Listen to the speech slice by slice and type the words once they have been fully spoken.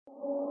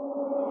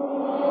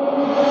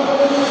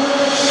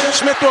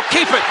Smith will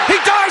keep it. He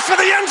dives for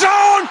the end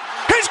zone.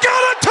 He's got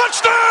a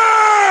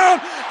touchdown!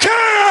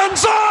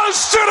 Kansas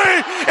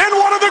City in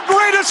one of the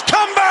greatest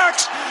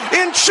comebacks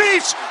in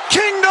Chiefs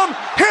Kingdom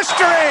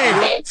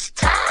history. It's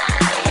time.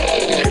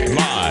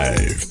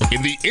 Live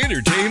in the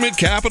entertainment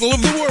capital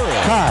of the world.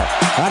 Carr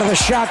out of the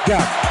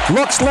shotgun.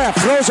 Looks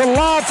left. Throws a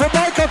lob for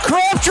Michael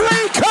Crabtree.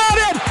 He caught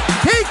it.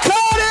 He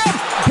caught it.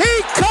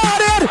 He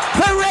caught it.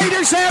 The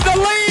Raiders have the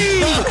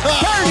lead.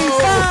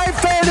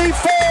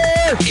 35-34.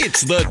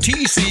 It's the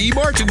T.C.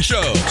 Martin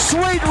Show.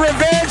 Sweet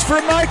revenge for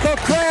Michael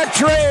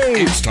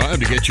Crabtree. It's time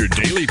to get your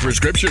daily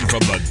prescription from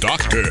the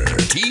doctor,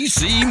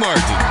 T.C.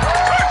 Martin.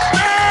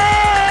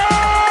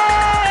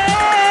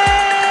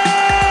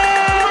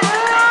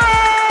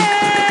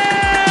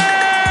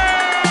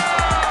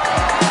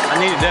 I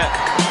needed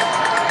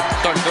that.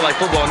 Starting to feel like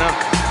football now.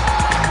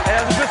 Hey,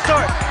 that was a good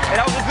start. Hey,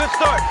 that was a good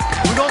start.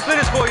 We're going to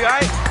finish for you, all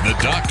right? The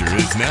doctor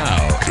is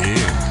now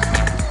in.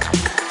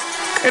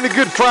 And a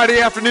good Friday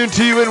afternoon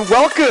to you, and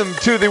welcome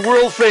to the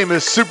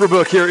world-famous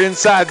Superbook here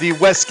inside the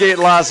Westgate,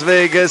 Las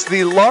Vegas,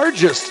 the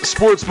largest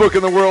sports book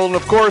in the world, and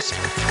of course,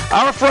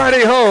 our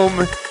Friday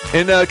home.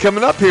 And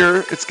coming up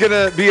here, it's going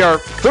to be our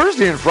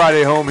Thursday and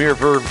Friday home here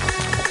for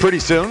pretty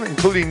soon,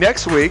 including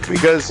next week,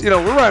 because, you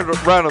know, we're right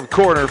around the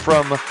corner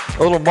from a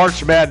little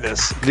March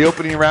Madness, the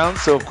opening round,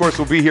 so of course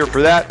we'll be here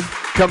for that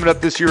coming up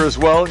this year as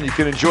well, and you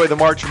can enjoy the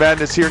March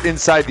Madness here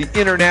inside the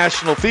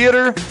International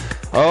Theater.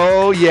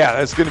 Oh, yeah,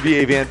 that's going to be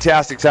a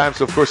fantastic time.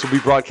 So, of course, we'll be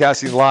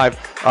broadcasting live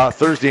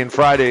Thursday and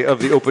Friday of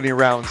the opening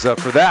rounds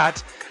for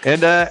that.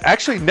 And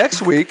actually,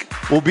 next week,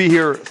 we'll be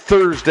here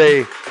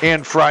Thursday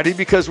and Friday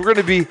because we're going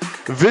to be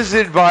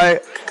visited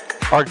by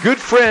our good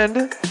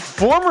friend,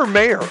 former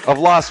mayor of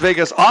Las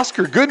Vegas,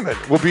 Oscar Goodman,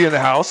 will be in the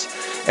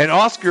house. And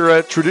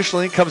Oscar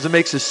traditionally comes and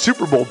makes his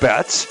Super Bowl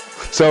bets.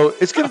 So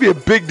it's going to be a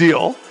big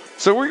deal.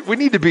 So we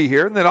need to be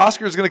here. And then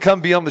Oscar is going to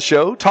come be on the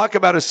show, talk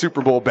about his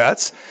Super Bowl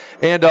bets.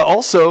 And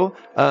also,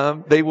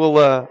 they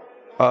will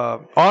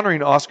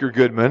honoring Oscar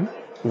Goodman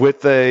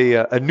with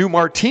a new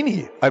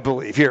martini, I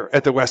believe, here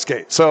at the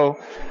Westgate. So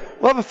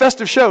we'll have a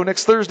festive show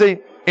next Thursday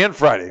and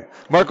Friday.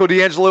 Marco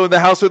D'Angelo in the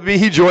house with me.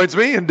 He joins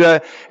me. And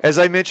as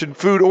I mentioned,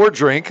 food or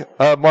drink,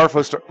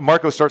 Marco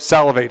starts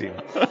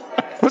salivating.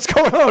 What's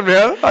going on,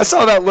 man? I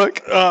saw that look.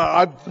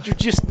 You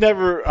just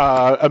never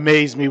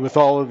amaze me with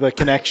all of the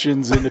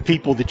connections and the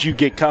people that you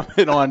get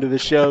coming onto the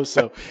show.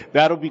 So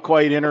that'll be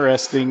quite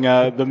interesting,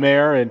 the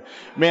mayor. And,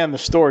 man, the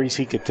stories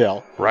he could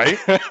tell. Right?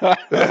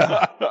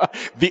 Yeah.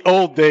 The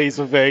old days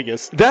of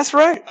Vegas. That's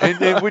right.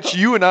 And which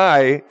you and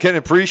I can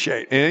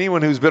appreciate. And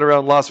anyone who's been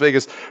around Las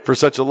Vegas for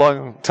such a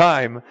long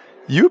time,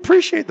 you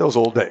appreciate those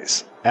old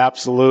days.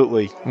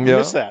 Absolutely. Yeah.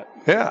 Miss that.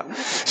 Yeah.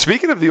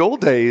 Speaking of the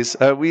old days,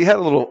 we had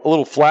a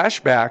little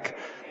flashback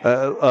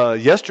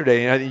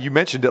yesterday, and you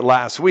mentioned it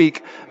last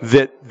week,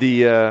 that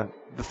the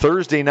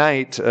Thursday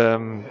night,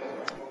 the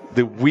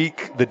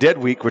dead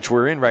week, which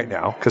we're in right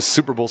now, because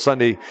Super Bowl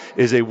Sunday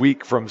is a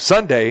week from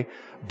Sunday,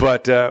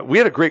 but we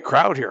had a great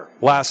crowd here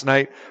last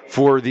night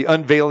for the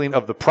unveiling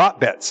of the prop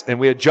bets, and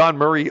we had John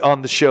Murray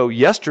on the show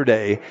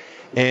yesterday,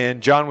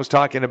 and John was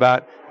talking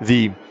about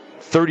the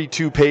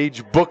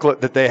 32-page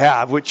booklet that they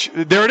have, which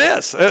there it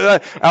is. I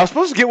was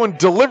supposed to get one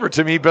delivered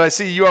to me, but I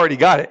see you already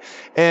got it.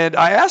 And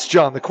I asked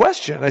John the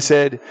question. I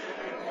said,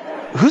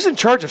 who's in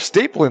charge of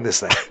stapling this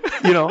thing?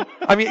 You know,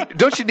 I mean,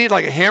 don't you need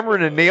like a hammer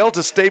and a nail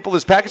to staple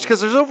this package? Because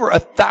there's over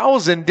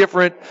 1,000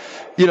 different,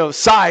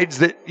 sides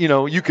that,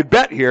 you could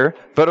bet here,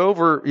 but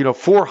over,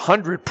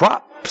 400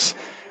 props.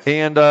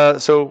 And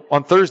so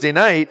on Thursday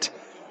night,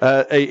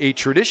 a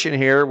tradition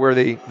here where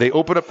they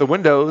open up the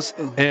windows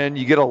and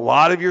you get a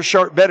lot of your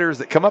sharp bettors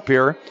that come up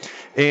here,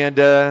 and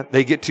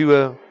they get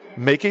to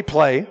make a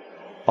play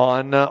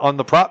on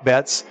the prop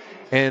bets,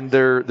 and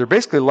they're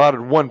basically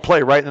allotted one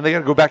play, right? And then they got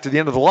to go back to the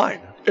end of the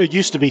line. It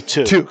used to be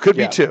two. Could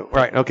be two,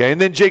 right? Okay.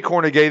 And then Jay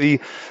Cornegay,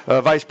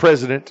 the vice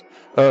president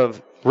of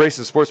Race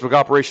and Sportsbook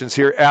Operations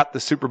here at the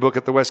Superbook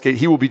at the Westgate.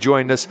 He will be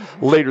joining us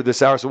later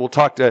this hour, so we'll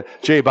talk to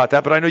Jay about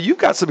that. But I know you've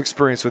got some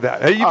experience with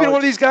that. Have you been one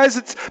of these guys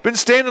that's been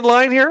standing in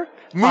line here,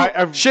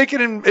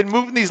 shaking and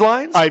moving these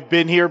lines? I've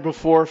been here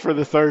before for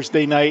the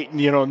Thursday night,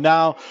 and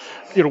now,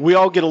 we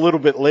all get a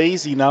little bit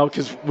lazy now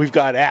because we've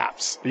got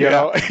apps.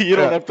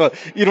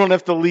 You don't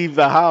have to leave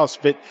the house.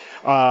 But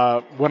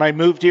when I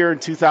moved here in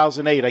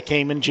 2008, I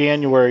came in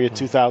January of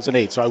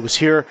 2008, so I was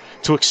here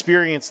to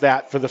experience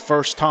that for the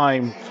first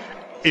time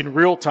in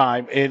real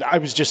time, and I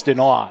was just in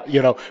awe,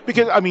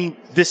 because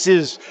this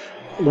is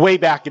way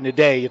back in the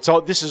day.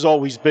 This has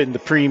always been the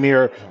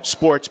premier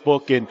sports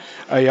book, and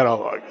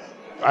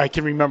I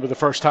can remember the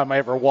first time I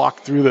ever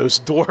walked through those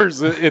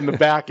doors in the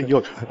back, and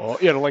you're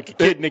like a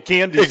kid in a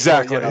candy store.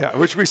 Exactly, yeah.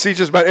 Which we see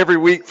just about every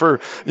week for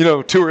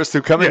tourists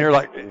who come in here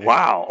like,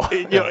 wow.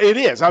 It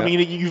is. I mean,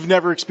 you've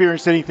never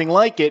experienced anything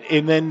like it,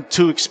 and then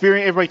to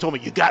experience, everybody told me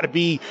you got to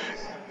be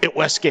at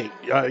Westgate,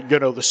 the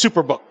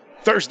Superbook.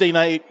 Thursday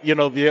night,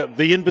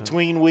 the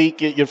in-between week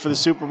for the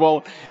Super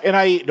Bowl, and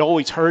I had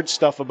always heard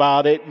stuff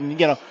about it,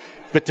 and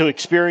but to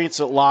experience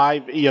it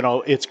live,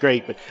 it's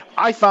great. But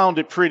I found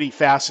it pretty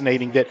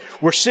fascinating that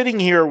we're sitting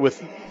here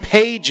with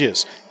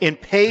pages and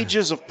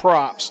pages of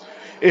props,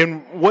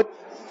 and what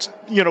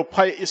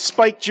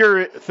spiked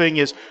your thing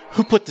is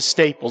who put the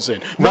staples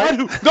in,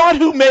 not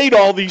who made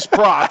all these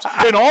props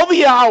and all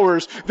the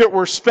hours that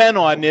were spent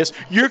on this.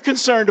 You're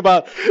concerned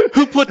about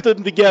who put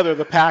them together,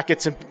 the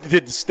packets, and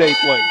did the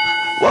stapling.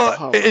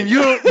 Well, and you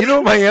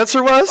know what my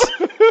answer was?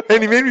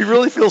 And he made me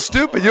really feel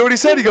stupid. You know what he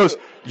said? He goes,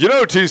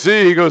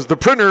 TC, he goes, the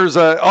printers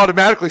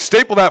automatically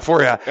staple that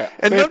for you. Yeah,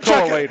 and I'm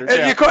checking,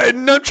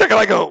 and I'm checking.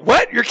 I go,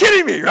 what? You're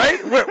kidding me,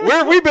 right? Where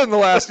have we been the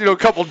last,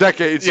 couple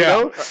decades,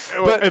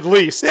 But at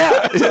least.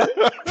 Yeah.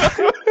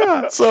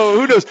 Yeah. So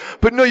who knows?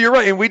 But no, you're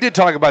right. And we did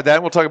talk about that.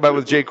 And we'll talk about it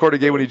with Jay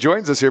Cordigay when he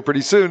joins us here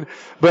pretty soon.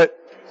 But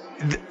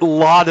a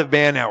lot of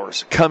man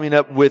hours coming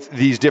up with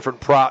these different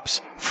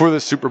props for the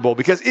Super Bowl,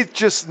 because it's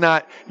just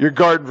not your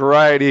garden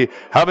variety.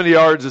 How many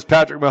yards is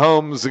Patrick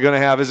Mahomes going to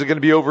have? Is it going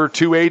to be over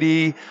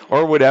 280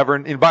 or whatever?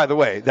 And by the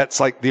way, that's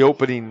like the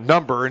opening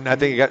number, and I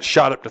think it got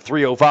shot up to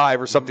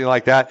 305 or something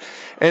like that.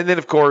 And then,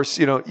 of course,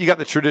 you got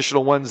the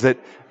traditional ones that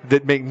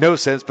make no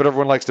sense, but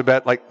everyone likes to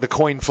bet, like the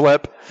coin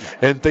flip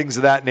and things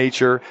of that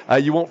nature.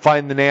 You won't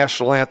find the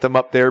national anthem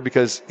up there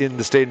because in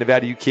the state of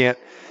Nevada you can't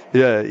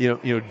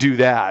do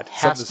that.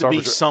 Has to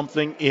be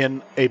something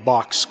in a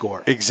box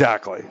score.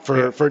 Exactly.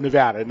 For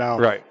Nevada. Now,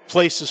 right.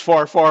 Places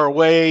far, far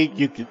away,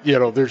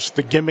 there's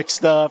the gimmick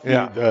stuff,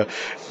 the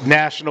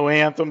national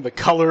anthem, the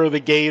color of the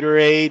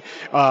Gatorade,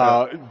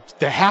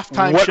 the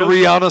halftime what show.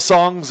 Rihanna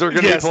songs are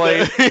going to be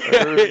played,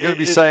 or going to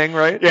be sang,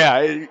 right?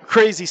 Yeah,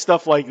 crazy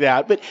stuff like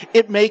that. But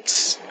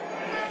it's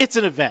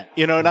an event,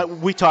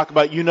 and we talk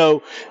about,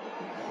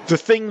 the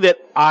thing that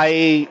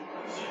I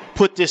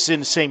put this in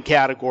the same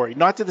category,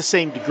 not to the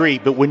same degree,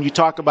 but when you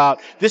talk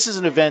about this is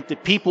an event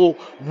that people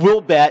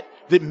will bet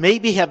that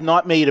maybe have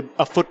not made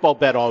a football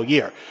bet all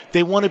year.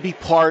 They want to be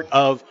part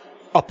of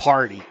a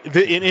party. And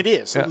it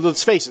is. Yeah.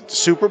 Let's face it, the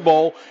Super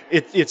Bowl,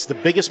 it's the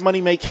biggest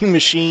money-making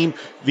machine,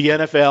 the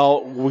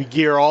NFL. We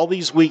gear all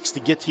these weeks to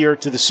get here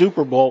to the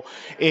Super Bowl,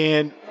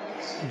 and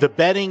the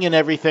betting and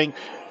everything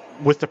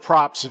with the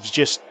props has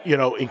just,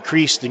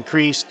 increased.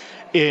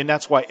 And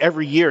that's why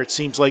every year it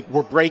seems like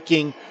we're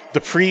breaking the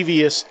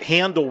previous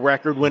handle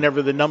record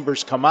whenever the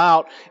numbers come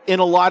out.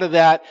 And a lot of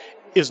that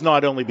is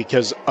not only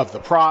because of the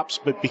props,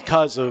 but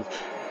because of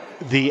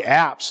the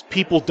apps.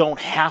 People don't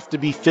have to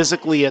be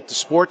physically at the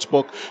sports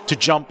book to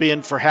jump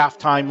in for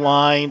halftime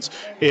lines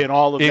and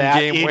all of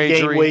that.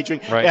 In-game wagering.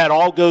 Right. That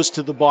all goes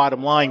to the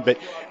bottom line. But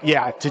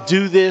yeah, to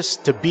do this,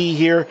 to be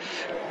here,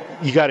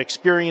 you got to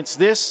experience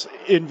this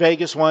in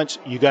Vegas once.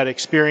 You got to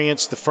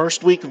experience the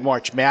first week of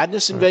March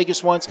Madness in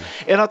Vegas once.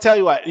 And I'll tell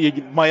you what,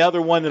 my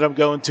other one that I'm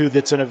going to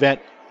that's an event,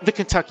 the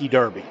Kentucky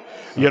Derby.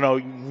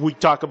 We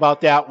talk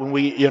about that when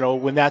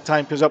when that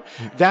time comes up.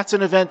 That's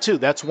an event too.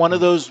 That's one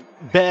of those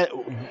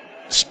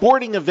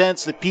sporting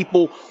events that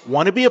people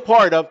want to be a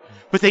part of,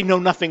 but they know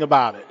nothing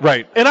about it.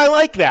 Right. And I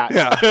like that.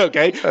 Yeah.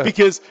 Okay.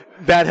 Because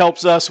that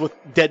helps us with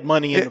dead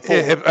money in the pool.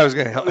 I was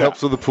going to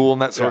help with the pool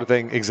and that sort of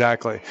thing.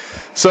 Exactly.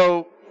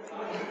 So,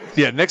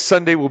 next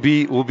Sunday will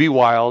be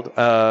wild.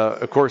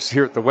 Of course,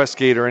 here at the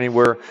Westgate or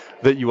anywhere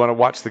that you want to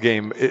watch the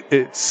game,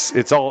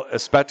 it's all a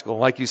spectacle.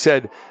 Like you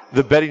said,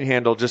 the betting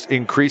handle just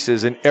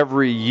increases, and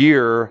every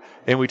year,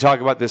 and we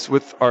talk about this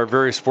with our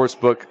various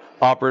sportsbook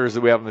operators that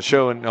we have on the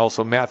show, and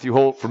also Matthew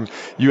Holt from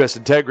U.S.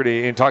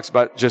 Integrity, and talks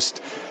about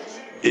just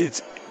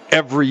it's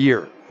every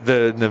year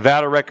the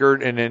Nevada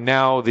record, and then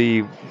now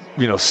the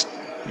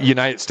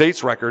United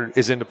States record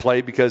is into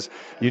play because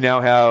you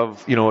now have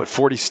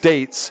 40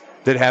 states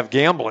that have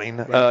gambling,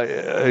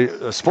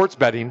 sports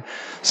betting.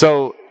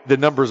 So the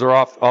numbers are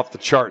off the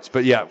charts.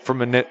 But yeah,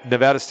 from a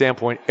Nevada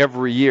standpoint,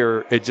 every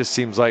year it just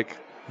seems like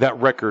that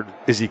record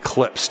is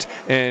eclipsed,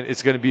 and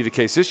it's going to be the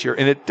case this year.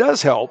 And it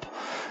does help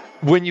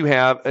when you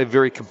have a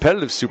very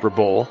competitive Super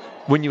Bowl,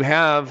 when you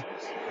have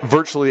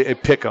virtually a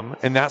pick'em,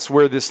 and that's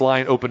where this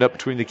line opened up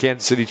between the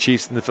Kansas City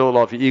Chiefs and the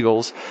Philadelphia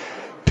Eagles.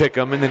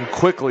 Pick'em, and then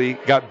quickly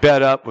got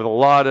bet up with a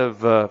lot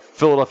of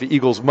Philadelphia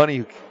Eagles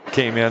money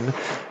came in.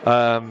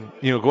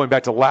 Going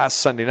back to last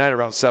Sunday night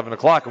around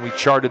 7:00, and we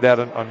charted that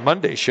on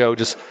Monday's show,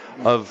 just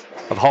of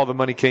how the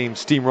money came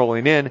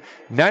steamrolling in.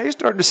 Now you're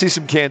starting to see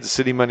some Kansas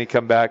City money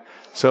come back.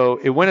 So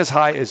it went as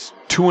high as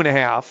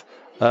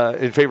 2.5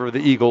 in favor of the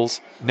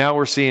Eagles. Now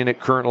we're seeing it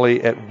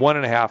currently at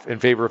 1.5 in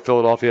favor of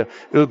Philadelphia.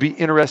 It'll be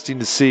interesting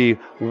to see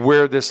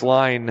where this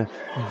line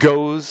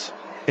goes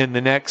in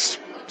the next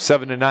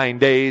 7 to 9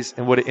 days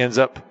and what it ends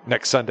up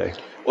next Sunday.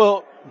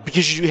 Well,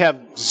 because you have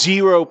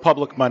zero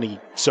public money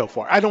so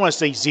far. I don't want to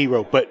say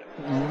zero, but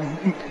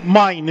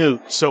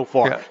minute so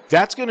far. Yeah.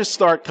 That's going to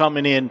start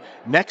coming in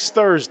next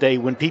Thursday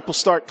when people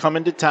start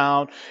coming to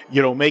town,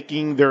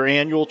 making their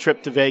annual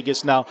trip to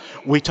Vegas. Now,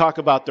 we talk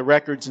about the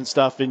records and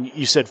stuff, and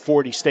you said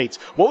 40 states.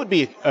 What would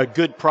be a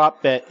good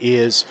prop bet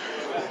is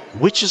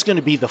which is going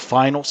to be the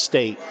final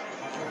state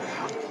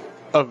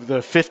of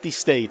the 50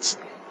 states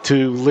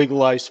to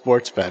legalize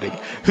sports betting?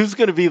 Who's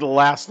going to be the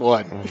last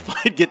one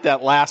to get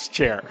that last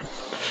chair?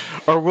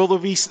 Or will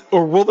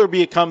there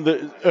become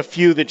a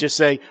few that just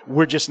say,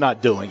 we're just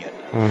not doing it?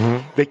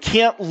 Mm-hmm. They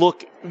can't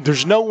look,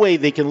 there's no way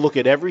they can look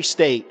at every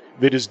state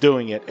that is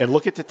doing it and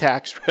look at the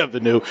tax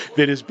revenue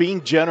that is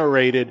being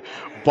generated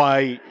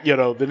by,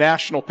 the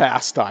national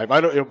pastime.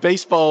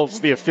 Baseball is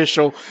the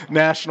official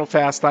national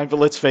pastime, but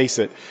let's face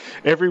it,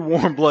 every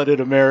warm-blooded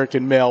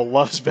American male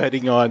loves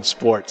betting on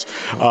sports,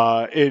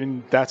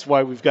 and that's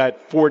why we've got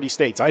 40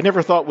 states. I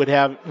never thought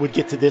would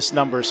get to this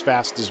number as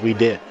fast as we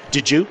did.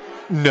 Did you?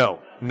 No,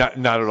 not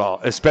at all.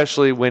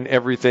 Especially when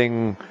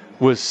everything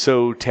was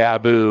so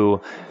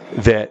taboo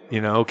that,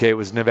 it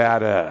was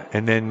Nevada,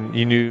 and then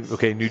you knew,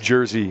 New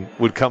Jersey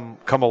would come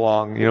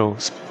along,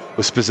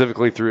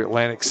 specifically through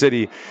Atlantic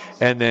City,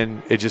 and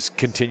then it just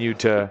continued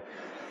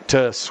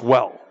to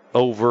swell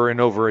over and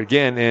over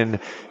again. And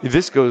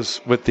this goes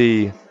with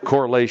the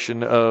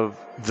correlation of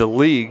the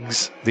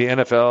leagues, the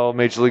NFL,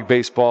 Major League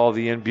Baseball,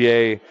 the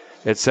NBA,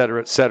 et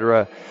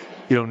cetera,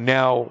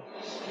 now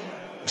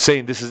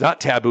saying this is not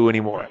taboo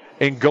anymore,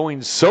 and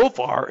going so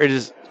far it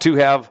is to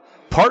have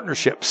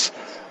partnerships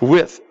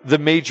with the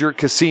major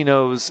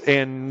casinos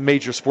and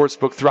major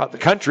sportsbook throughout the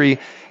country,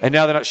 and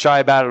now they're not shy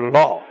about it at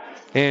all.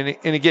 And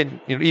again,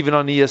 even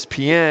on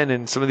ESPN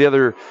and some of the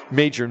other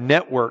major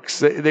networks,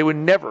 they would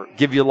never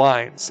give you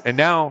lines. And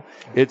now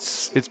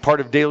it's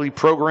part of daily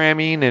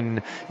programming,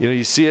 and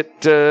you see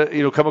it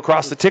come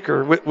across the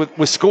ticker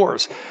with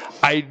scores.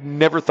 I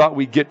never thought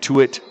we'd get to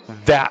it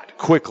that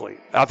quickly.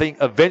 I think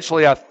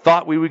eventually I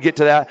thought we would get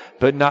to that,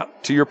 but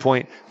not, to your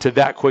point, to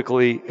that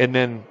quickly, and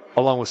then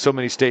along with so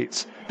many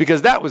states.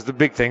 Because that was the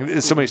big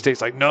thing. So many states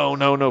like,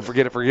 no,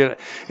 forget it.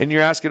 And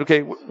you're asking,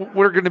 okay,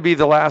 we're going to be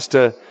the last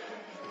to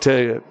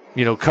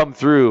come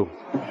through,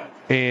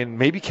 and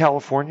maybe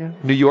California,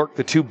 New York,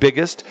 the two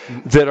biggest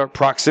that are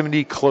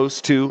proximity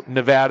close to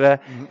Nevada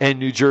and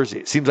New Jersey.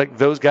 It seems like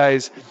those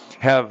guys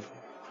have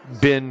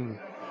been,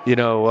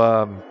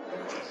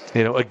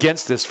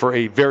 against this for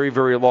a very,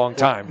 very long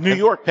time. New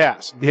York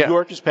passed. Yeah. New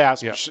York has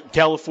passed. Yeah.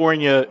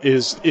 California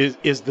is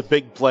the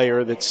big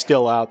player that's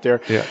still out there.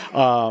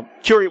 Yeah.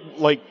 Curious,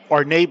 like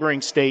our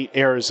neighboring state,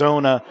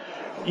 Arizona,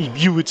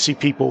 you would see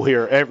people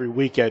here every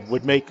weekend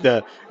would make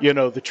the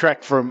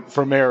trek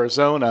from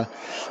Arizona.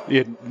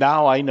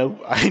 Now I know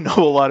a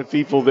lot of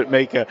people that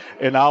make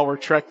an hour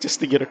trek just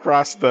to get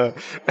across the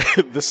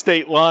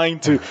state line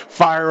to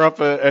fire up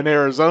an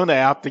Arizona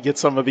app to get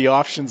some of the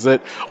options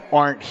that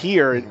aren't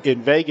here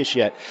in Vegas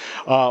yet.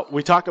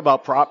 We talk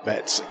about prop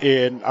bets,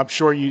 and I'm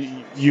sure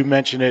you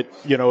mention it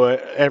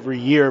every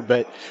year,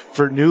 but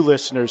for new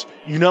listeners,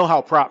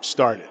 how props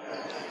started.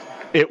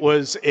 It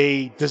was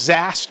a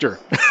disaster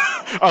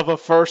of a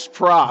first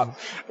prop,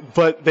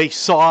 but they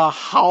saw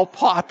how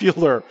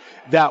popular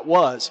that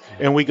was.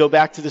 And we go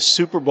back to the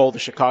Super Bowl, the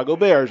Chicago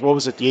Bears. What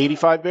was it, the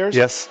 85 Bears?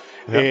 Yes.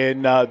 Yep.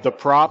 And the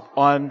prop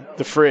on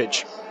the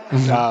fridge,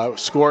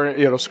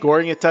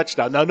 scoring a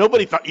touchdown. Now,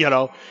 nobody thought,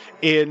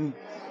 and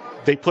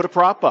they put a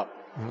prop up.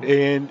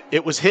 And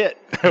it was hit,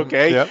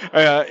 okay? Yep.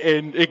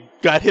 And it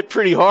got hit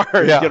pretty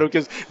hard,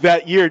 because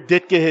that year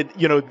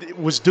Ditka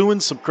was doing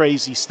some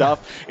crazy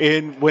stuff.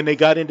 And when they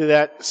got into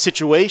that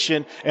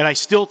situation, and I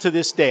still to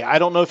this day, I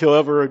don't know if he'll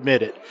ever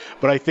admit it,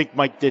 but I think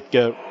Mike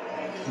Ditka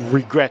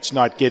regrets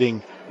not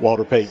getting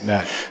Walter Payton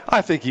that.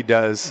 I think he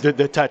does.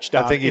 The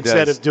touchdown. I think he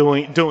instead does. of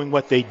doing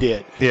what they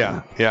did.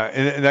 Yeah.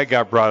 And that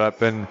got brought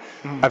up. And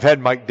I've had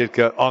Mike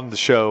Ditka on the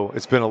show.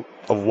 It's been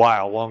a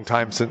long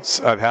time since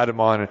I've had him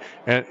on.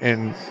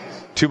 And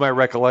to my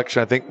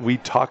recollection, I think we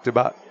talked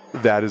about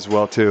that as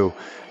well, too.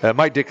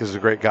 Mike Ditka is a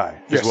great guy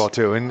as well,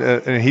 too.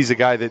 And he's a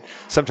guy that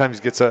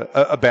sometimes gets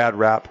a bad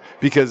rap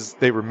because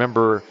they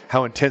remember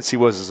how intense he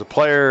was as a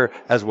player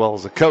as well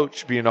as a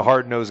coach, being a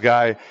hard-nosed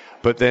guy.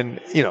 But then,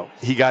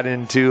 he got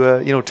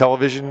into,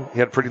 television. He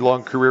had a pretty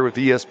long career with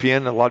ESPN.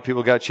 And a lot of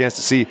people got a chance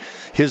to see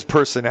his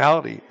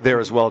personality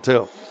there as well,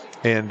 too.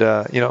 And,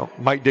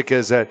 Mike Ditka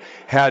has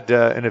had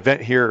an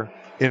event here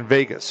in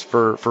Vegas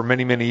for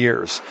many, many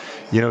years.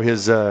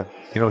 His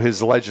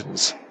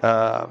legends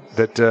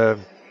that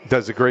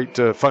does a great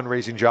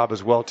fundraising job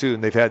as well, too.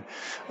 And they've had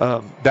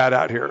that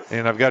out here.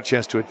 And I've got a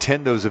chance to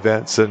attend those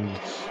events. And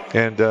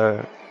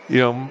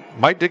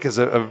Mike Ditka is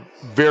a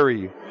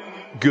very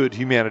good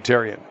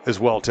humanitarian as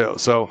well, too.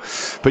 So,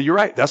 but you're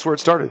right. That's where it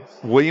started.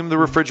 William the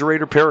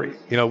Refrigerator Perry,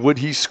 would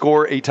he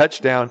score a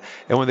touchdown?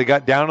 And when they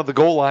got down to the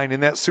goal line in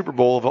that Super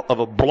Bowl of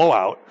a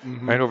blowout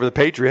right over the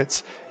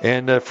Patriots,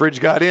 and Fridge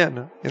got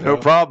in, no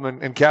problem,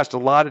 and cashed a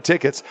lot of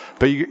tickets.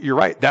 But you're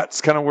right. That's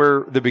kind of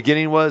where the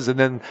beginning was. And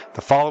then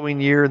the following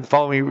year and the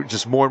following year,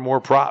 just more and more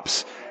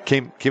props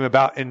came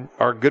about. And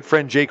our good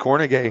friend Jay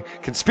Cornegay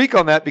can speak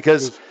on that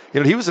because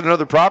he was at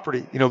another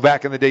property,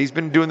 back in the day. He's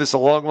been doing this a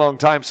long, long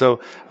time. So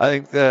I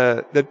think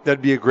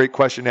that'd be a great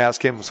question to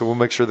ask him. So we'll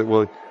make sure that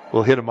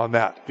we'll hit him on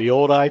that. The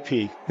old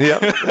IP. Yeah,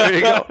 there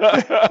you go.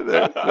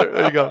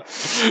 there you go.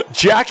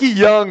 Jackie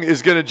Young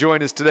is going to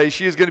join us today.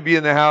 She is going to be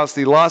in the house,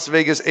 the Las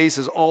Vegas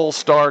Aces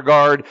All-Star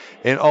Guard,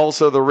 and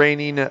also the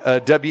reigning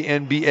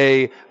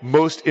WNBA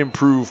Most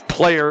Improved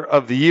Player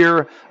of the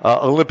Year,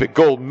 Olympic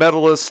gold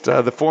medalist,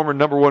 the former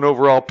number 1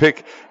 overall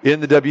pick in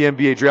the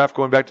WNBA draft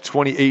going back to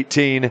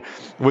 2018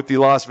 with the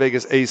Las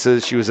Vegas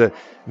Aces. She was a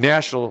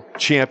national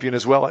champion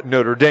as well at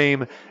Notre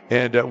Dame,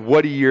 and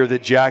what a year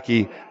that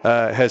Jackie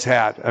has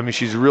had. I mean,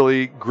 she's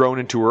really grown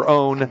into her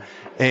own,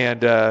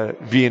 and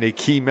being a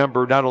key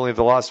member not only of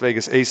the Las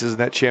Vegas Aces in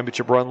that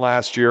championship run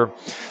last year,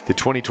 the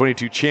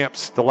 2022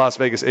 champs, the Las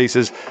Vegas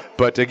Aces,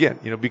 but again,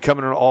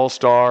 becoming an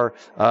all-star,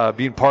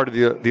 being part of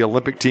the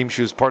Olympic team.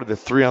 She was part of the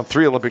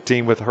 3-on-3 Olympic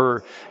team with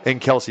her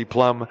and Kelsey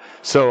Plum.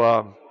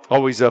 So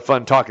always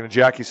fun talking to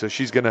Jackie, so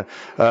she's going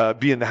to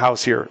be in the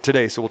house here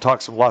today. So we'll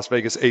talk some Las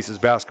Vegas Aces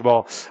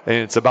basketball, and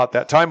it's about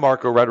that time,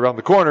 Marco, right around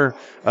the corner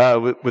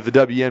with the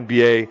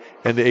WNBA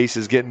and the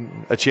Aces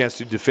getting a chance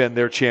to defend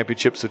their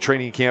championships. So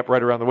training camp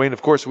right around the way, and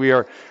of course we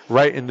are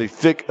right in the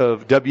thick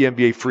of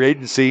WNBA free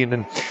agency.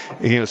 And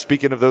then,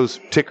 speaking of those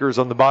tickers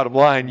on the bottom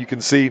line, you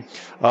can see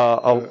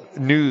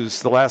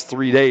news the last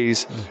 3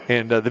 days,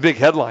 and the big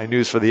headline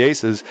news for the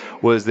Aces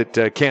was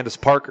that Candace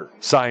Parker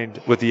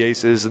signed with the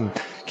Aces, and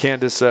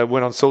Candace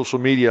went on social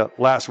media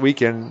last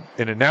weekend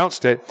and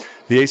announced it.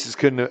 The Aces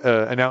couldn't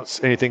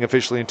announce anything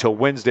officially until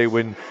Wednesday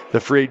when the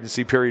free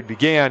agency period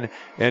began,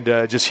 and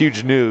just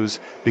huge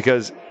news because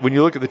when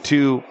you look at the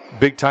two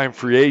big-time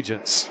free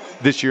agents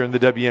this year in the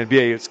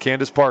WNBA, it's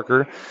Candace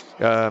Parker,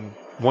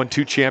 won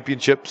 2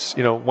 championships,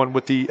 one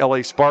with the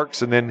LA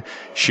Sparks, and then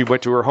she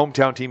went to her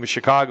hometown team of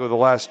Chicago the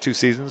last 2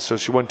 seasons. So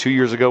she won 2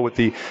 years ago with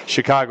the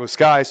Chicago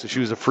Sky, so she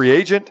was a free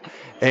agent.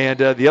 And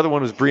the other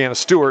one was Breanna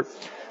Stewart,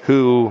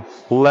 who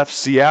left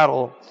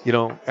Seattle,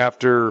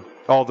 after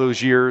all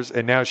those years,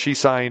 and now she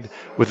signed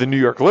with the New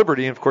York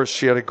Liberty. And of course,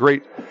 she had a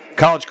great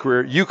college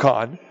career at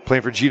UConn,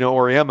 playing for Gino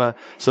Auriemma.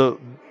 So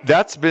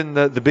that's been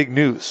the big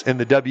news in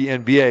the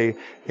WNBA.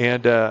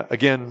 And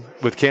again,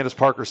 with Candace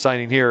Parker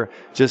signing here,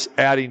 just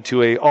adding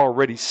to a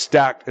already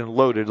stacked and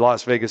loaded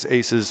Las Vegas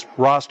Aces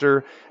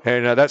roster.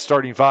 And that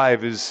starting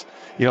 5 is,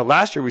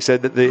 last year we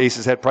said that the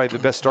Aces had probably the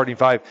best starting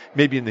 5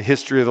 maybe in the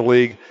history of the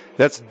league.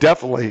 That's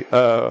definitely,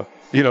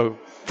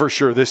 for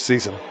sure this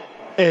season.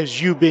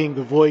 As you being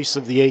the voice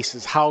of the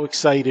Aces, how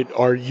excited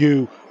are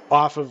you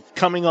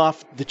coming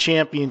off the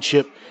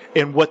championship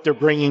and what they're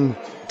bringing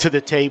to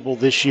the table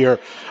this year?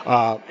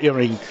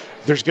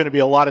 There's going to be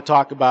a lot of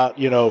talk about,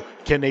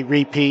 can they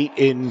repeat?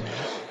 In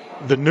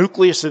the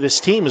nucleus of this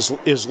team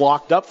is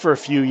locked up for a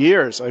few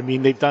years. I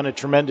mean, they've done a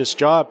tremendous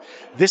job.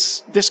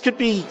 This could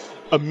be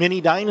a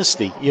mini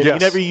dynasty. Yes. You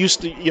never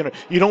used to,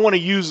 you don't want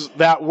to use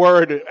that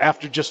word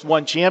after just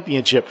one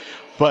championship,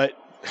 but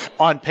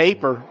on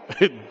paper,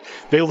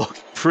 they look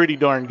pretty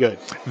darn good.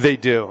 They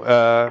do.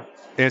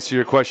 Answer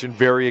your question,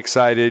 very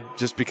excited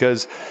just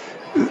because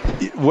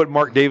what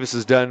Mark Davis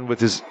has done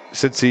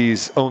since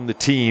he's owned the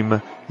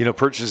team,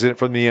 purchasing it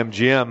from the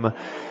MGM.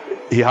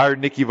 He hired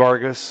Nikki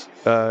Vargas.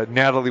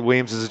 Natalie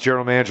Williams is the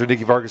general manager.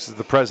 Nikki Vargas is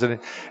the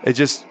president. It's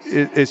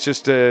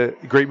just a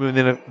great move.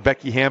 And then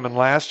Becky Hammon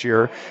last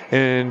year.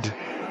 And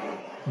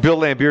Bill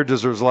Laimbeer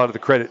deserves a lot of the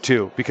credit,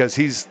 too, because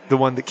he's the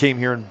one that came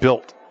here and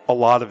built a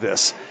lot of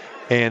this.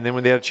 And then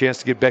when they had a chance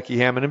to get Becky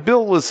Hammon, and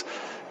Bill was,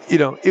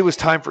 it was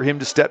time for him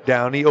to step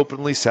down. He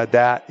openly said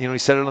that. He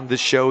said it on this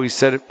show. He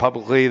said it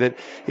publicly that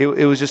it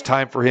was just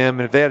time for him.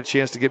 And if they had a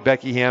chance to get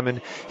Becky Hammon,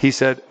 he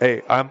said,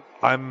 hey,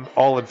 I'm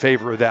all in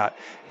favor of that.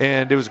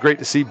 And it was great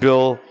to see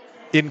Bill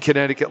in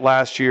Connecticut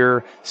last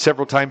year,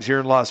 several times here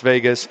in Las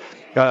Vegas.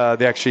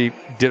 They actually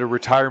did a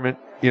retirement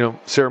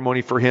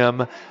ceremony for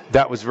him.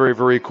 That was very,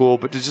 very cool.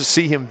 But to just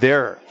see him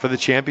there for the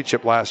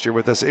championship last year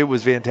with us, it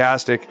was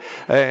fantastic.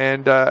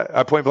 And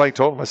I point blank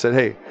told him, I said,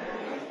 hey,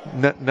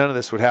 none of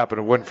this would happen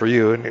if it wasn't for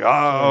you.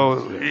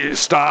 And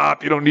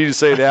stop, you don't need to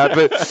say that.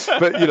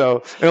 But and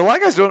a lot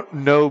of guys don't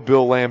know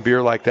Bill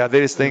Laimbeer like that. They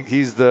just think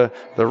he's they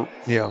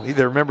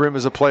remember him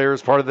as a player,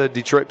 as part of the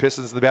Detroit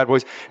Pistons and the Bad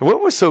Boys. And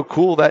what was so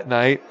cool that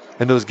night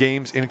and those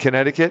games in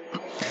Connecticut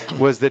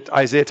was that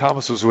Isaiah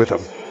Thomas was with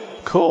him.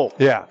 Cool.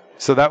 Yeah.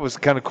 So that was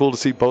kind of cool to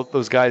see both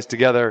those guys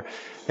together.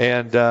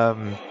 And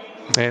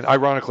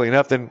ironically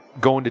enough, then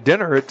going to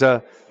dinner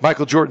at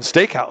Michael Jordan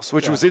Steakhouse,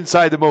 which was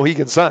inside the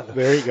Mohegan Sun.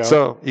 There you go.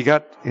 So you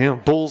got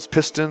Bulls,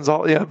 Pistons,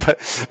 all but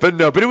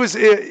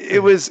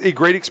it was a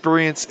great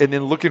experience. And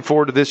then looking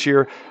forward to this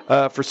year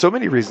for so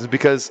many reasons,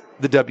 because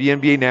the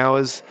WNBA now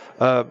is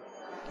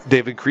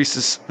they've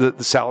increased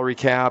the salary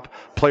cap.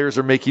 Players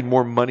are making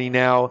more money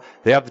now.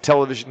 They have the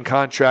television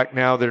contract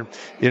now. They're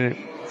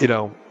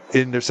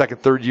in their second,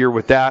 third year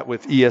with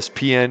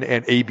ESPN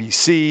and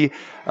ABC.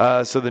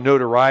 So the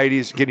notoriety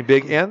is getting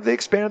big, and they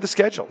expanded the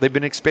schedule. They've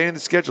been expanding the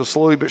schedule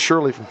slowly but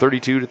surely from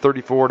 32 to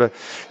 34 to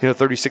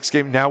 36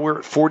 games. Now we're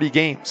at 40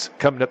 games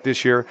coming up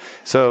this year.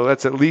 So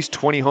that's at least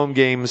 20 home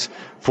games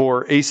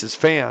for Aces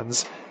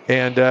fans.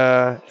 And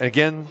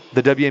again,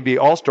 the WNBA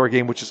All-Star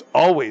Game, which is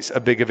always a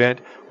big event,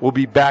 will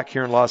be back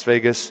here in Las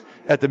Vegas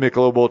at the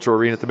Michelob Ultra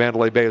Arena at the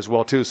Mandalay Bay as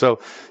well, too. So,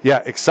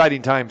 yeah,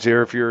 exciting times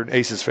here if you're an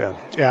Aces fan.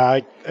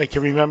 Yeah, I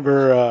can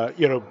remember,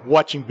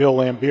 watching Bill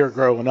Laimbeer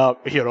growing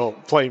up,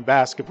 playing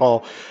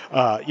basketball.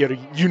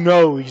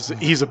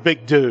 He's a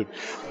big dude.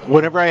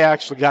 Whenever I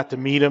actually got to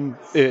meet him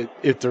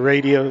at the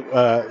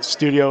radio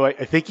studio, I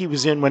think he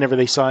was in whenever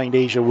they signed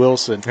Asia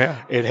Wilson.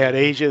 Yeah. It had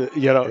Asia,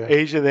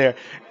 Asia there.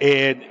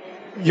 And,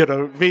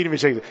 meet him and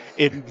shake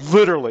it.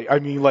 Literally, I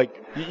mean,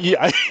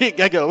 I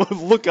got to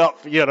look up,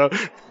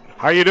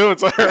 how you doing,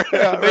 sir?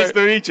 Nice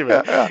to meet you,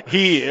 man.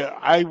 Yeah.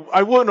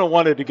 I wouldn't have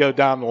wanted to go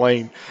down the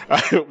lane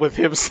with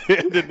him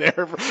standing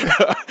there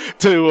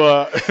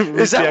to.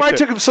 Is that why it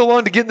took him so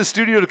long to get in the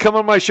studio to come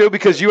on my show?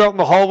 Because you out in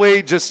the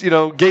hallway just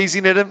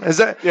gazing at him? Is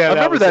that? Yeah, I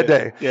remember that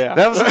day. Yeah,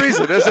 that was the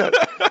reason. Is it?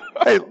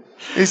 Hey,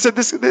 he said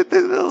this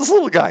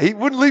little guy. He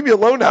wouldn't leave me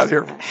alone out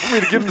here for me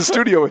to get in the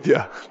studio with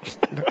you.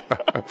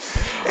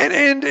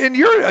 and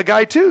you're a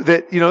guy too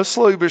that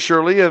slowly but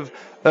surely have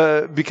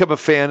become a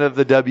fan of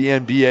the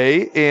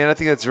WNBA, and I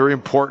think that's very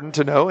important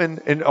to know,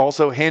 and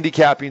also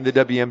handicapping the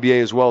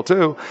WNBA as well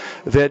too.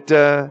 That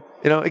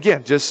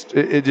again,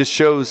 it just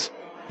shows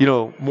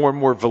more and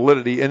more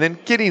validity, and then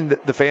getting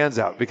the fans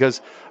out,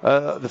 because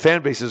the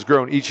fan base has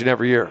grown each and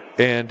every year.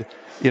 And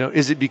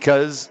is it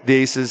because the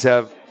Aces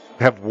have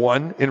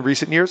won in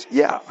recent years?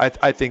 Yeah,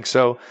 I think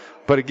so.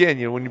 But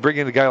again, when you bring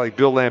in a guy like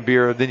Bill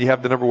Laimbeer, then you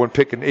have the number one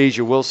pick in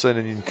Asia Wilson,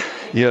 and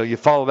you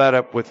follow that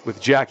up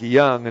with Jackie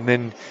Young, and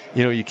then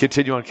you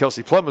continue on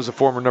Kelsey Plum as a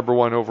former number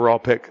one overall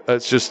pick.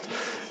 It's just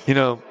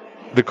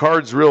the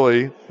cards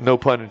really, no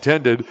pun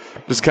intended,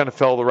 just kind of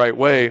fell the right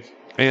way.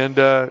 And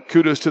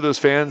kudos to those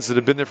fans that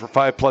have been there for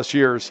 5+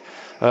 years,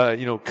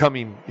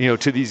 coming,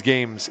 to these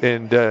games.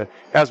 And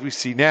as we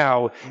see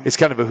now, it's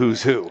kind of a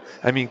who's who.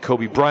 I mean,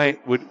 Kobe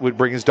Bryant would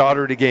bring his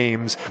daughter to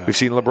games. We've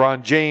seen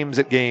LeBron James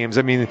at games.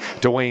 I mean,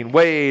 Dwayne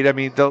Wade. I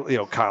mean,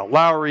 Kyle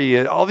Lowry.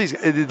 And all these.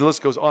 The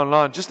list goes on and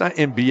on. Just not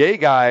NBA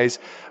guys,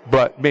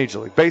 but Major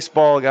League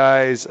Baseball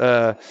guys.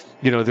 They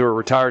were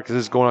retired because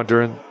this is going on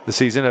during the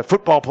season.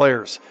 Football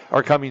players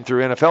are coming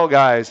through. NFL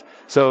guys.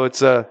 So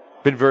it's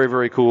been very,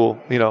 very cool.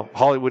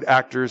 Hollywood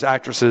actors,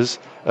 actresses,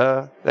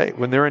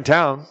 when they're in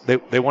town,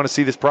 they want to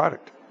see this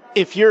product.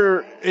 If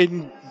you're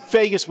in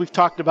Vegas, we've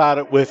talked about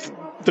it with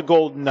the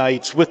Golden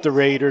Knights, with the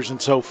Raiders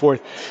and so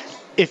forth.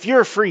 If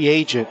you're a free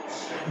agent,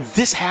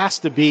 this has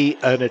to be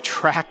an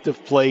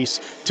attractive place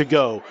to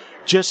go,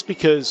 just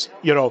because,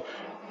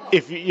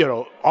 if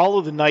all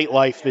of the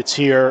nightlife that's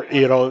here,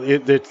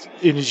 and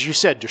as you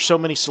said, there's so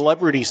many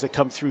celebrities that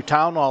come through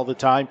town all the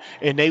time,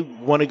 and they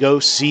want to go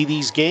see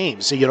these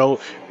games.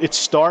 It's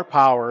star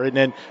power, and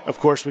then of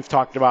course we've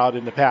talked about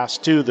in the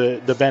past too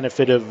the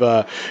benefit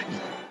of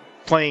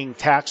playing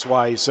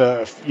tax-wise,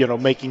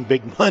 making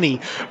big money.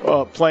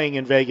 Playing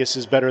in Vegas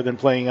is better than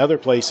playing other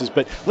places.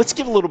 But let's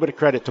give a little bit of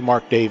credit to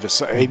Mark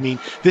Davis. I mean,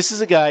 this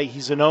is a guy.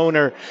 He's an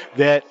owner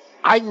that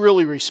I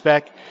really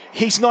respect.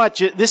 He's not.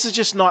 This is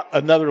just not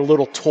another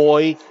little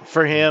toy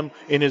for him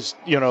in his,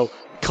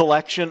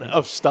 collection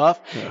of stuff.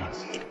 Yeah.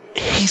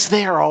 He's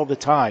there all the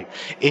time,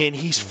 and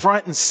he's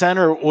front and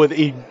center with.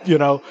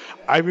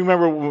 I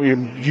remember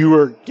when you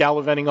were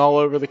gallivanting all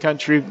over the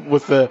country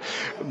with the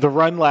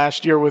run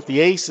last year with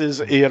the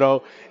Aces.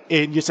 And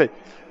you said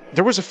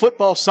there was a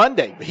football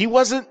Sunday. He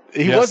wasn't.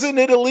 He wasn't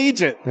at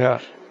Allegiant.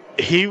 Yeah.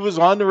 He was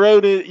on the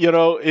road,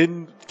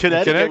 in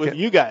Connecticut with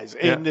you guys.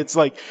 And it's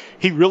like,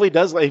 he really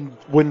does, like,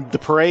 when the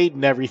parade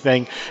and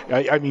everything,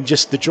 I mean,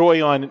 just the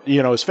joy on,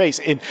 his face.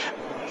 And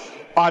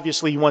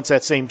obviously he wants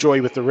that same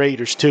joy with the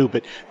Raiders too,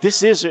 but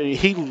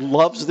he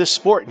loves this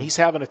sport, and he's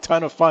having a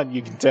ton of fun,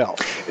 you can tell.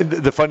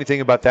 The funny thing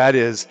about that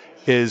is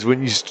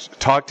when you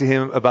talk to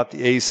him about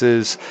the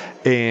Aces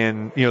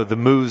and, the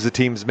moves the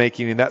team's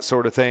making and that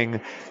sort of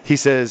thing, he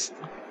says,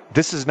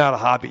 this is not a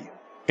hobby.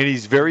 And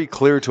he's very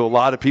clear to a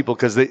lot of people,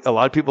 because a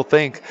lot of people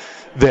think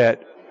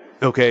that,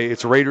 okay,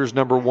 it's Raiders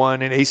number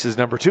 1 and Aces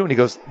number 2. And he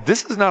goes,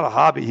 this is not a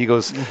hobby. He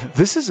goes,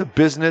 this is a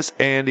business.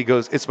 And he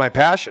goes, it's my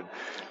passion.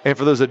 And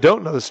for those that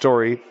don't know the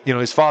story,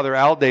 his father,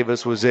 Al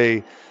Davis, was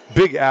a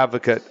big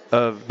advocate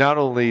of not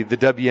only the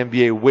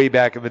WNBA way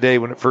back in the day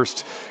when it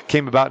first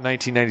came about in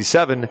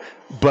 1997,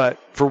 but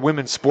for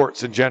women's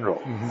sports in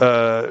general,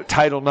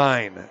 Title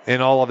IX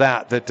and all of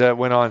that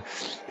went on.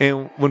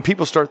 And when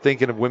people start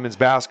thinking of women's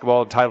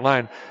basketball and Title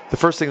IX, the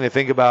first thing they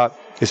think about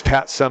is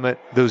Pat Summitt,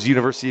 those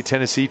University of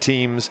Tennessee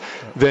teams,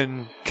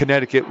 then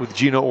Connecticut with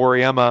Gina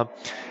Auriemma,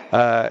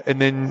 and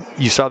then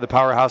you saw the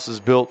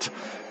powerhouses built,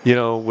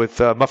 with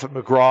Muffet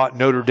McGraw at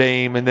Notre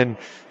Dame, and then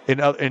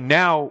and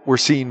now we're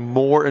seeing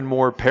more and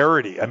more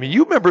parity. I mean,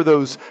 you remember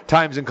those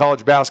times in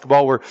college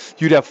basketball where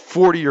you'd have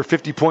 40 or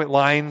 50-point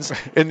lines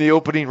in the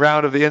opening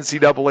round of the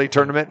NCAA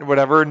tournament and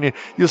whatever, and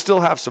you'll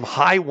still have some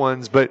high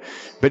ones, but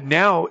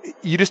now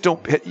you just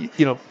don't,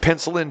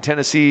 pencil in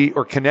Tennessee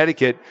or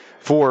Connecticut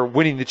for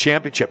winning the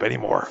championship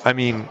anymore. I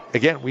mean,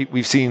 again,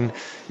 we've seen,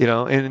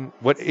 in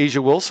what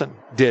Asia Wilson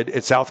did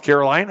at South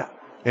Carolina.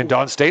 and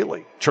Don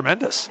Staley.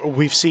 Tremendous.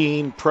 We've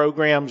seen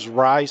programs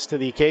rise to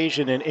the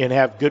occasion and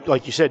have good,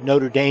 like you said,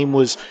 Notre Dame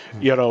was,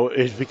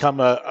 has become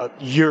a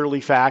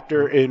yearly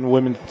factor in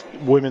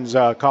women's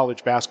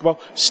college basketball.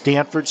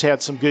 Stanford's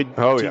had some good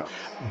team.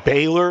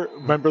 Baylor,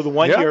 remember the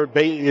one year,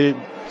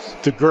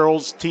 the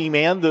girls team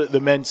and the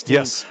men's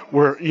team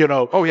were,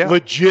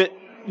 legit,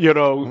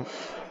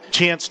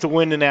 chance to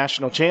win the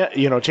national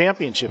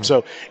championship.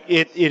 So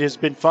it has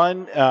been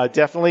fun,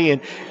 definitely.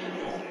 And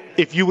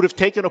if you would have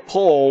taken a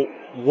poll,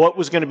 what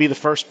was going to be the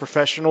first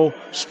professional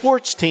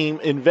sports team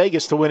in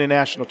Vegas to win a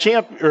national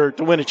to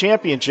win a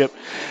championship?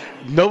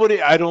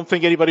 I don't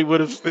think anybody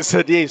would have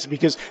said the A's,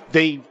 because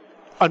they,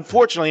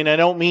 unfortunately, and I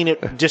don't mean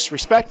it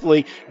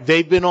disrespectfully,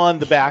 they've been on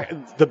the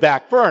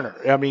back burner.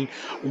 I mean,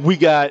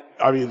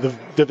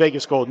 the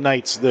Vegas Golden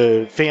Knights,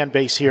 the fan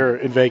base here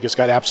in Vegas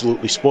got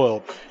absolutely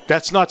spoiled.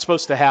 That's not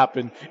supposed to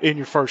happen in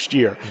your first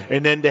year.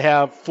 And then to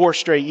have 4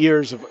 straight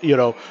years of,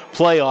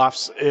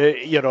 playoffs,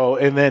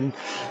 and then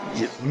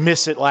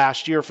miss it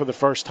last year for the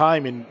first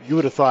time. And you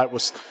would have thought it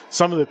was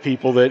some of the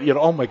people that,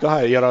 oh my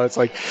God, it's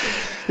like,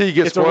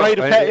 it's a rite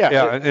of passage.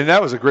 Yeah, and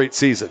that was a great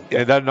season.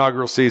 And that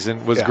inaugural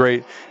season was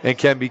great and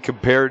can be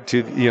compared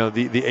to,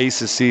 the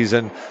Aces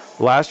season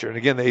last year. And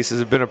again, the Aces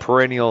have been a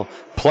perennial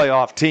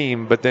playoff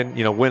team, but then,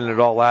 winning it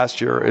all last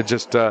year, it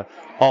just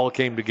all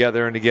came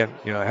together. And again,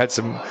 had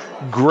some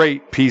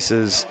great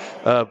pieces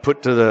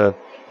put to the,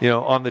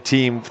 on the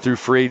team through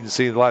free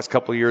agency the last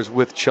couple of years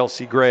with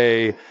Chelsea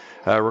Gray,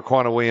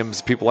 Raquana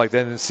Williams, people like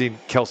that, and seeing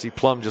Kelsey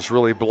Plum just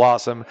really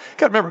blossom.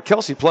 Got to remember,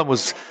 Kelsey Plum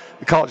was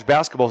college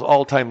basketball's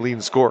all-time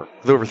leading scorer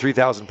with over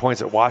 3,000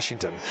 points at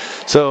Washington.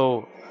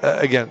 So,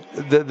 again,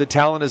 the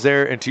talent is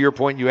there. And to your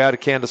point, you add a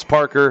Candace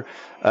Parker.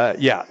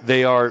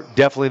 They are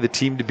definitely the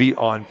team to beat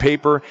on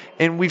paper.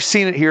 And we've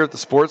seen it here at the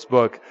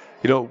Sportsbook,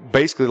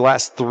 basically the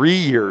last 3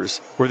 years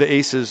where the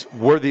Aces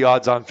were the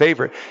odds-on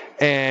favorite.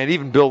 And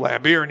even Bill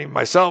Lambier and even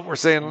myself were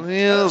saying,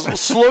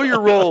 slow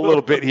your roll a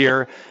little bit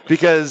here,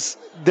 because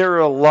there are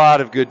a lot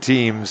of good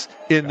teams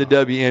in the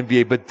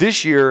WNBA. But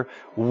this year,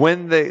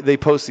 when they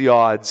post the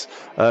odds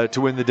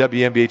to win the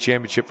WNBA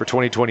championship for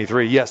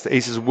 2023, yes, the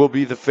Aces will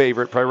be the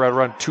favorite, probably right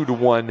around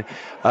 2-1.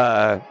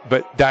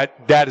 But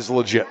that is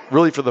legit,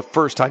 really, for the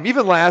first time.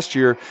 Even last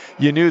year,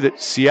 you knew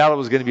that Seattle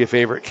was going to be a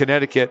favorite.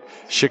 Connecticut,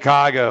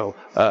 Chicago,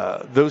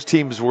 those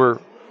teams were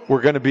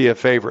going to be a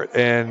favorite.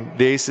 And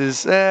the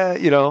Aces,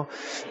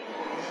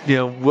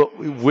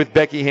 with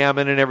Becky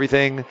Hammon and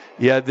everything,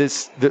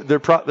 they're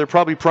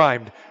probably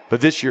primed. But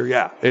this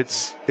year,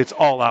 it's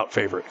all out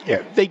favorite.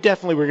 Yeah, they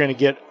definitely were going to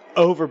get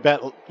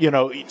overbet,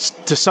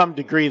 to some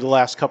degree the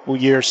last couple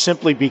of years,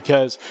 simply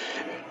because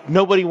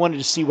nobody wanted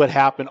to see what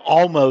happened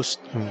almost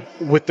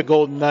with the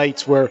Golden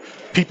Knights, where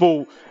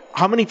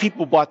how many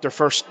people bought the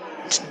first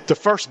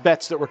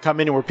bets that were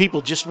coming in, where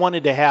people just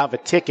wanted to have a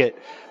ticket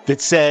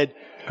that said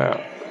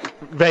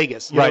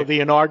Vegas, the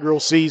inaugural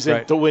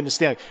season to win the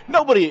Stanley.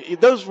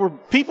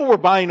 People were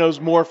buying those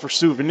more for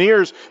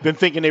souvenirs than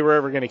thinking they were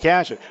ever going to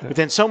cash it. But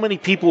then so many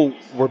people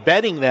were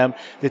betting them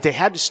that they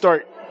had to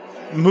start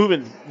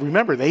moving.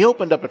 Remember, they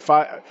opened up at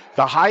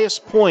the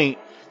highest point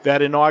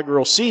that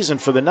inaugural season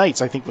for the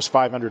Knights, I think, was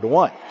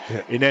 500-1.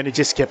 Yeah. And then it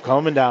just kept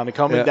coming down and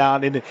coming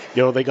down. And,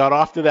 they got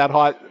off to that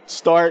hot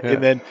start. Yeah.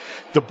 And then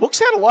the books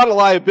had a lot of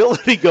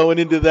liability going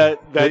into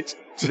that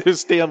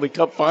Stanley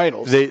Cup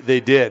Finals. They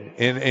did.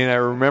 And I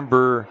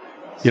remember,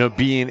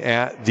 being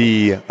at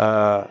the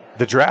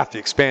draft, the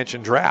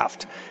expansion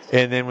draft.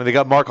 And then when they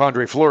got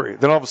Marc-Andre Fleury,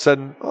 then all of a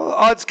sudden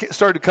odds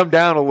started to come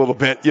down a little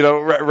bit,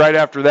 right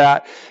after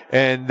that.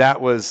 And that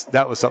was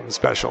something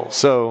special.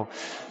 So,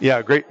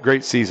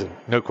 great season.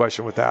 No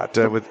question with that,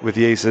 with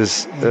the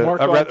Aces,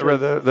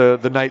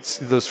 the Knights,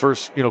 those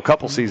first,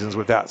 couple seasons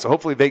with that. So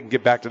hopefully they can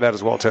get back to that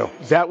as well, too.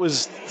 That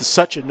was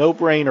such a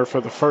no-brainer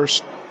for the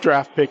first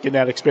draft pick in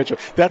that expansion.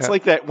 That's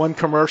like that one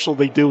commercial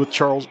they do with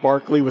Charles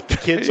Barkley with the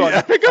kids on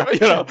the pickup,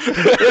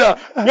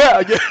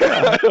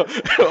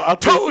 I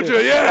told you,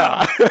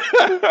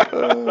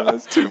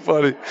 that's too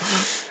funny.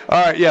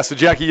 All right, so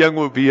Jackie Young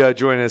will be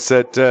joining us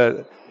at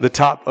the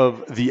top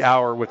of the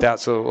hour with that.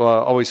 So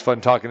always fun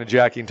talking to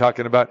Jackie and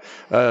talking about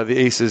the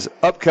Aces'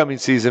 upcoming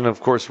season. Of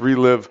course,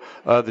 relive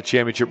the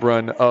championship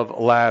run of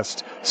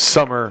last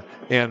summer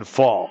and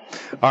fall.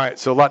 All right,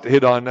 so a lot to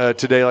hit on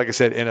today. Like I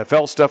said,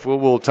 NFL stuff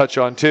we'll touch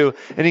on too.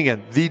 And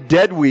again, the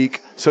dead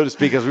week, so to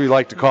speak, as we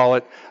like to call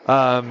it.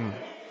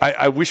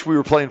 I wish we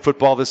were playing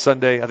football this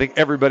Sunday. I think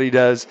everybody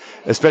does,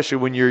 especially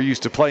when you're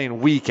used to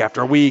playing week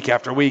after week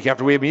after week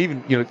after week. I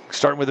mean, even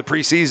starting with the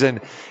preseason,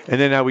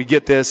 and then now we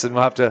get this, and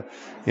we'll have to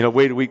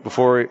wait a week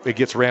before it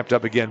gets ramped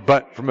up again.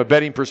 But from a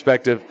betting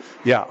perspective,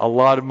 a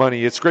lot of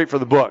money. It's great for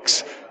the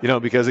books,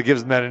 because it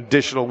gives them that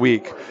additional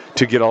week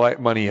to get all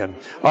that money in.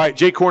 All right,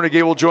 Jay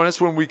Kornegay will join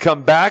us when we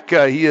come back.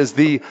 He is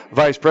the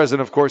vice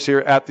president, of course,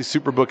 here at the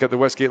Superbook at the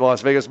Westgate Las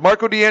Vegas.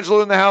 Marco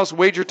D'Angelo in the house,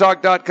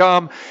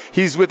 wagertalk.com.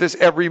 He's with us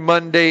every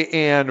Monday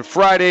and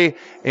Friday.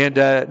 And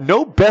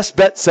no best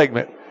bet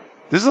segment.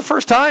 This is the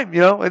first time,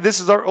 and this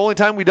is our only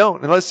time we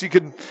don't, unless you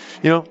can,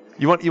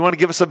 you want to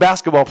give us a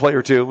basketball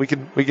player too, we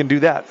can do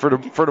that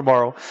for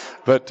tomorrow.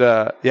 But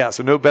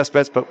so no best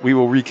bets, but we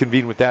will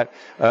reconvene with that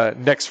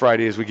next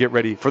Friday as we get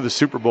ready for the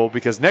Super Bowl,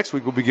 because next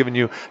week we'll be giving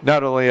you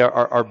not only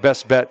our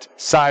best bet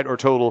side or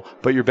total,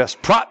 but your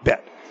best prop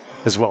bet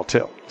as well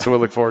too. So we'll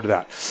look forward to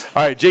that.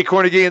 All right, Jay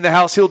Kornegay in the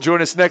house. He'll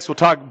join us next. We'll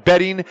talk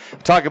betting,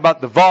 talk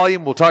about the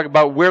volume. We'll talk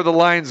about where the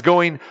line's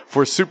going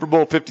for Super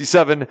Bowl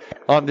 57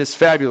 on this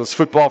fabulous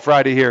Football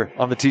Friday here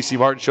on the TC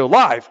Martin Show,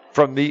 live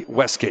from the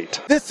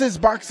Westgate. This is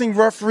boxing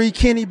referee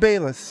Kenny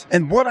Bayless,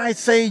 and what I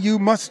say you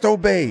must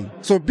obey.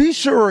 So be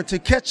sure to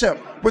catch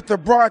up with the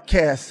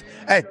broadcast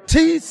at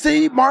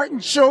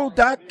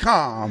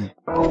tcmartinshow.com.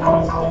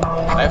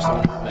 I have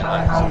some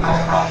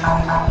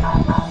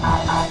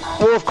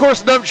Well, of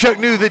course, Numbchuck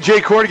knew that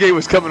Jay Kornegay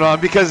was coming on,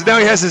 because now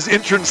he has his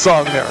entrance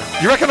song there.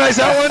 You recognize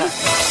that one?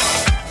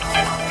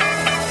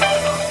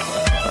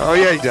 Oh,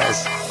 yeah, he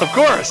does. Of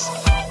course.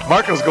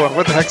 Marco's going,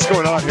 what the heck's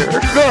going on here?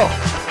 Go.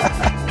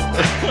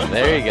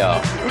 There you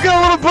go. We got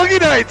a little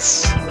Boogie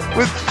Nights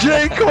with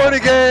Jay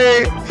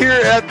Kornegay here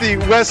at the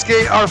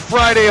Westgate, our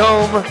Friday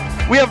home.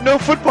 We have no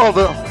football,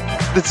 though,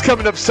 that's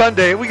coming up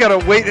Sunday. We got to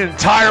wait an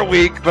entire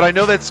week, but I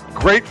know that's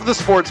great for the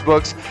sports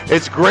books.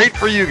 It's great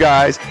for you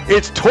guys.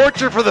 It's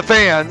torture for the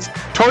fans,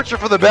 torture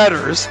for the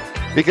bettors,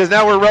 because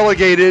now we're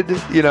relegated,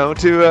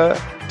 to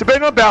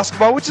betting on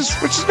basketball, which is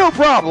no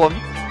problem.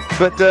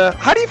 But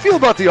how do you feel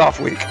about the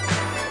off week?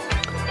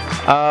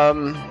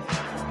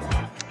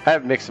 I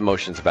have mixed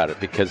emotions about it,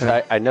 because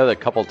I know that a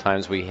couple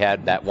times we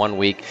had that 1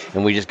 week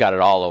and we just got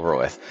it all over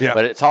with. Yeah.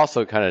 But it's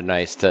also kind of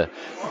nice to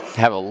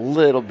have a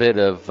little bit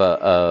of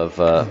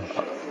a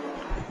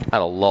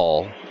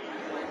lull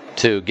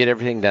to get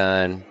everything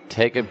done,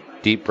 take a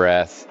deep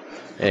breath,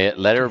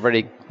 let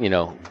everybody,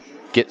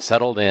 get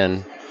settled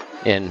in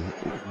and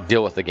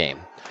deal with the game.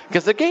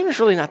 Because the game is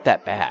really not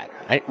that bad.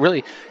 I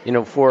really,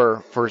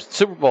 for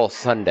Super Bowl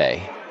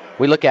Sunday,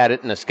 we look at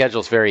it and the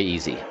schedule's very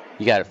easy.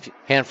 You got a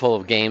handful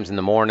of games in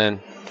the morning, and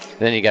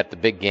then you got the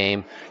big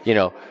game.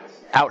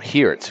 Out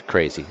here it's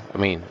crazy. I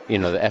mean,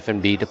 the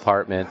F&B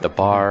department, the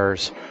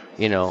bars,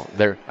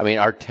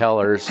 our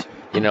tellers,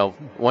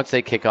 once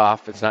they kick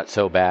off, it's not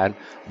so bad.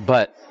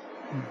 But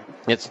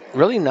it's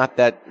really not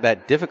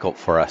that difficult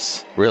for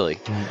us, really.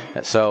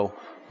 Mm-hmm. So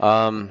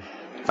I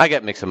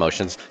get mixed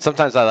emotions.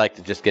 Sometimes I like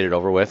to just get it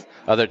over with.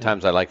 Other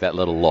times I like that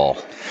little lull.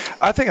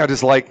 I think I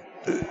just like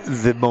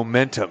the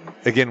momentum.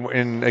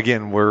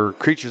 Again, we're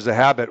creatures of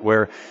habit,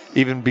 where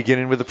even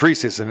beginning with the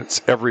preseason,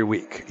 it's every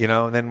week,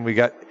 and then we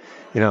got,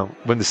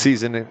 when the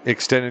season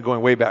extended,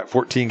 going way back,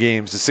 14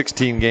 games to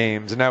 16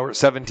 games, and now we're at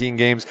 17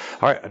 games.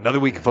 All right, another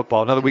week of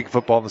football, and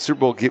the Super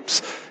Bowl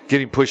keeps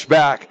getting pushed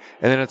back,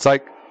 and then it's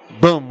like,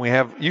 boom, we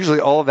have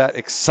usually all of that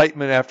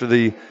excitement after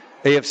the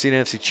AFC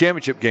and NFC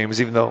championship games,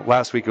 even though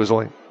last week it was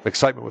only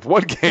excitement with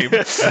one game.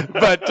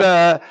 But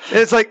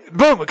it's like,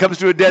 boom, it comes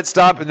to a dead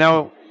stop, and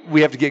now we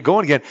have to get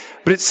going again.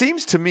 But it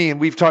seems to me, and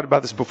we've talked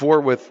about this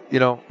before with,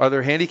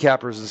 other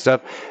handicappers and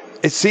stuff,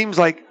 it seems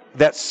like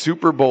that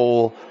Super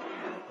Bowl,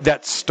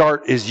 that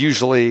start is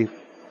usually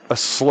a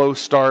slow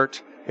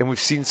start, and we've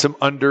seen some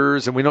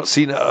unders, and we don't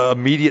see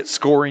immediate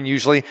scoring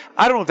usually.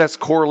 I don't know if that's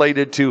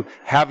correlated to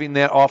having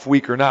that off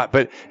week or not,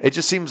 but it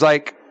just seems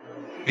like,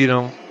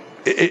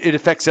 it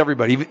affects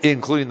everybody,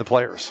 including the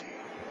players.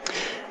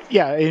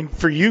 Yeah, and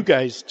for you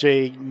guys,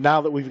 Jay, now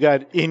that we've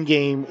got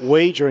in-game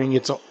wagering,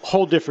 it's a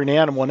whole different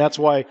animal, and that's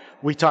why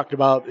we talked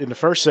about in the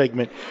first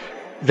segment,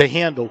 the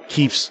handle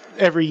keeps,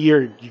 every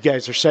year you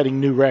guys are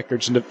setting new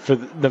records for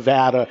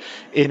Nevada,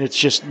 and it's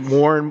just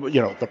more,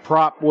 the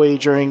prop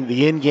wagering,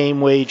 the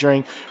in-game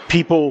wagering.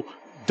 People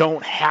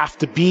don't have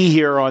to be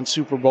here on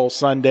Super Bowl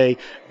Sunday.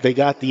 They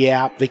got the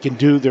app. They can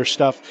do their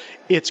stuff.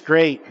 It's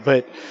great,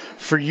 but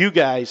for you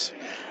guys,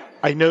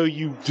 I know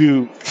you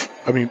do.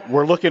 I mean,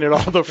 we're looking at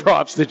all the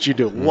props that you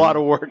do. A lot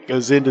of work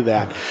goes into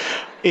that.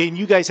 And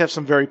you guys have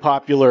some very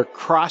popular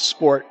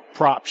cross-sport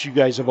props you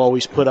guys have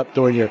always put up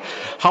during your.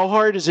 How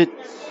hard is it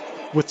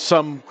with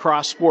some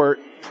cross-sport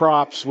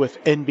props with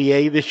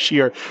NBA this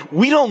year?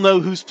 We don't know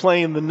who's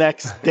playing the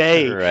next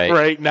day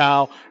right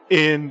now,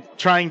 in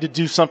trying to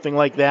do something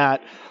like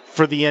that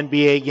for the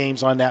NBA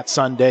games on that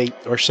Sunday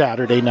or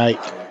Saturday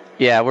night.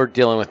 Yeah, we're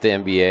dealing with the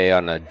NBA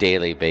on a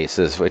daily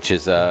basis, which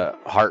is a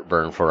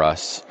heartburn for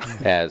us,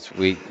 as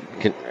we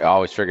can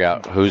always figure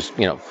out who's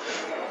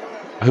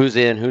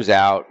in, who's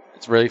out.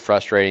 It's really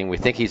frustrating. We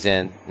think he's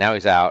in, now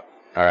he's out.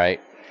 All right.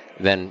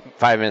 Then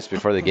 5 minutes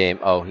before the game,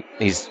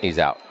 he's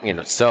out.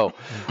 So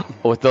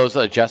with those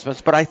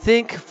adjustments, but I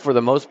think for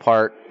the most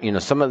part,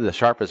 some of the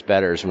sharpest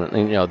bettors,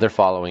 they're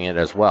following it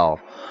as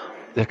well.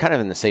 They're kind of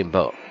in the same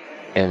boat,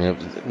 and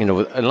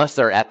unless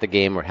they're at the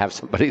game or have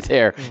somebody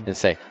there and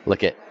say,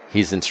 look at.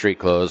 He's in street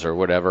clothes or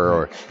whatever,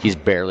 or he's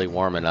barely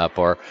warming up,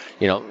 or,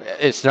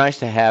 it's nice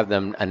to have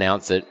them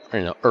announce it,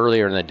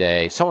 earlier in the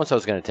day.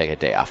 So-and-so's going to take a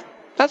day off.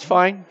 That's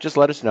fine. Just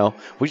let us know.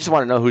 We just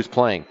want to know who's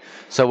playing.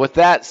 So with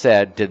that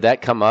said, did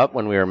that come up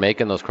when we were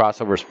making those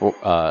crossover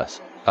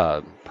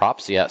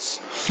props?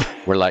 Yes.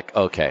 We're like,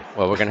 okay,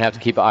 well, we're going to have to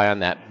keep an eye on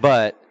that.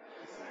 But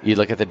you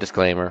look at the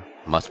disclaimer,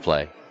 must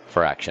play.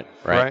 for action,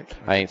 right?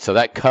 I mean, so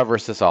that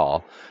covers us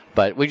all.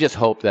 But we just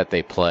hope that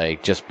they play,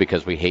 just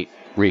because we hate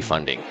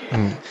refunding.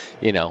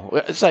 You know,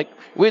 it's like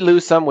we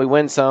lose some, we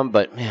win some,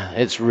 but man,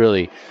 it's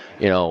really,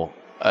 you know,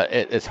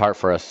 it's hard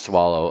for us to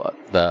swallow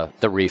the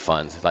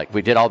refunds. Like,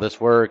 we did all this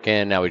work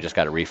and now we just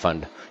got to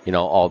refund, you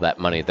know, all that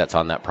money that's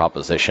on that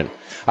proposition.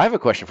 I have a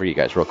question for you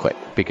guys real quick,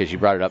 because you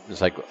brought it up.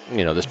 It's like,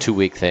 you know, this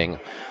 2-week thing.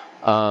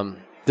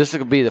 This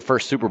could be the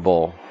first Super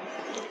Bowl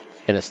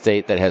in a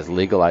state that has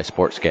legalized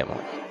sports gambling,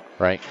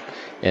 right?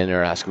 And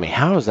they're asking me,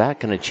 how is that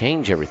going to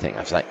change everything?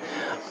 I was like,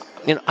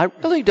 you know, I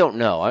really don't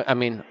know. I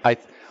mean,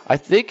 I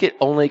think it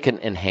only can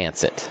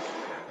enhance it.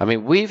 I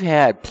mean, we've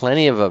had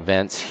plenty of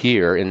events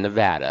here in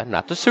Nevada,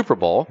 not the Super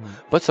Bowl,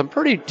 but some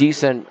pretty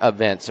decent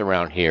events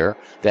around here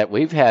that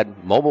we've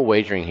had mobile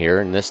wagering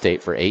here in this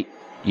state for 8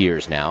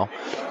 years now.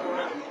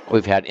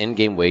 We've had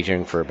in-game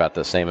wagering for about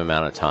the same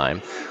amount of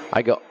time.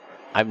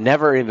 I've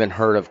never even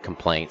heard of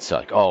complaints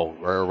like, oh,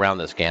 we're around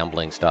this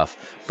gambling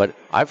stuff. But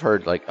I've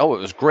heard like, oh, it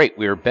was great.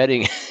 We were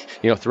betting,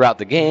 you know, throughout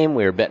the game.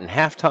 We were betting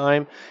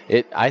halftime.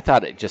 I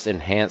thought it just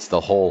enhanced the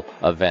whole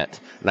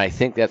event. And I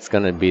think that's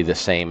going to be the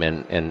same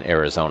in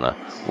Arizona.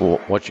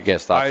 What's your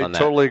guys' thoughts on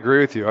that? I totally agree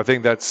with you. I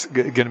think that's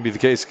going to be the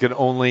case. It can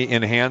only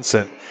enhance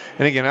it.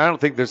 And again, I don't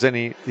think there's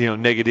any, you know,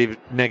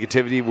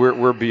 negativity.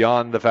 We're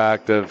beyond the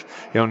fact of,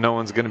 you know, no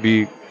one's going to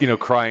be, you know,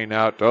 crying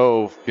out,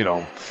 oh, you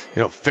know,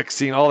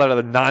 fixing all that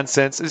other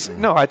nonsense.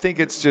 No, I think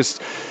it's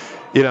just,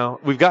 you know,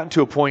 we've gotten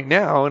to a point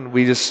now, and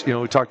we just, you know,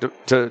 we talked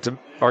to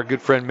our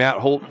good friend Matt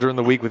Holt during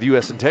the week with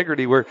U.S.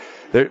 Integrity, where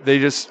they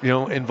just, you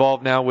know,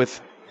 involved now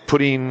with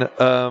putting,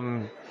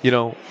 you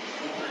know,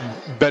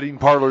 betting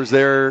parlors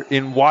there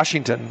in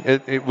Washington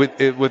with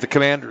the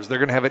Commanders. They're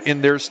going to have it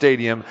in their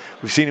stadium.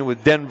 We've seen it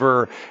with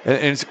Denver,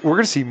 and we're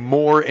going to see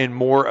more and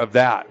more of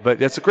that. But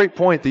that's a great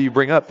point that you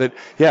bring up, that,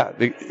 yeah,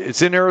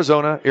 it's in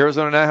Arizona.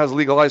 Arizona now has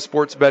legalized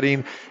sports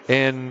betting,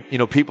 and, you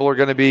know, people are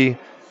going to be,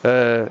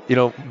 you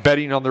know,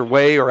 betting on their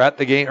way or at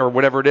the game or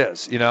whatever it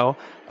is, you know.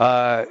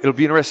 It'll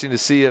be interesting to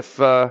see if,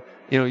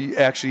 you know, you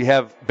actually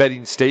have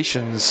betting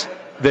stations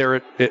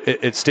there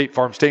at State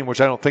Farm Stadium, which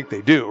I don't think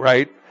they do,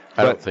 right?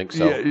 I don't think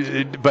so.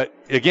 Yeah, but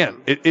again,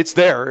 it's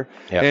there.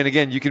 Yep. And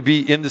again, you can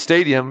be in the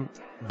stadium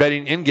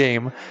betting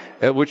in-game,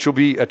 which will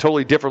be a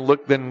totally different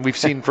look than we've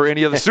seen for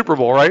any other Super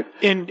Bowl, right?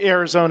 In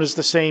Arizona's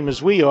the same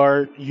as we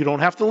are. You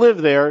don't have to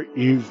live there.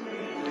 You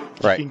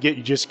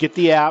just get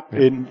the app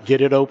and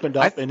get it opened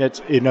up, and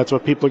that's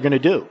what people are going to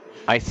do.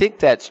 I think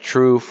that's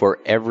true for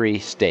every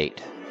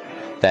state,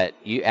 that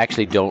you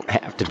actually don't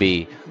have to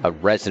be a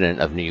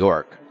resident of New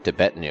York to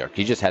bet in New York.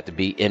 You just have to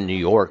be in New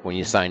York when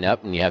you sign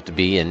up, and you have to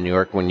be in New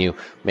York when you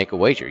make a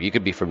wager. You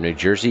could be from New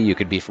Jersey, you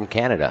could be from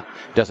Canada.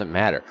 It doesn't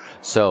matter.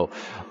 So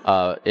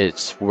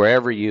it's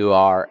wherever you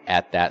are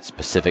at that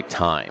specific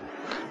time.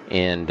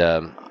 And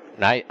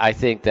I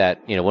think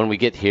that, you know, when we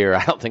get here,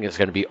 I don't think it's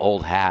going to be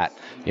old hat.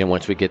 You know,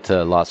 once we get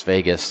to Las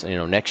Vegas, you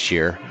know, next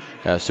year,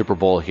 Super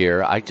Bowl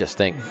here, I just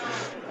think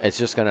it's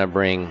just going to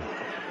bring,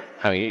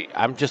 I mean,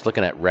 I'm just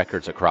looking at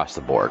records across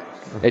the board.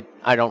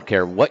 I don't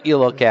care what you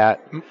look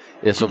at.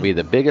 This will be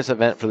the biggest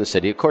event for the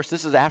city. Of course,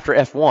 this is after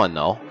F1,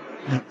 though,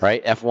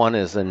 right? F1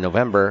 is in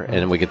November, and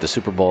then we get the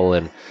Super Bowl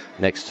in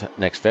next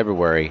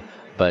February.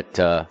 But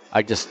I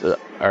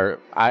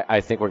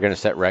think we're going to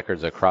set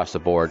records across the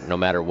board, no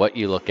matter what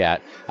you look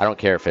at. I don't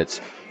care if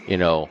it's, you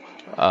know,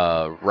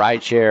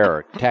 rideshare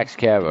or taxi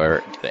cab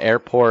or the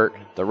airport,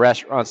 the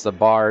restaurants, the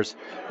bars,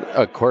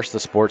 of course, the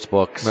sports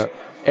books.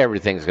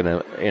 Everything's going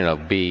to, you know,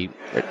 be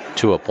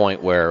to a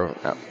point where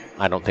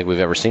I don't think we've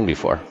ever seen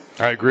before.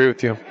 I agree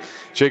with you.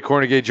 Jay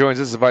Kornegay joins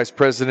us as the Vice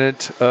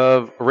President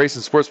of Race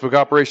and Sportsbook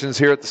Operations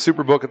here at the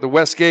Superbook at the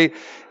Westgate.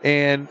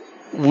 And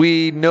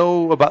we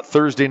know about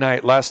Thursday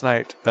night, last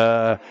night,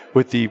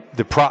 with the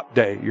prop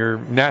day, your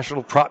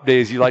national prop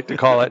day, as you like to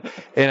call it.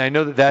 And I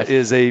know that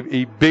is a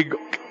big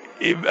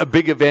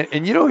event.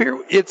 And, you know, here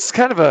it's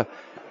kind of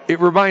it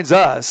reminds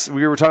us,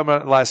 we were talking about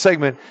it in the last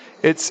segment,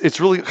 it's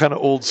really kind of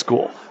old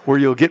school, where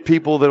you'll get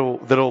people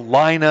that'll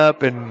line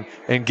up and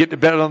get to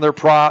bet on their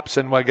props,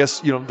 and I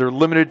guess, you know, they're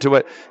limited to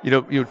what, you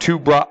know, two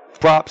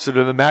props that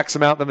are the max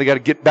amount, then they got to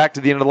get back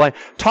to the end of the line.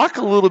 Talk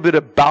a little bit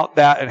about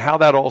that and how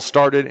that all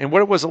started, and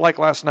what was it like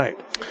last night?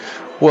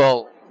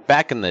 Well,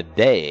 back in the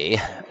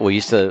day, we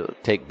used to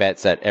take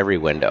bets at every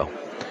window,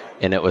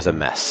 and it was a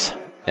mess.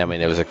 I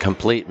mean, it was a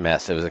complete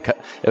mess. It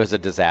was a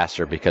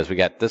disaster, because we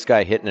got this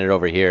guy hitting it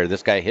over here,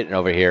 this guy hitting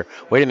over here.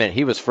 Wait a minute,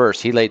 he was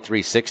first. He laid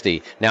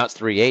 360. Now it's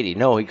 380.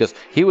 No,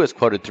 he was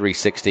quoted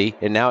 360,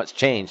 and now it's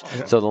changed.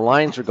 Yeah. So the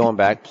lines are going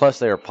back. Plus,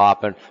 they were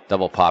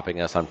double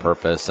popping us on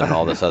purpose, and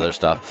all this other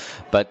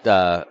stuff. But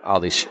all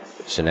these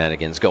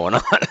shenanigans going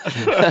on,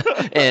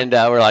 and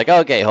we're like,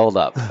 okay, hold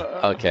up.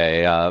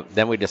 Okay,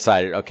 then we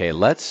decided, okay,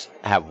 let's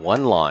have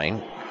one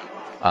line.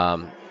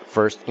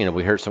 First, you know,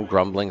 we heard some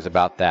grumblings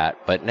about that,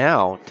 but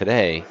now,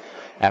 today,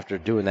 after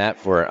doing that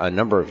for a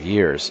number of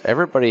years,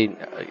 everybody,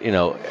 you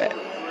know,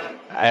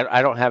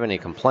 I don't have any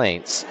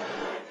complaints.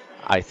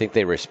 I think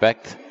they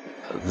respect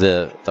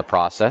the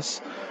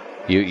process.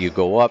 You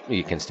go up,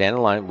 you can stand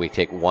in line. We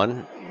take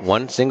one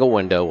one single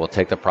window will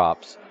take the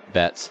props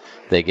bets.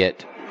 They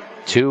get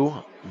 2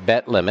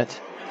 bet limit,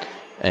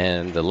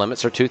 and the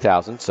limits are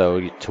 2,000.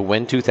 So to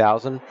win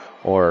 2,000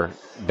 or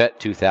bet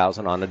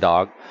 2,000 on a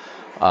dog,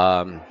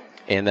 and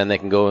then they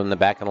can go in the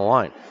back of the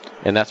line.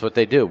 And that's what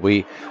they do.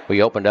 We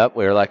opened up.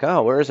 We were like,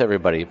 oh, where is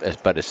everybody?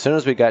 But as soon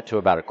as we got to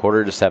about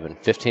 6:45,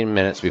 15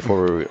 minutes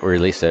before we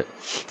released it,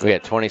 we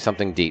had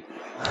 20-something deep.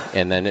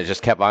 And then it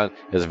just kept on.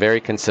 It was very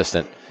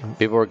consistent.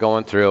 People were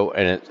going through,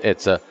 and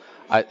it's a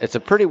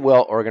pretty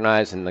well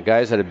organized. And the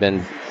guys that have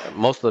been,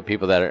 most of the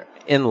people that are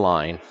in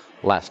line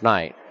last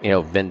night,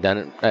 have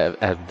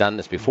done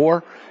this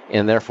before,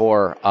 and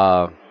therefore,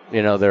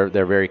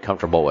 they're very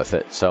comfortable with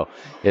it. So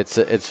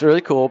it's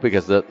really cool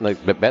because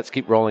the bets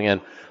keep rolling in.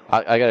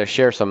 I got to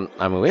share some.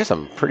 I mean, we have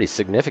some pretty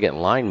significant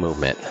line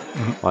movement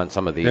on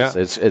some of these. Yeah.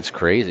 It's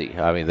crazy.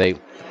 I mean, they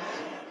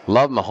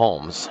love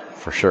Mahomes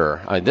for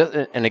sure. I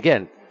mean, and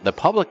again, the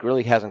public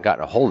really hasn't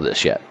gotten a hold of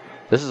this yet.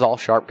 This is all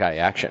sharp guy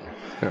action.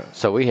 Yeah.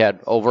 So we had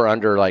over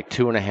under like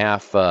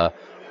 2.5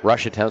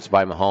 rush attempts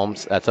by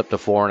Mahomes. That's up to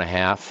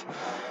 4.5.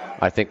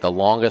 I think the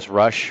longest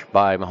rush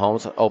by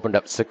Mahomes opened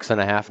up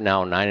 6.5.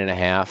 Now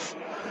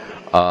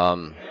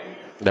 9.5.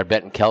 They're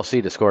betting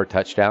Kelsey to score a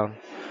touchdown.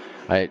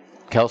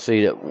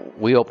 Kelsey,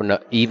 we opened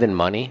up even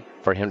money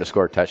for him to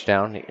score a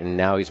touchdown, and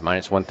now he's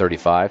minus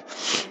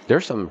 135.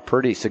 There's some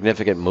pretty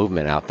significant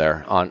movement out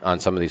there on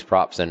some of these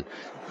props, and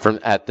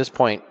from at this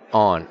point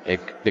on,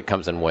 it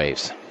comes in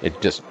waves. It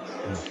just,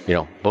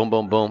 boom,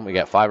 boom, boom. We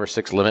got 5 or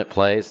 6 limit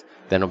plays,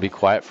 then it'll be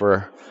quiet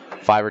for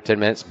 5 or 10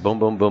 minutes. Boom,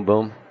 boom, boom,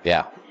 boom.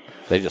 Yeah,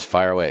 they just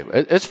fire away.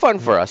 It's fun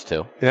for us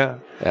too. Yeah.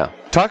 Yeah.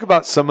 Talk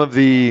about some of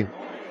the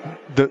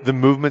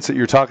movements that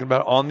you're talking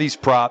about on these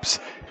props,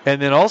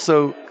 and then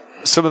also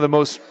some of the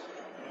most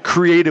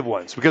creative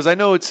ones, because I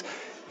know it's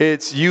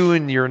you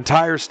and your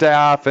entire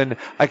staff, and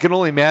I can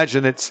only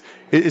imagine is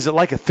it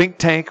like a think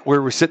tank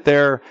where we sit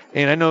there,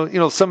 and I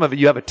know some of it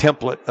you have a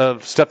template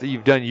of stuff that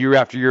you've done year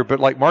after year, but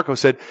like Marco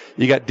said,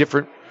 you got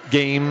different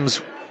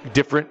games,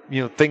 different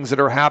things that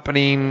are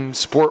happening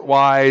sport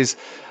wise.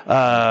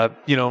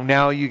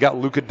 Now you got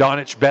Luka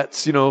Doncic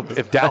bets,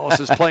 if Dallas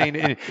is playing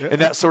and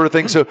that sort of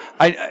thing. So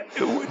I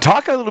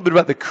talk a little bit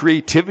about the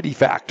creativity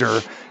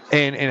factor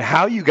and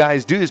how you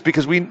guys do this,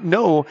 because we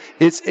know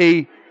it's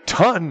a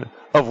ton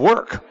of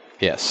work.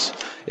 Yes,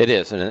 it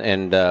is.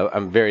 And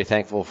I'm very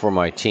thankful for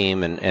my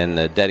team and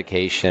the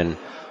dedication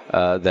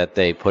that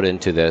they put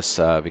into this,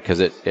 because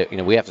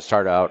we have to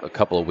start out a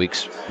couple of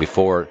weeks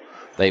before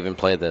they even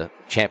play the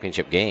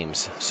championship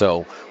games.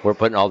 So we're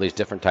putting all these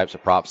different types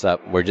of props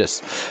up. We're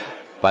just,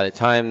 by the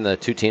time the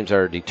two teams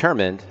are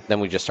determined, then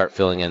we just start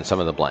filling in some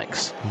of the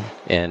blanks.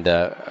 And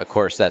of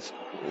course, that's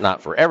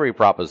not for every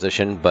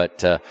proposition,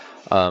 but a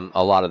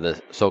lot of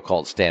the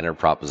so-called standard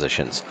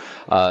propositions.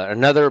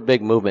 Another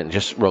big movement,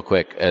 just real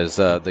quick, is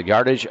the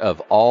yardage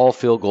of all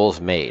field goals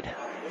made.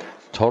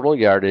 Total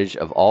yardage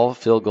of all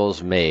field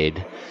goals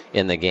made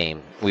in the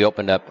game. We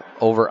opened up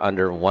over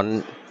under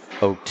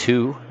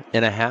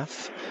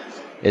 102.5.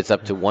 It's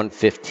up to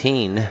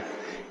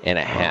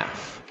 115.5.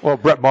 Well,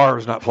 Brett Maher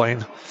is not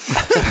playing.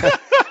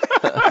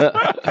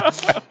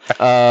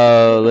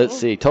 Let's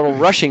see. Total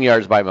rushing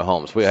yards by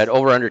Mahomes. We had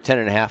over under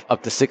 10.5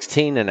 up to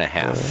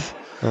 16.5.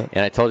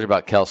 And I told you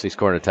about Kelsey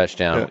scoring a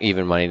touchdown,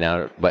 even money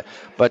now. But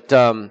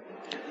a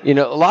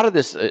lot of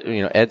this,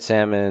 Ed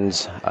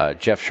Salmons,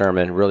 Jeff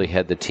Sherman really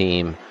had the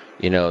team.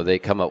 They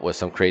come up with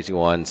some crazy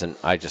ones, and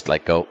I just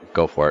go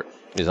for it.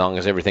 As long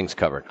as everything's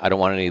covered. I don't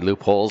want any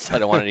loopholes. I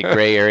don't want any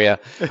gray area.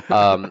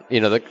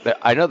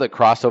 I know the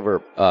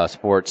crossover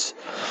sports,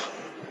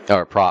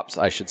 or props,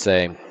 I should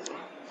say,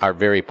 are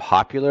very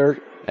popular,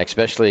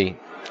 especially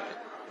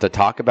to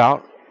talk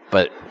about,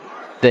 but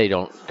they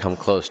don't come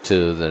close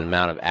to the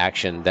amount of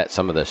action that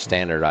some of the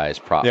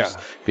standardized props. Yeah.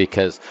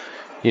 Because,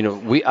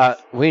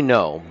 we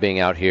know,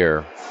 being out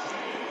here,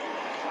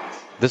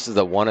 this is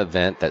the one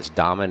event that's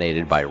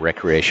dominated by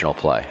recreational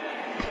play.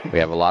 We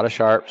have a lot of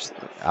sharps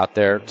out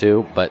there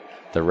too, but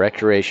the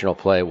recreational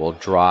play will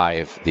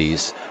drive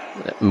these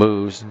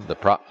moves,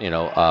 not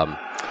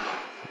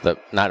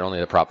only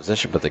the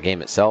proposition, but the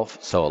game itself.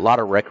 So a lot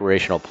of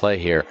recreational play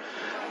here.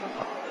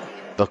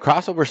 The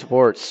crossover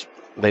sports,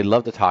 they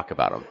love to talk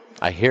about them.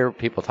 I hear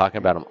people talking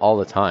about them all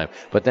the time.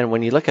 But then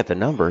when you look at the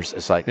numbers,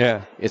 it's like,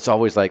 it's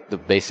always like the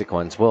basic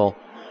ones. Well,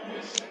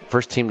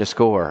 first team to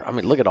score. I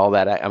mean, look at all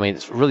that. I mean,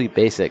 it's really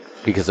basic,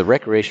 because the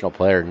recreational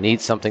player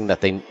needs something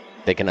that they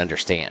can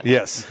understand.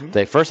 Yes. Mm-hmm.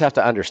 They first have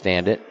to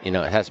understand it. It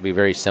has to be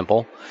very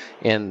simple.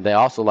 And they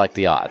also like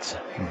the odds.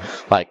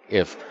 Mm-hmm. Like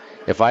if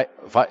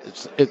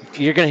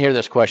you're going to hear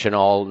this question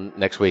all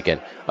next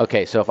weekend.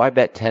 Okay, so if I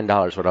bet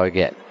 $10, what do I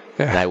get?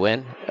 Yeah. And I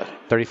win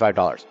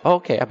 $35. Oh,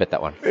 okay, I bet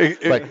that one.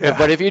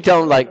 But if you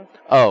tell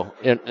them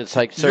it's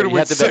like, sir, you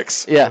have to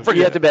bet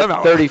you have to bet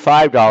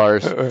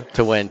 $35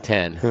 to win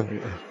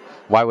 10.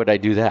 Why would I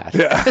do that?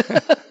 Yeah.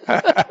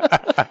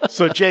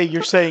 So, Jay,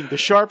 you're saying the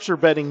sharps are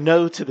betting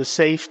no to the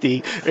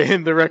safety,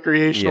 and the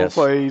recreational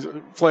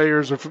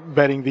players are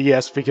betting the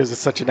yes because it's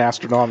such an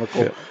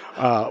astronomical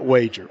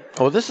wager.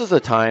 Well, this is the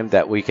time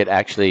that we could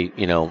actually,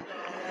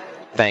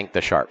 thank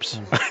the Sharps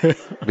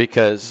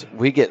because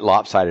we get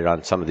lopsided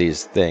on some of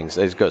these things.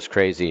 It goes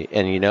crazy.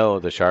 And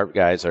the Sharp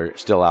guys are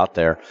still out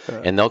there,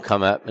 and they'll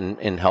come up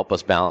and help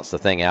us balance the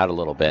thing out a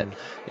little bit.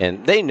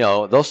 And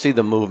they'll see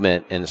the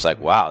movement, and it's like,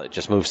 wow, it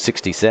just moved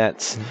 60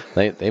 cents.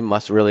 They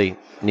must really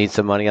need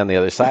some money on the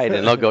other side.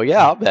 And they'll go,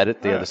 yeah, I'll bet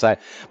it the other side.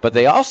 But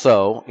they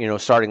also,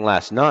 starting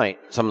last night,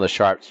 some of the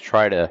Sharps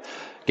try to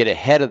get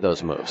ahead of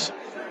those moves.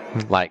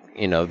 Like,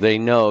 they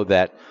know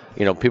that,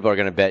 people are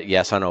going to bet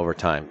yes on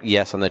overtime,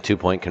 yes on the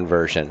 2-point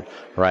conversion,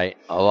 right?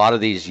 A lot of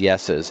these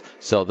yeses.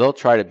 So they'll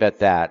try to bet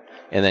that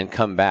and then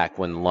come back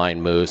when the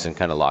line moves and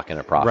kind of lock in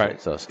a profit.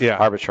 Right. So Yeah.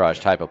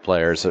 arbitrage type of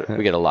players,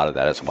 we get a lot of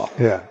that as well.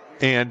 Yeah.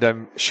 And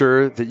I'm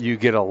sure that you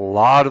get a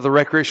lot of the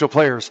recreational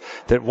players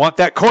that want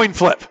that coin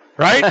flip,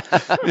 right?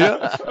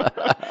 Yeah.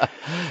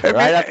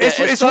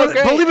 It's so one,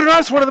 great. believe it or not,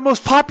 it's one of the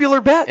most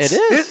popular bets. It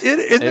is. Isn't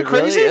it It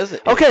crazy? really is.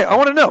 Okay, I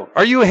want to know,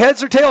 are you a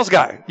heads or tails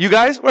guy? You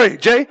guys? Wait,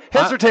 Jay,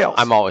 heads or tails?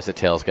 I'm always a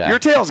tails guy. You're a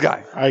tails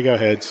guy. I go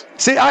heads.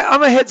 See,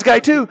 I'm a heads guy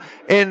too,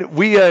 and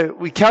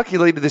we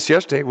calculated this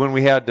yesterday when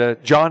we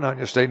had John on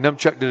yesterday.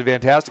 Numchuck did a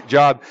fantastic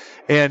job,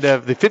 and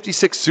the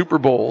 56 Super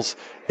Bowls,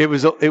 it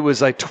was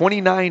like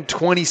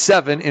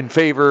 29-27 in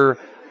favor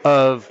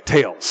of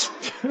tails.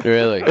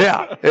 Really?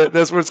 Yeah,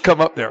 that's what's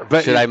come up there.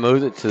 But Should I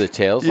move it to the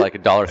tails like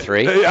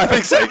 $1.03? I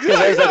think so.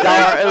 There's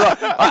 $1.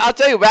 I'll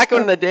tell you, back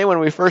in the day when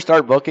we first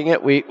started booking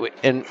it, we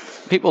and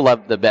people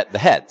loved to bet the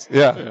heads.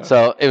 Yeah.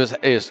 So it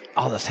was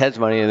all this heads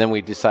money, and then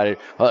we decided,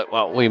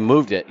 well, we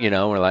moved it.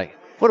 And we're like,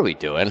 what are we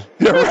doing?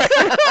 Yeah,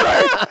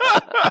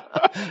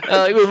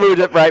 right. We moved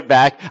it right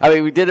back. I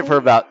mean, we did it for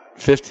about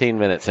 15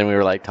 minutes, and we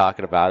were like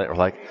talking about it. We're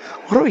like,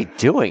 what are we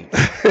doing?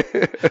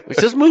 We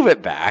just move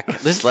it back.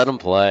 Just let them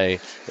play.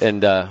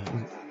 And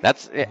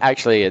that's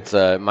actually, it's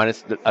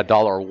minus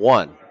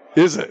 $1.01.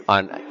 Is it?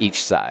 On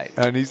each side.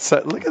 On each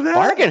side. Look at that.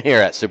 Bargain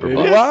here at Super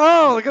Bowl.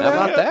 Wow, look at How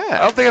that. about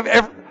that?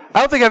 I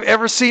don't think I've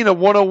ever seen a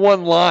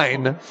 101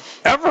 line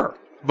ever.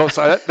 Both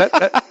sides.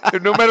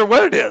 That, no matter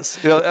what it is.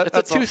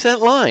 That's a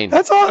 2-cent line.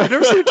 That's all. I've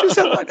never seen a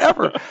 2-cent line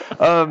ever.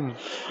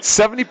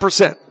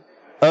 70%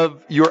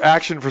 of your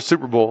action for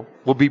Super Bowl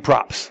will be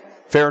props.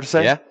 Fair to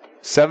say? Yeah.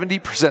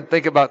 70%.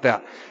 Think about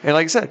that. And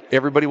like I said,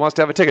 everybody wants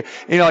to have a ticket.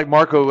 Like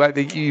Marco, I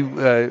think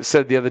you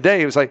said the other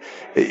day, it was like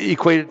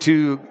equated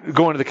to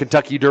going to the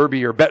Kentucky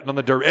Derby or betting on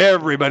the Derby.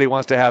 Everybody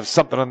wants to have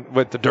something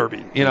with the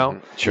Derby,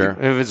 Sure.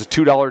 If it's a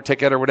 $2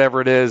 ticket or whatever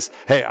it is,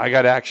 hey, I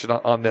got action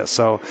on this.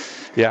 So,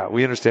 yeah,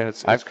 we understand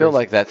it's I feel crazy.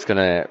 like that's going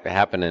to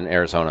happen in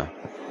Arizona.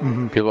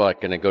 Mm-hmm. People are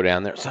going to go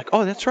down there. It's like,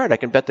 oh, that's right. I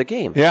can bet the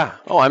game. Yeah.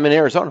 Oh, I'm in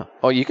Arizona.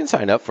 Oh, you can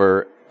sign up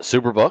for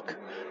Superbook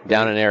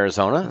down in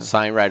Arizona.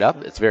 Sign right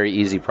up. It's a very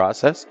easy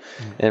process.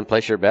 And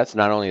place your bets.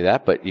 Not only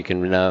that, but you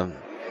can,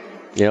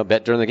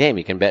 bet during the game.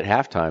 You can bet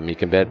halftime. You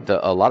can bet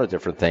a lot of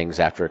different things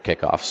after a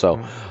kickoff. So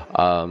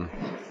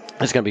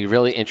it's going to be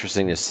really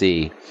interesting to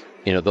see,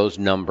 those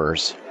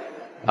numbers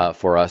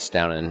for us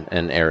down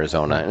in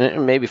Arizona,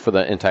 and maybe for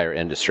the entire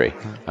industry.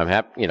 I'm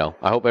happy,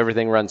 I hope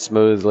everything runs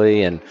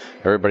smoothly and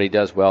everybody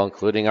does well,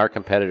 including our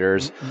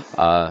compcompeters.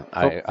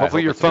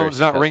 Hopefully your phone's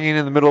not ringing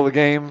in the middle of the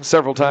game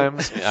several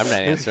times. I'm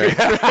not answering.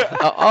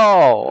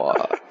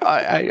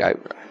 I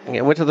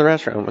went to the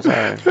restroom.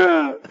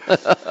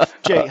 Sorry.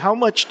 Jay, how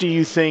much do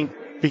you think,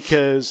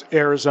 because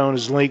Arizona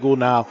is legal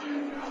now,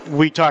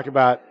 we talk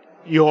about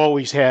you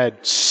always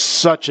had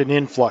such an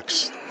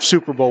influx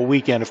Super Bowl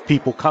weekend of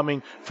people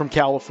coming from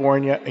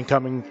California and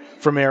coming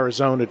from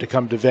Arizona to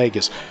come to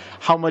Vegas.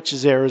 How much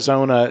is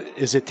Arizona,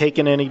 is it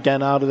taking any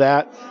dent out of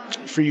that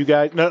for you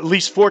guys? No, at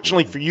least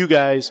fortunately for you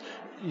guys,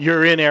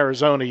 you're in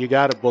Arizona, you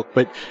got a book,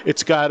 but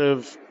it's got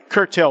to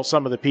curtail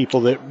some of the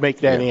people that make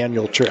that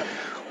annual trip.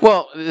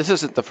 Well, this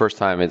isn't the first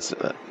time it's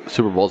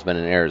Super Bowl's been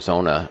in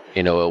Arizona.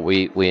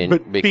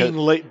 But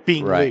because,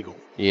 being right, legal.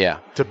 Yeah.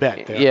 To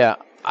bet there. Yeah.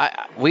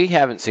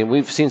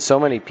 We've seen so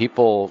many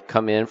people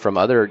come in from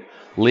other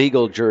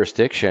legal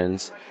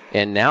jurisdictions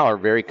and now are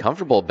very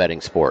comfortable betting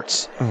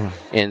sports.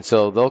 And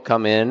so they'll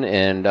come in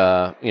and,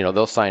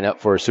 they'll sign up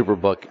for a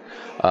Superbook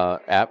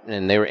app,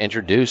 and they were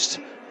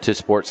introduced to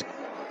sports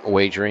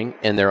wagering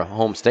in their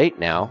home state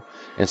now.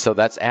 And so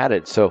that's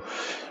added. So,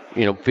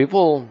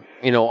 people,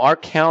 our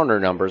counter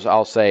numbers,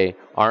 I'll say,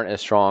 aren't as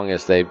strong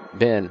as they've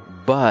been,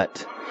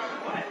 but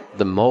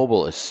the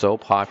mobile is so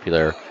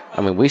popular.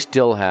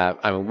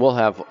 We'll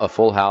have a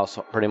full house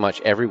pretty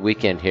much every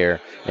weekend here,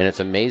 and it's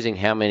amazing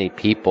how many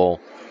people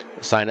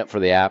sign up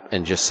for the app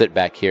and just sit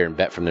back here and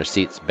bet from their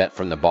seats, bet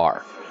from the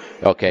bar.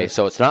 Okay,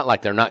 so it's not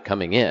like they're not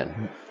coming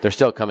in. They're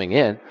still coming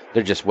in.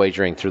 They're just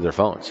wagering through their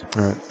phones.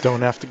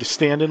 Don't have to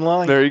stand in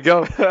line. There you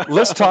go.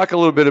 Let's talk a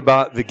little bit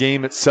about the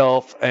game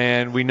itself.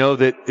 And we know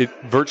that it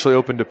virtually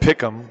opened to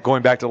pick'em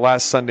going back to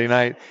last Sunday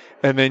night.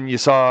 And then you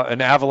saw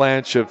an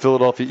avalanche of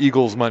Philadelphia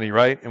Eagles money,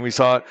 right? And we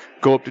saw it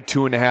go up to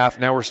 2.5.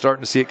 Now we're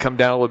starting to see it come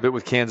down a little bit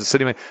with Kansas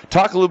City money.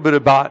 Talk a little bit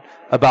about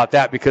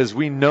that, because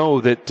we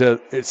know that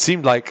it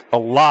seemed like a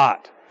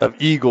lot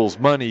of Eagles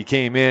money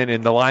came in,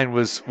 and the line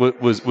was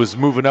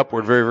moving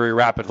upward very, very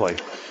rapidly.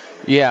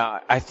 Yeah,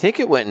 I think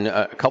it went in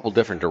a couple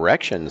different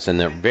directions, and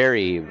they're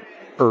very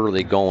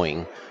early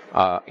going.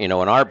 In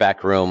our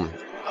back room,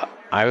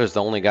 I was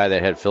the only guy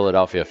that had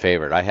Philadelphia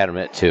favored. I had them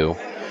at 2.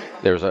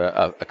 There was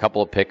a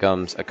couple of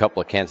pick'ems, a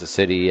couple of Kansas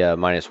City -1,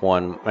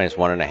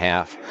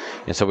 -1.5,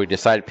 and so we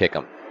decided to pick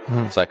them.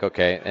 It's like,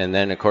 okay, and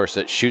then of course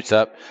it shoots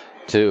up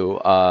to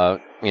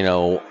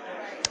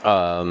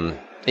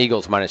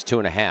Eagles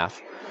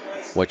 -2.5,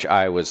 which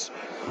I was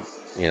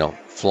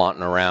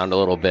flaunting around a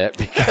little bit.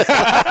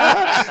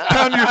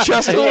 Pound your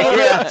chest a little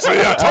bit. See,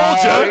 I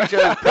told you.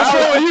 What's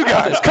wrong with you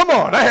guys? Come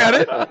on, I had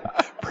it.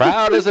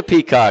 Proud as a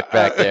peacock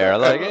back there.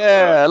 Like,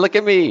 yeah, look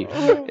at me.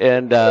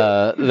 And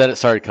then it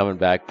started coming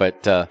back.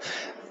 But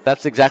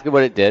that's exactly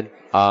what it did.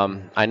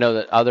 I know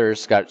that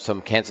others got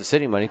some Kansas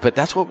City money, but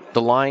that's what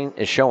the line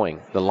is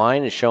showing. The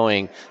line is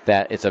showing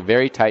that it's a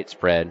very tight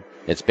spread.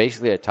 It's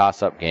basically a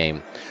toss-up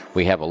game.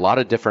 We have a lot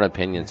of different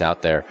opinions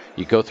out there.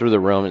 You go through the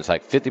room, it's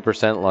like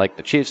 50% like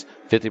the Chiefs,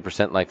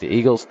 50% like the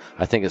Eagles.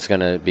 I think it's going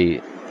to be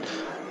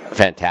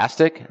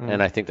fantastic,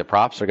 and I think the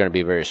props are going to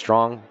be very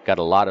strong. Got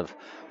a lot of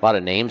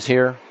names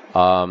here.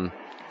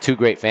 2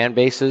 great fan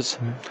bases.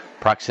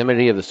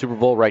 Proximity of the Super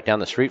Bowl right down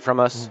the street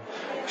from us.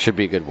 Should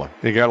be a good one.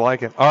 You got to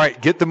like it. All right,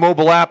 get the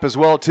mobile app as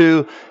well,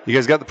 too. You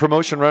guys got the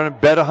promotion running.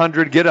 Bet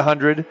 100, get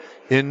 100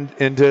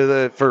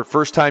 for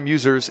first-time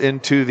users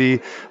into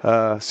the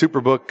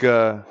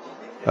Superbook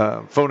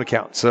phone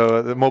account.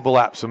 So the mobile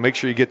app. So make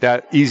sure you get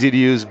that. Easy to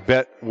use.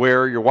 Bet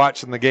where you're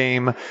watching the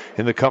game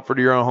in the comfort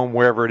of your own home,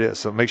 wherever it is.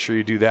 So make sure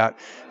you do that.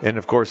 And,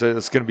 of course,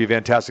 it's going to be a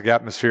fantastic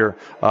atmosphere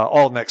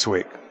all next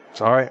week.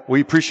 So, all right.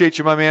 We appreciate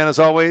you, my man, as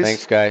always.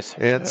 Thanks, guys.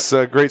 It's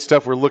great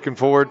stuff. We're looking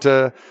forward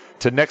to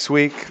next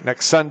week,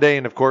 next Sunday,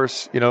 and of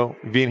course,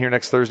 being here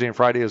next Thursday and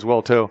Friday as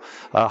well too,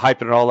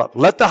 hyping it all up.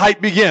 Let the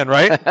hype begin,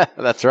 right?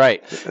 That's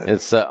right.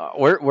 It's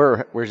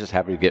we're just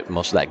happy to get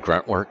most of that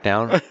grunt work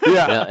down.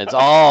 Yeah, it's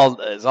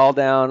all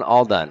down,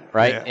 all done,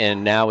 right? Yeah.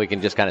 And now we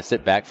can just kind of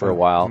sit back for a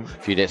while,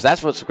 a few days.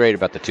 That's what's great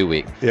about the 2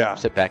 week. Yeah,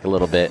 sit back a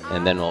little bit,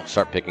 and then we'll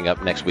start picking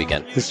up next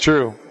weekend. It's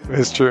true.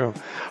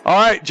 All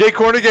right, Jay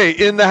Kornegay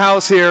in the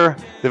house here,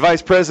 the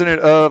Vice President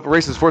of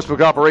Race and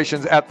Sportsbook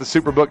Operations at the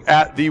Superbook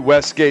at the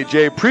Westgate.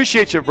 Jay,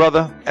 appreciate you,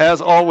 brother,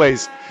 as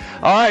always.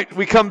 All right,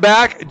 we come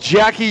back.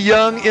 Jackie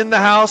Young in the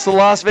house, the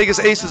Las Vegas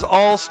Aces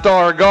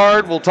All-Star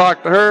Guard. We'll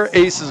talk to her.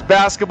 Aces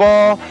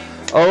basketball.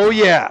 Oh,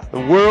 yeah,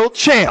 the world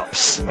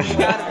champs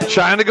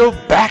trying to go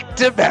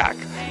back-to-back.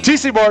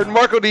 TC Martin,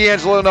 Marco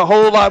D'Angelo, and a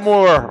whole lot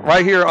more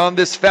right here on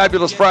this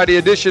fabulous Friday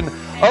edition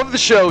of the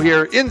show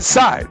here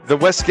inside the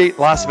Westgate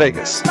Las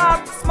Vegas.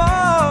 Stop the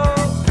smoke.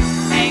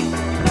 Ain't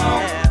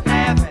no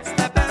half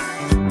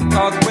stepping,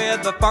 'cause we're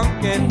the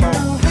funky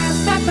folk.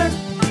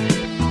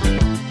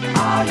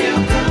 Are you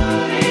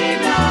good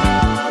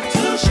enough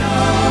to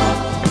show?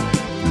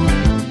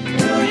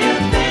 Do you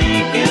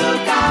think you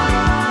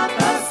got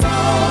the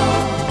soul?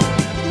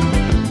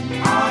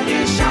 Are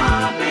you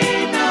sharp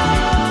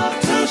enough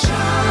to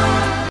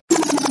shine?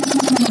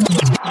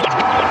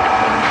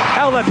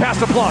 Outlet pass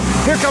to Plum.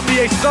 Here come the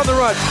Aces on the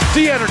run.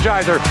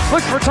 De-Energizer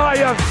looks for Ty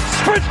Young.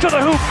 Sprints to the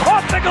hoop.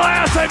 Off the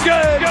glass and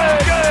good.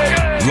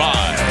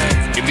 Live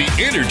in the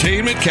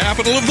entertainment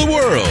capital of the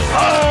world.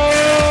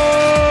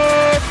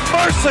 Oh,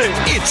 mercy.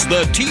 It's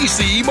the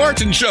TC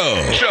Martin Show.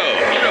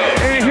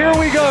 And here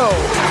we go.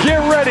 Get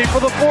ready for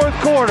the fourth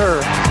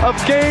quarter of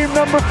game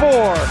number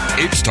 4.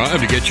 It's time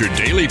to get your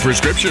daily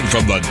prescription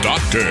from the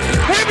doctor.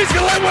 He's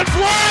going to let one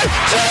fly.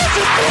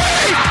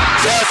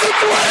 Just a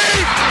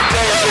 3.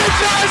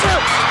 De-Energizer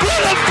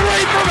with a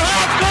 3 from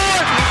half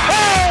court.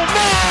 Oh,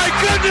 my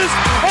goodness.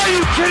 Are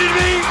you kidding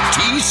me?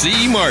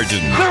 TC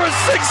Martin. There was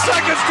 6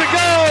 seconds to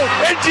go,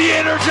 and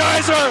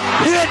De-Energizer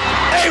hit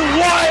a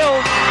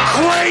wild,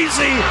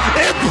 crazy,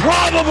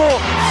 improbable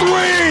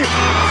 3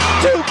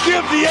 to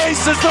give the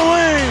Aces the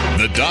lead.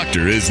 The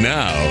doctor is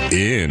now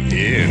in.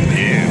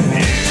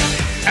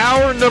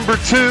 Hour number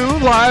 2,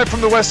 live from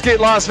the Westgate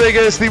Las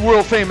Vegas, the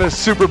world-famous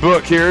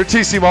Superbook here.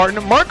 TC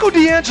Martin, Marco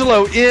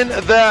D'Angelo in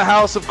the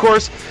house, of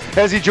course,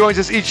 as he joins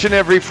us each and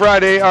every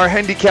Friday. Our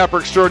handicapper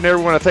extraordinaire.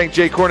 We want to thank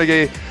Jay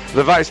Kornegay,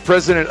 the Vice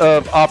President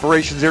of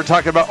Operations here,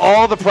 talking about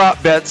all the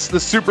prop bets,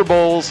 the Super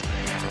Bowls,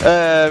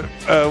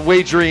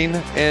 wagering,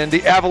 and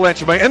the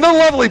avalanche of money. And the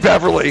lovely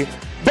Beverly.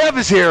 Bev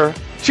is here.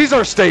 She's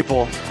our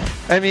staple.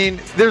 I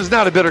mean, there's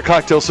not a better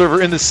cocktail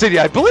server in the city.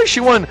 I believe she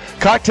won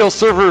Cocktail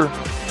Server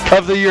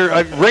of the Year,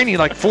 reigning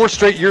like 4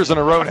 straight years in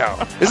a row now.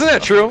 Isn't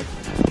that true?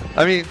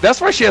 I mean, that's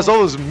why she has all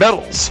those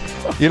medals,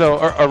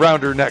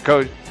 around her neck.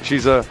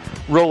 She's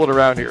rolling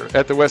around here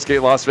at the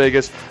Westgate Las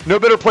Vegas. No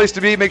better place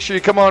to be. Make sure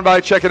you come on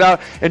by, check it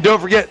out. And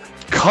don't forget,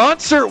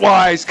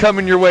 concert-wise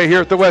coming your way here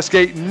at the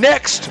Westgate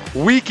next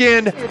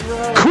weekend.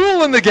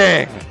 Kool and the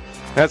Gang.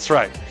 That's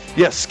right.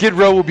 Yes, Skid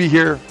Row will be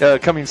here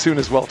coming soon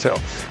as well, too.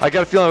 I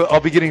got a feeling I'll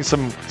be getting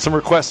some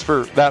requests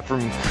for that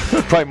from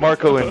probably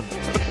Marco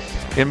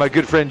and my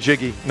good friend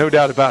Jiggy. No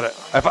doubt about it.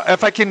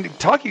 If I can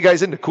talk you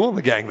guys into Kool and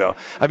the Gang, though.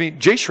 I mean,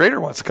 Jay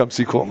Schrader wants to come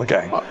see Kool and the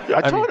Gang.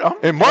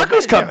 And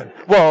Marco's coming.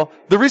 Well,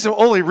 the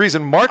only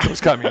reason Marco's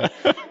coming,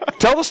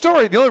 tell the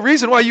story. The only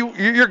reason why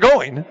you're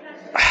going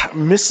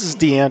Mrs.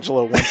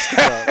 D'Angelo wants to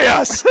go.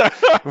 Yes.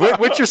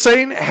 What you're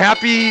saying?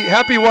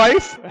 Happy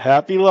wife?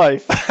 Happy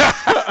life.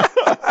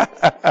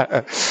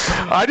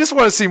 I just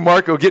want to see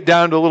Marco get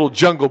down to a little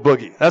jungle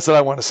boogie. That's what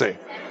I want to see.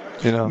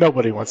 You know.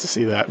 Nobody wants to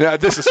see that. Yeah,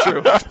 this is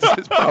true.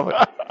 It's probably,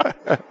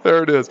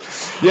 there it is.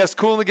 Yes,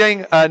 Kool and the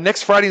Gang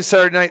next Friday and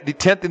Saturday night, the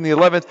 10th and the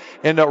 11th,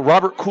 and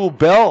Robert Kool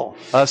Bell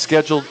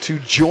scheduled to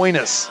join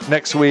us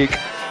next week.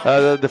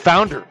 The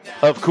founder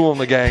of Kool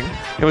and the Gang.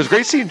 It was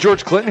great seeing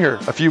George Clinton here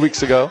a few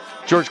weeks ago.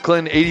 George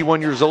Clinton,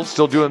 81 years old,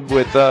 still doing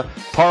with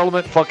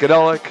Parliament,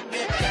 Funkadelic.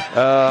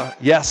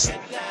 Yes,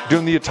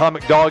 doing the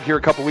Atomic Dog here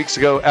a couple weeks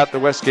ago at the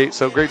Westgate.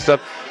 So great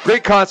stuff.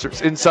 Great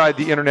concerts inside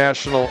the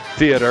International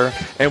Theater.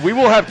 And we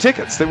will have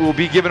tickets that will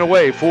be given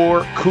away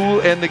for Kool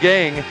and the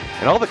Gang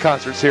and all the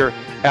concerts here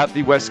at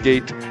the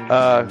Westgate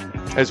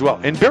as well.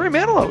 And Barry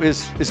Manilow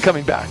is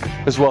coming back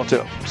as well,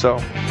 too. So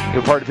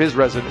you're part of his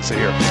residency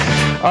here.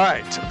 All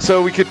right,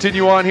 so we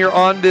continue on here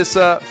on this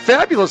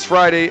fabulous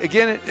Friday.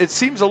 Again, it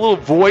seems a little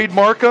void,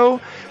 Marco,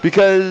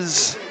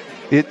 because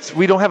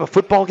we don't have a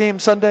football game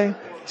Sunday.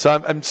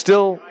 So I'm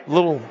still a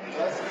little,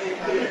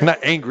 not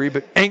angry,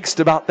 but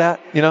angst about that,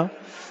 you know.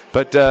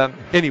 But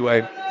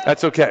anyway,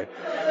 that's okay.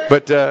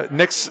 But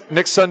next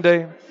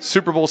Sunday,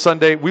 Super Bowl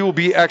Sunday, we will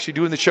be actually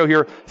doing the show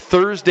here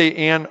Thursday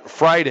and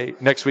Friday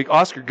next week.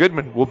 Oscar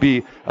Goodman will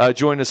be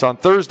joining us on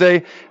Thursday.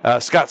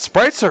 Scott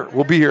Spreitzer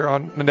will be here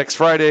on the next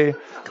Friday.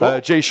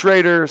 Cool. Jay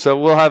Schrader. So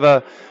we'll have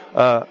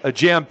a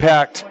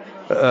jam-packed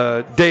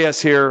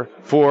dais here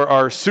for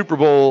our Super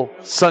Bowl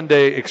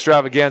Sunday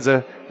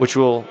extravaganza, which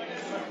will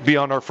be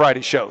on our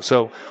Friday show.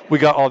 So we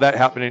got all that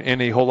happening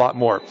and a whole lot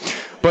more.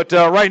 But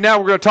right now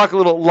we're going to talk a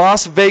little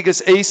Las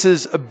Vegas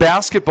Aces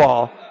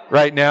basketball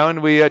right now,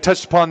 and we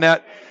touched upon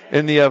that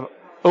in the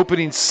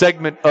opening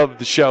segment of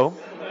the show.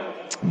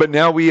 But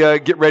now we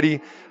get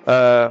ready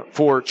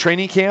for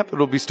training camp.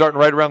 It'll be starting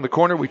right around the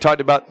corner. We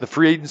talked about the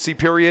free agency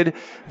period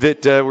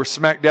that we're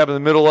smack dab in the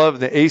middle of.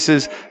 The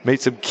Aces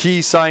made some key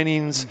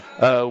signings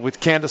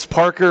with Candace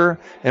Parker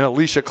and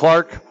Alicia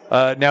Clark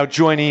now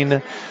joining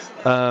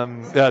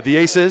the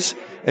Aces.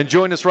 And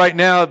join us right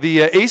now,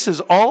 the Aces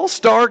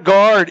All-Star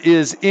Guard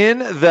is in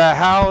the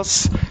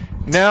house,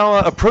 now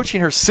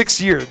approaching her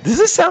 6th year. Does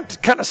this sound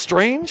kind of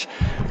strange?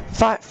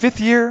 5th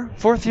year,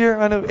 4th year?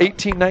 I know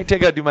 18, 19. I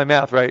got to do my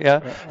math right, yeah?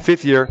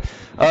 5th year.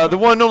 The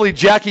one and only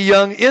Jackie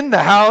Young in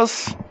the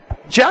house.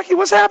 Jackie,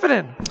 what's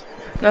happening?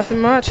 Nothing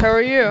much. How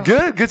are you?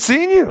 Good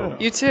seeing you.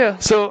 You too.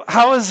 So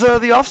how has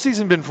the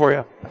off-season been for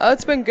you?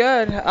 It's been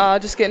good.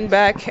 Just getting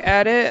back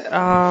at it.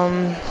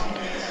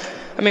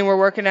 I mean, we're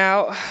working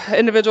out,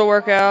 individual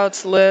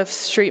workouts,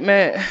 lifts,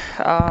 treatment.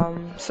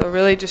 So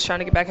really just trying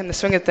to get back in the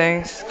swing of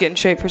things, get in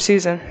shape for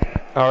season.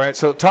 All right.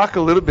 So talk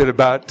a little bit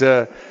about,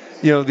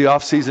 the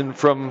off season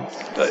from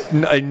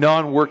a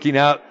non-working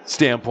out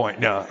standpoint.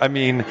 Now, I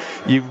mean,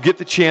 you get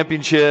the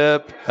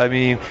championship. I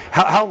mean,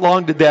 how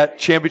long did that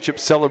championship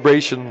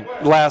celebration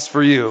last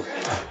for you?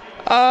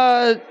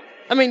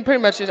 I mean,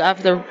 pretty much just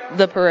after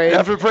the parade.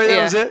 After the parade,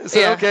 that was it? So,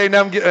 yeah. Okay,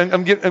 now I'm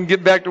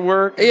getting back to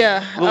work.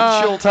 Yeah. A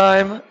little chill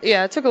time.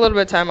 Yeah, I took a little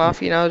bit of time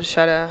off, just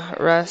try to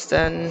rest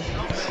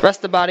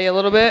the body a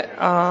little bit.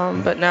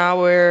 But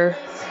now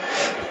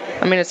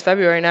it's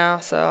February now,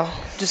 so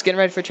just getting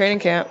ready for training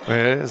camp.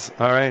 It is.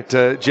 All right.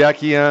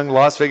 Jackie Young,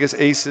 Las Vegas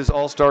Aces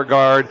All-Star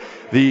Guard,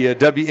 the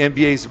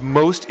WNBA's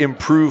most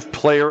improved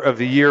player of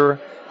the year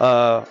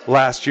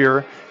last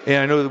year. And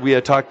I know that we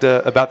had talked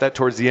about that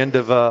towards the end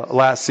of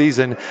last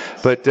season,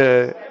 but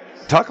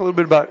talk a little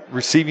bit about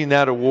receiving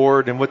that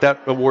award and what that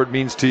award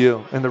means to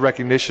you and the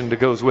recognition that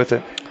goes with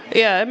it.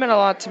 Yeah, it meant a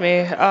lot to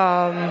me.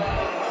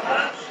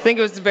 I think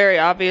it was very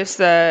obvious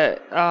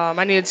that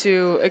I needed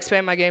to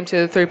expand my game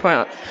to the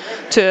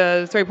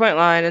three-point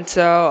line, and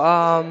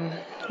so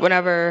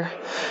whenever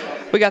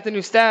we got the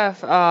new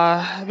staff,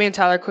 me and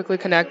Tyler quickly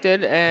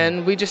connected,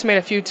 and we just made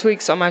a few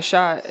tweaks on my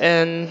shot,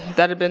 and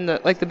that had been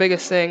the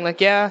biggest thing.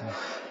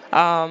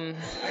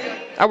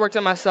 I worked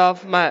on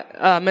myself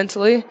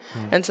mentally,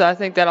 and so I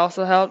think that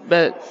also helped,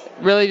 but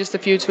really just a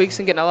few tweaks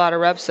and getting a lot of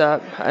reps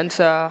up. And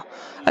so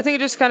I think it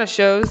just kind of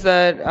shows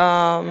that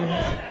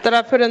that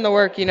I put in the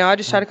work. I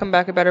just try to come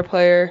back a better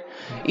player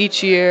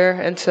each year,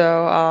 and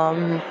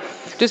so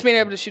just being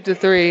able to shoot the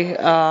three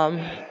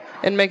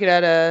and make it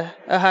at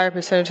a higher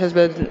percentage has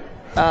been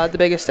the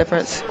biggest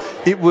difference.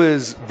 It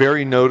was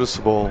very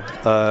noticeable,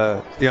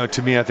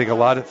 to me. I think a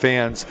lot of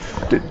fans,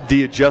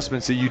 the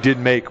adjustments that you did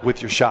make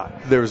with your shot.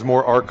 There was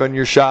more arc on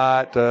your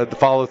shot, the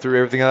follow through,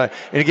 everything like that.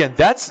 And again,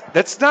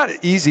 that's not an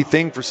easy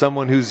thing for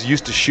someone who's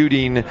used to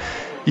shooting,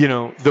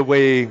 the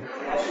way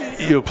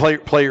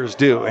players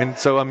do. And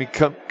so I mean,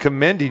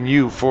 commending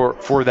you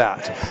for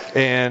that.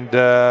 And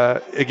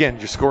again,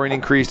 your scoring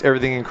increased,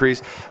 everything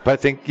increased. But I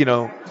think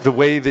the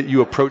way that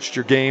you approached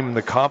your game and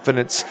the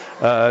confidence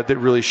that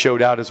really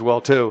showed out as well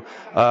too.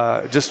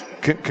 Just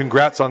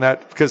congrats on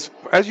that, because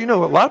as you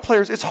know, a lot of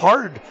players, it's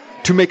hard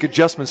to make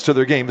adjustments to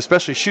their game,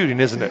 especially shooting,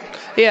 isn't it?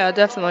 Yeah,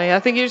 definitely. I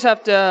think you just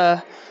have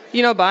to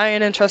buy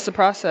in and trust the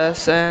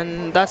process,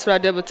 and that's what I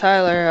did with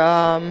Tyler.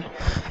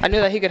 I knew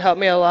that he could help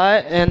me a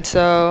lot, and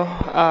so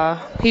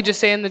he just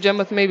stayed in the gym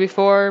with me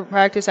before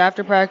practice,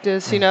 after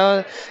practice,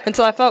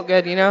 until I felt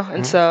good,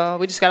 and so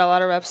we just got a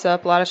lot of reps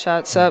up, a lot of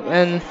shots up,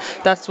 and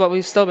that's what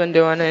we've still been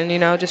doing,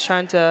 and just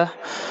trying to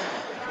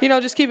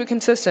just keep it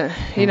consistent,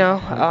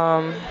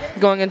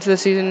 going into the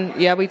season,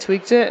 we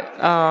tweaked it,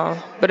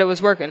 but it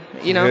was working,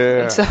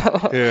 and so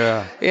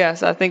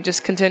so I think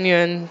just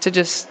continuing to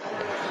just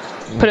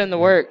put in the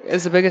work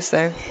is the biggest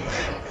thing.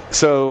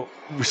 So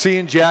we're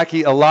seeing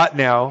Jackie a lot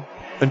now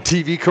in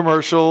TV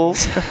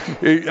commercials.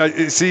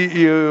 I see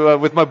you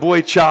with my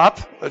boy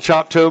Chop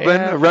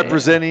Tobin,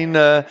 representing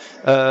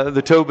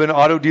the Tobin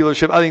Auto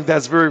Dealership. I think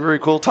that's very, very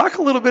cool. Talk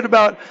a little bit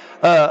about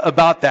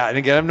that. And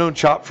again, I've known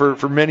Chop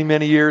for many,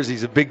 many years.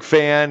 He's a big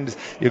fan.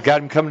 You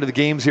got him coming to the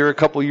games here a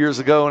couple years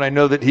ago, and I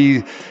know that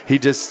he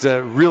just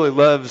really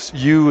loves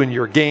you and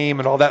your game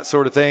and all that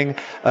sort of thing.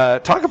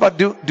 Talk about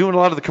doing a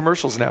lot of the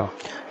commercials now.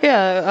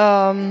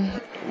 Yeah,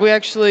 we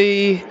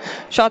actually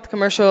shot the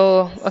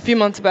commercial a few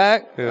months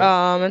back,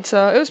 and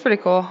so it was pretty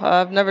cool.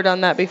 I've never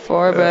done that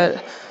before,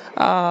 but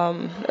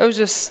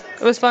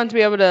it was fun to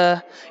be able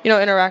to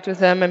interact with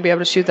him and be able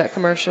to shoot that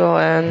commercial.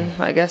 And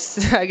I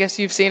guess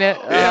you've seen it.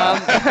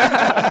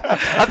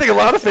 I think a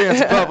lot of fans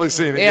have probably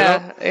seen it.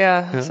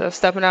 Yeah. So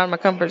stepping out of my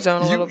comfort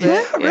zone a little bit.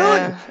 Yeah,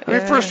 really. I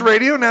mean, first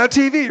radio, now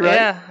TV, right?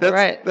 Yeah,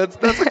 right. That's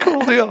a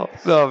cool deal.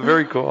 No,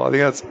 very cool. I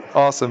think that's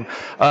awesome.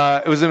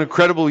 It was an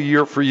incredible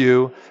year for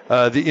you.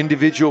 The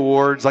individual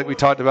awards, like we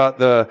talked about,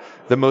 the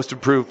most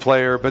improved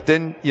player, but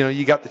then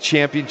you got the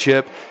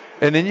championship.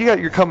 And then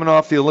you're coming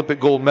off the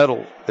Olympic gold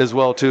medal as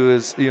well, too,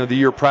 as the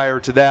year prior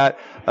to that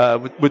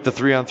with the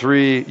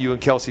 3-on-3, you and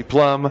Kelsey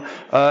Plum.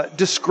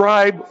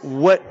 Describe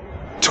what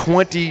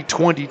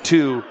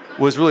 2022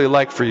 was really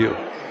like for you.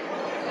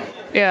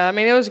 Yeah, I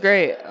mean, it was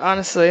great,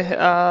 honestly.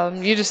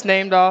 You just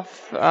named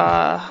off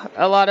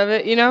a lot of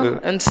it,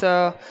 and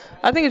so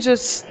I think it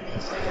just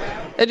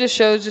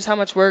shows just how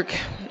much work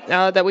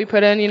that we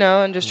put in,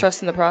 and just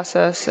trusting the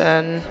process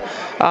and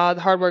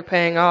the hard work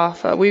paying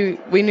off. We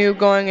knew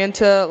going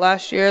into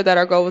last year that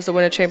our goal was to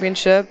win a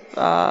championship.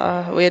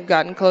 We had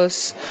gotten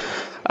close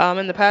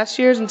in the past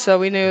years, and so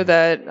we knew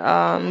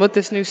that with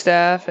this new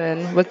staff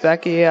and with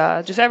Becky,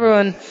 just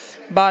everyone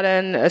bought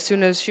in as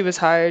soon as she was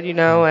hired,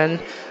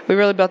 and we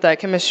really built that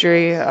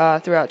chemistry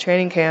throughout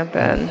training camp.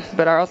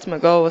 But our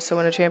ultimate goal was to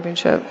win a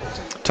championship.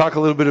 Talk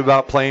a little bit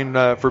about playing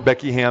for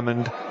Becky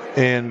Hammond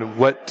and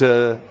what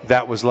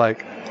that was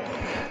like.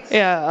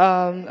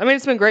 Yeah, I mean,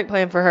 it's been great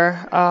playing for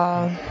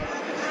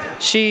her.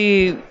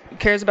 She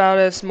cares about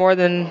us more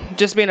than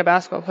just being a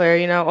basketball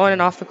player, on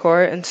and off the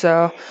court. And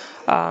so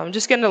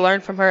just getting to learn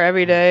from her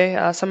every day,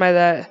 somebody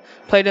that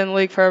played in the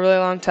league for a really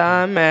long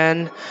time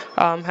and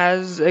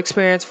has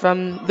experience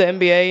from the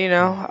NBA,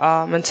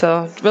 and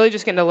so really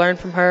just getting to learn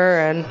from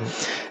her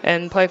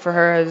and play for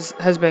her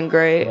has been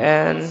great.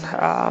 And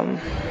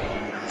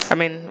I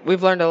mean,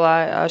 we've learned a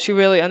lot. She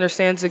really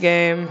understands the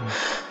game.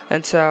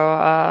 And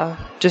so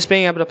just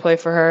being able to play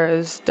for her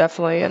is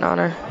definitely an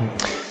honor.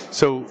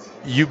 So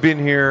you've been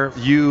here,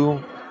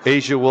 you,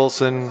 A'ja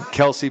Wilson,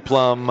 Kelsey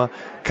Plum,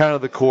 kind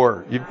of the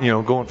core,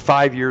 going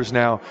 5 years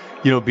now,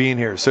 being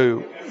here.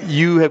 So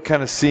you have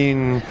kind of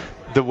seen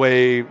the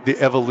way the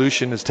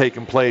evolution has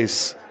taken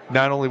place,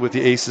 not only with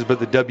the Aces,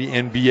 but the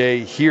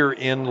WNBA here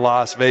in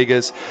Las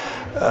Vegas.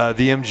 The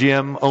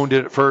MGM owned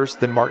it at first,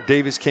 then Mark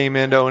Davis came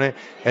in to own it,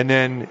 and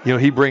then,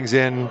 he brings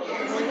in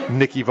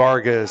Nikki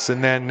Vargas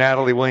and then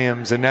Natalie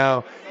Williams, and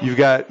now you've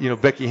got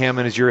Becky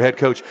Hammond as your head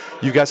coach.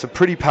 You've got some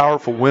pretty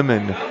powerful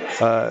women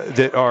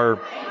that are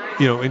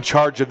in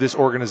charge of this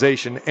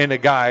organization, and a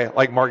guy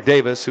like Mark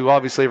Davis, who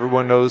obviously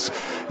everyone knows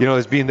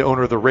as being the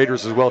owner of the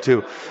Raiders as well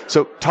too.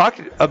 So talk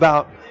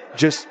about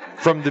just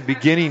from the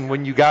beginning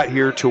when you got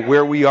here to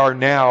where we are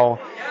now,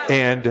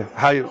 and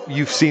how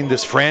you've seen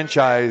this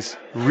franchise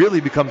really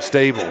become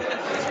stable.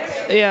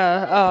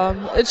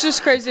 Yeah, it's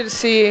just crazy to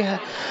see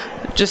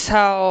just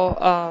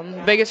how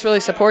Vegas really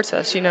supports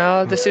us.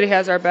 The city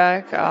has our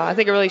back. I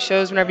think it really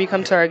shows whenever you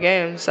come to our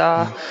games.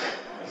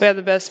 We have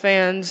the best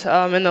fans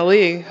in the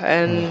league,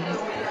 and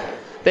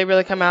they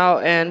really come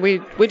out, and we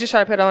just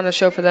try to put on a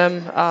show for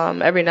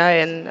them every night,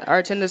 and our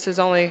attendance has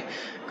only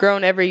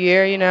grown every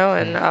year,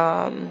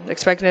 and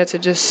expecting it to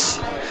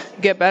just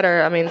get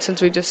better. I mean,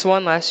 since we just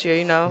won last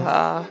year,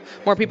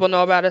 more people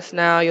know about us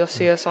now. You'll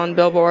see us on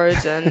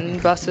billboards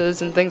and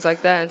buses and things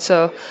like that, and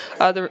so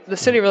the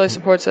city really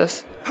supports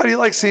us. How do you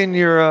like seeing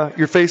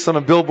your face on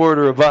a billboard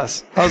or a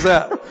bus? How's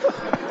that?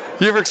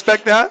 You ever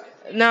expect that?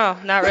 No,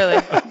 not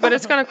really. But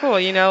it's kind of cool,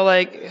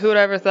 like who would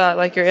ever thought,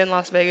 like you're in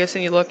Las Vegas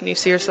and you look and you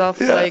see yourself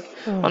like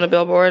on a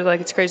billboard. Like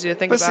it's crazy to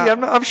think about.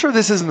 But see, I'm sure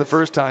this isn't the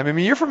first time. I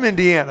mean, you're from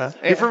Indiana.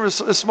 Yeah. You're from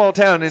a small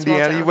town in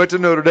Indiana. You went to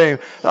Notre Dame.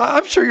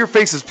 I'm sure your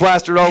face is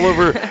plastered all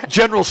over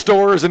general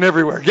stores and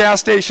everywhere, gas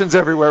stations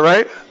everywhere,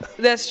 right?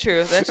 That's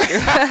true. So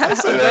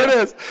that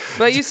is.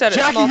 But you said it.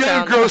 Jackie Small Young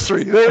town.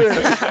 Grocery. There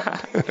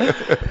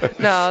it is.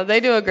 No, they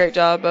do a great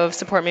job of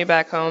supporting me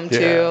back home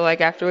too. Like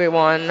after we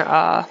won.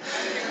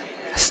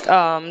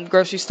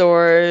 grocery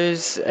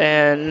stores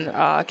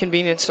and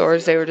convenience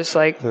stores. They were just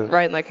like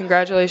writing like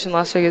 "Congratulations,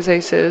 Las Vegas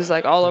Aces,"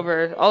 like all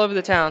over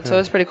the town. So it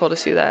was pretty cool to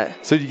see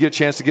that. So did you get a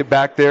chance to get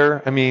back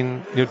there? I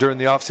mean, during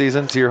the off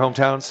season to your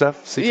hometown and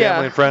stuff, see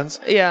family and friends.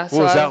 Yeah.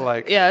 What was that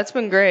like? Yeah, it's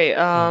been great.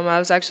 I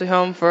was actually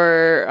home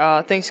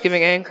for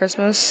Thanksgiving and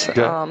Christmas.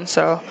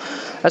 So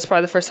that's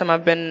probably the first time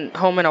I've been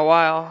home in a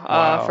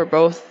while for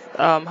both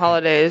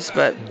holidays.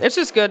 But it's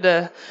just good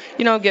to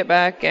get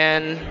back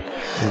and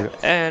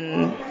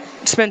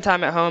spend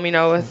time at home,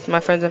 with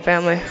my friends and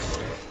family.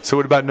 So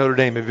what about Notre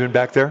Dame? Have you been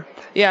back there?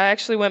 Yeah, I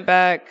actually went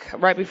back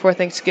right before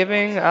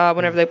Thanksgiving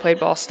whenever they played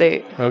Ball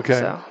State. Okay.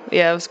 So,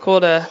 yeah, it was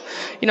cool to,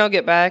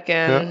 get back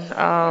and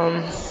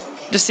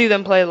just see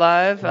them play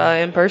live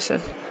in person.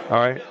 All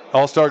right.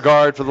 All-star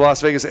guard for the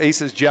Las Vegas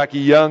Aces, Jackie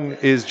Young,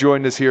 is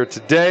joining us here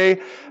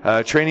today.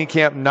 Training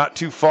camp not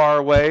too far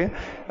away.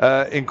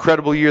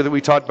 Incredible year that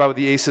we talked about with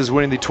the Aces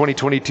winning the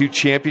 2022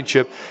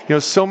 championship.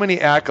 So many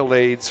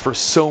accolades for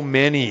so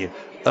many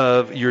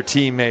of your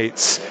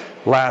teammates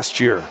last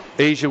year.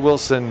 Asia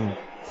Wilson,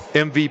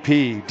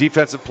 MVP,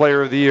 Defensive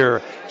Player of the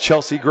Year.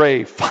 Chelsea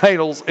Gray,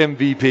 Finals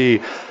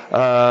MVP.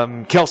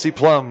 Kelsey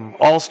Plum,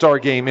 All-Star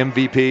Game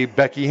MVP.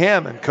 Becky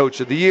Hammond, Coach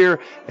of the Year.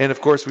 And,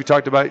 of course, we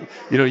talked about,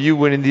 you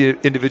winning the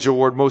individual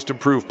award, Most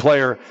Improved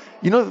Player.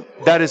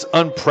 That is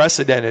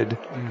unprecedented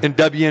in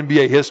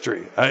WNBA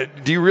history.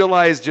 Do you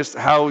realize just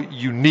how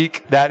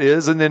unique that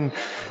is? And then,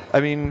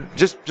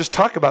 just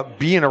talk about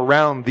being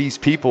around these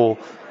people,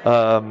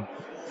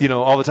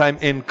 all the time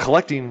and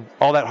collecting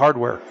all that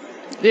hardware.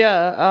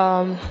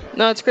 Yeah,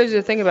 no, it's crazy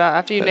to think about.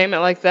 After you name it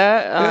like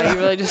that, you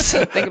really just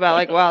think about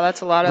like, wow,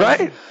 that's a lot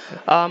of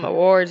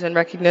awards and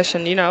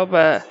recognition,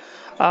 but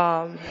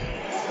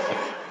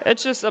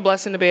it's just a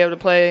blessing to be able to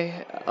play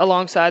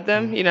alongside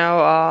them,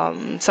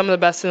 some of the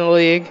best in the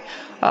league.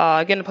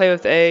 Getting to play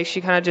with A, she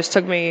kind of just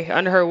took me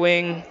under her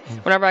wing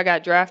whenever I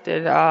got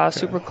drafted,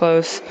 super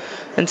close.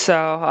 And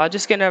so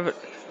just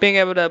being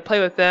able to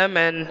play with them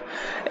and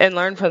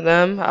learn from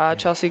them.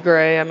 Chelsea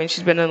Gray,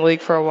 she's been in the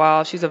league for a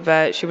while. She's a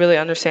vet. She really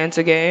understands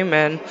the game.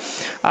 And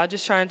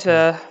just trying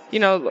to,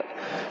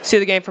 see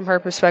the game from her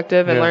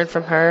perspective and learn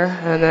from her.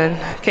 And then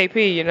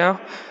KP,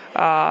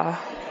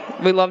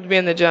 we love to be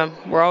in the gym.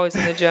 We're always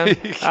in the gym.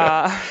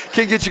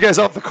 Can't get you guys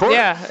off the court.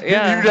 Yeah.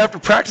 You'd have to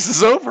practice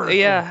is over.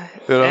 Yeah.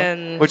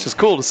 And which is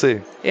cool to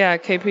see. Yeah,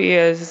 KP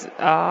is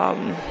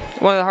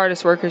one of the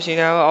hardest workers,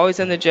 always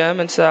in the gym.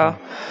 And so,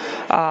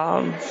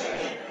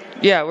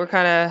 we're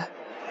kind of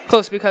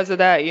close because of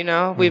that,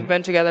 We've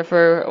been together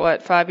for,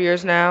 5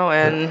 years now,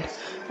 and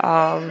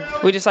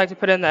we just like to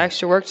put in the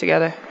extra work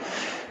together.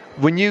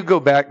 When you go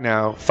back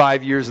now,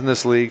 5 years in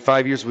this league,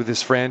 5 years with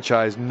this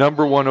franchise,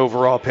 number 1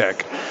 overall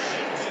pick,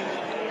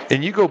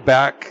 and you go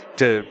back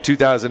to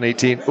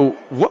 2018,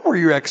 what were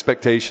your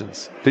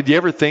expectations? Did you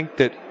ever think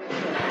that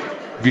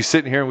we'd be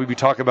sitting here and we'd be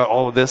talking about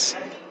all of this,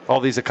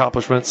 all these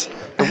accomplishments?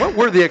 And what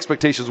were the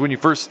expectations when you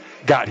first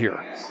got here?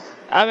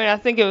 I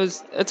think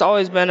it's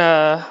always been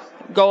a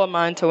goal of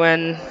mine to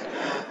win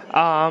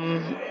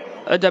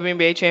a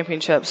WNBA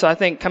championship. So I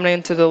think coming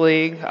into the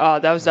league,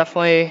 that was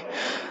definitely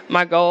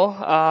my goal.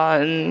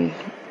 And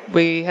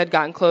we had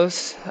gotten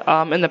close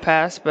in the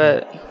past,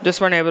 but just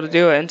weren't able to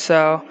do it. And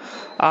so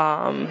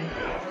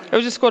it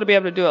was just cool to be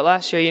able to do it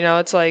last year.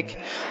 It's like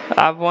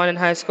I've won in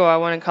high school, I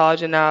won in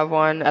college, and now I've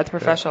won at the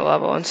professional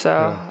level. And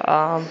so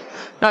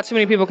not too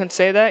many people can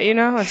say that,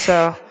 And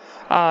so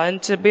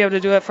and to be able to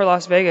do it for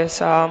Las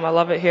Vegas, I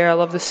love it here. I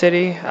love the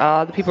city.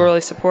 The people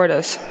really support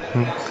us.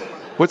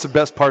 What's the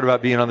best part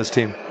about being on this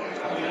team?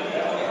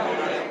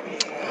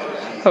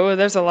 Oh,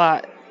 there's a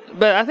lot.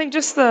 But I think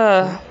just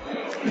the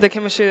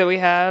chemistry that we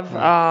have.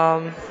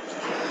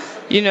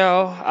 We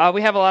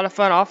have a lot of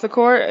fun off the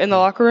court in the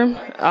locker room.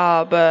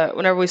 But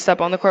whenever we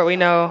step on the court, we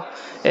know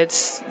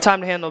it's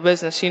time to handle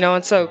business,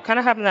 And so kind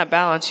of having that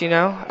balance,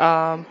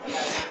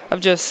 of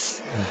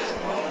just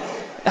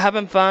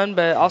having fun,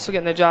 but also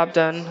getting the job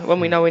done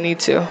when we know we need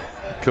to.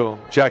 Cool.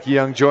 Jackie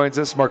Young joins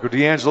us. Marco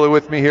D'Angelo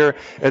with me here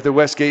at the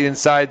Westgate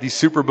Inside the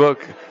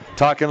Superbook,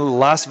 talking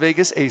Las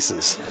Vegas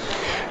Aces.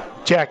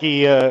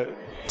 Jackie,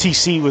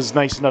 TC was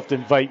nice enough to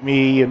invite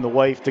me and the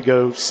wife to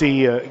go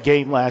see a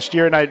game last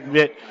year, and I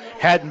admit,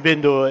 hadn't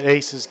been to an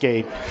Aces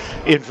game.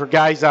 And for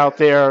guys out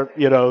there,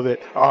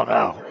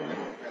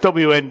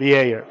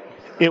 WNBA,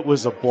 it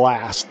was a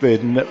blast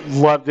and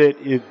loved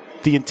it.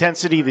 The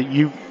intensity that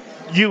you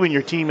and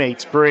your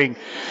teammates bring,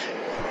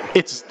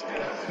 it's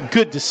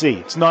good to see.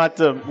 It's not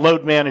the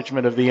load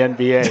management of the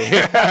NBA.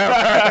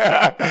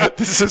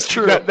 This is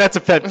true. That's a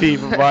pet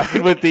peeve of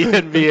mine with the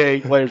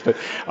NBA players. But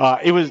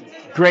it was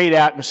great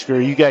atmosphere.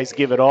 You guys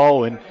give it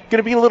all, and going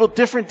to be a little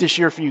different this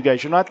year for you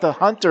guys. You're not the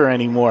hunter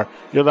anymore.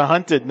 You're the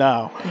hunted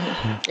now.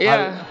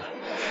 Yeah.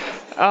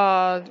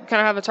 Kind of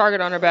have a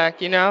target on our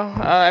back,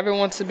 Everyone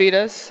wants to beat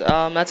us.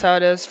 That's how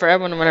it is for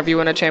everyone whenever you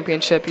win a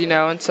championship,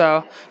 And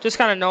so just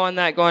kind of knowing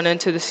that going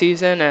into the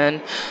season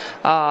and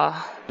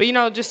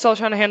but just still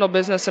trying to handle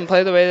business and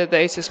play the way that the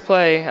Aces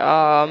play.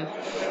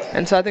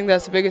 And so I think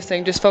that's the biggest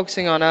thing, just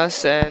focusing on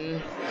us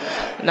and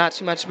not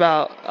too much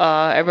about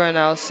everyone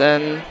else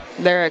and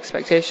their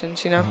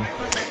expectations.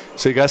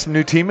 So you got some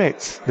new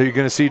teammates that you're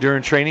going to see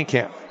during training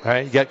camp. All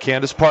right, you got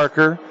Candace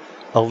Parker,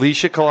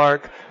 Alicia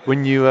Clark.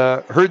 When you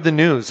heard the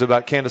news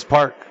about Candace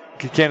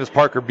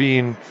Parker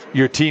being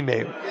your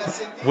teammate,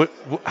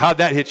 how'd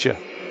that hit you?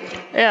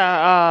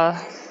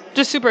 Yeah,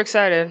 just super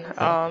excited.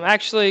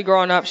 Actually,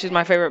 growing up, she's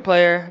my favorite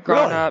player.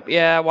 Growing up,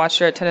 yeah, I watched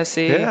her at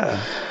Tennessee. Yeah.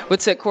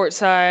 Would sit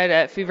courtside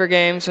at Fever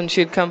games when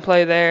she'd come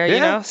play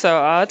there,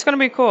 So it's going to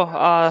be cool.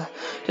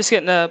 Just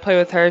getting to play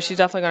with her. She's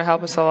definitely going to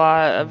help us a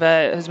lot.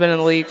 Yvette has been in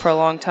the league for a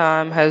long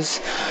time,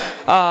 has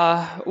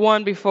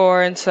won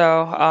before, and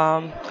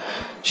so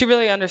she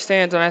really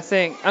understands, and I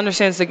think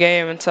understands the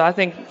game, and so I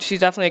think she's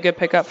definitely a good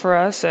pickup for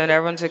us, and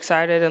everyone's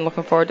excited and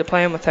looking forward to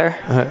playing with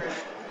her.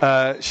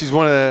 She's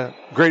one of the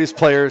greatest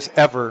players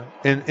ever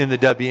in the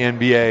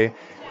WNBA,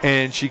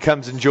 and she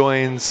comes and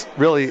joins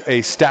really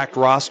a stacked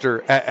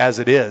roster as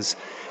it is.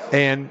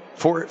 And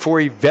for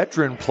a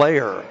veteran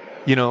player,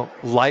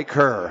 like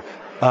her,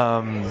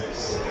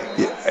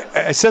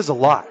 it says a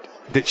lot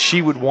that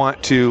she would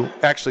want to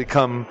actually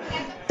come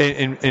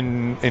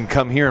and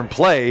come here and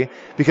play,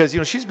 because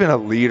she's been a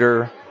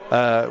leader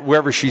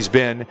wherever she's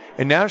been,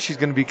 and now she's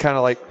going to be kind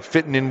of like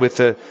fitting in with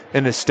an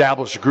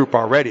established group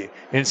already.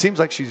 And it seems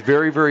like she's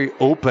very, very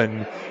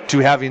open to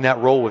having that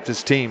role with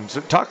this team. So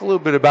talk a little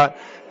bit about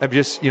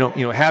just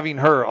having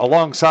her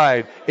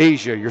alongside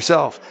Asia,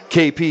 yourself,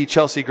 KP,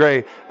 Chelsea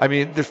Gray. I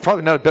mean, there's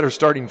probably not a better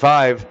starting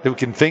five that we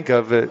can think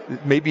of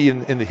maybe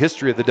in the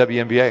history of the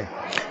WNBA.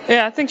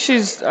 Yeah, I think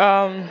she's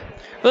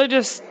really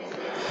just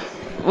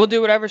will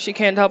do whatever she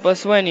can to help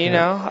us win.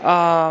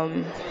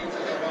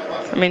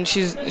 I mean,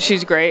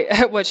 she's great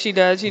at what she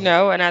does, and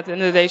at the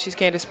end of the day, she's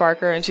Candace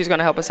Parker, and she's going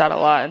to help us out a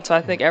lot. And so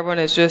I think everyone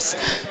is just,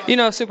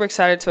 super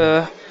excited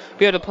to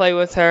be able to play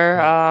with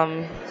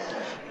her.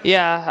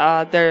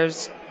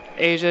 There's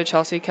Asia,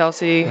 Chelsea,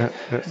 Kelsey,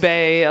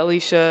 Bay,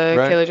 Alicia,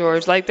 right. Kayla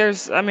George. I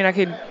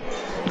could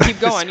keep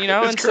going,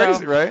 It's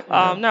crazy, right?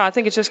 No, I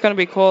think it's just going to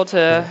be cool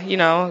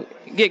to,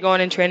 get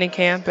going in training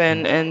camp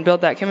and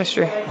build that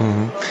chemistry.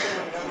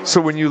 Mm-hmm.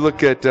 So when you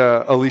look at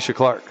Alicia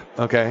Clark,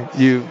 okay,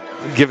 you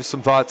give us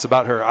some thoughts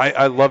about her.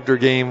 I loved her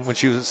game when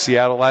she was at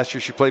Seattle last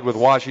year. She played with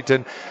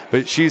Washington,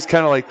 but she's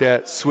kind of like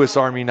that Swiss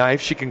Army knife.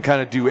 She can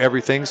kind of do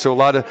everything. So a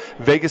lot of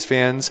Vegas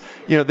fans,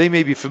 they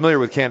may be familiar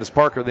with Candace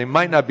Parker. They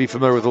might not be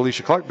familiar with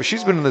Alicia Clark, but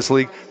she's been in this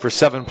league for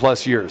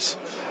 7+ years.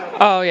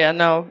 Oh, yeah,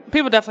 no.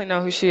 People definitely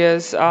know who she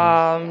is.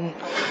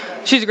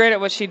 She's great at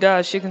what she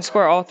does. She can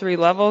score all three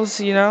levels,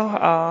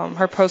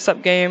 Her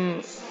post-up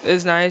game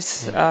is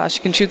nice. She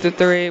can shoot the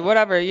three,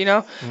 whatever,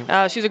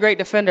 She's a great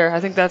defender. I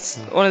think that's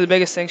one of the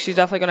biggest things. She's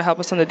definitely going to help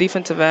us on the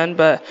defensive end,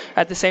 but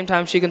at the same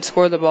time, she can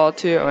score the ball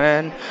too.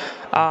 And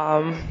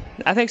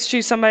I think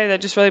she's somebody that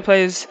just really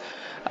plays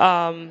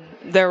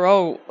their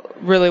role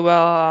really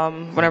well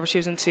whenever she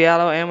was in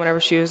Seattle and whenever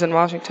she was in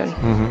Washington.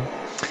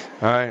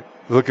 Mm-hmm. All right.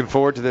 Looking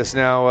forward to this.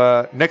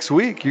 Now, next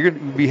week, you're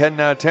going to be heading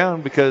out of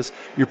town because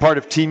you're part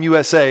of Team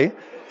USA. You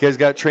guys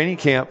got training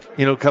camp,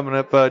 coming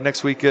up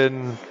next week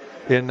in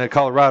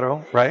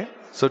Colorado, right?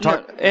 So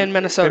in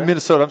Minnesota. In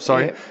Minnesota, I'm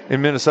sorry. Yeah.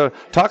 In Minnesota.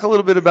 Talk a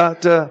little bit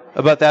about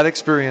that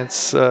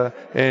experience,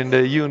 and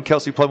you and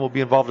Kelsey Plum will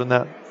be involved in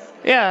that.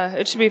 Yeah,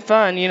 it should be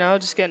fun,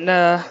 just getting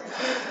to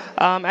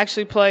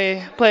actually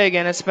play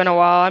again. It's been a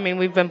while. I mean,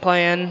 we've been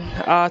playing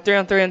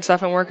 3-on-3 and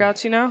stuff and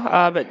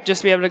workouts, but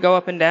just to be able to go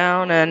up and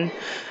down and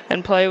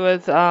play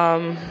with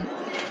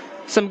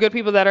some good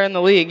people that are in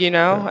the league,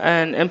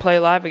 and play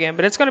live again.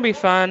 But it's going to be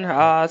fun.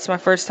 It's my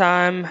first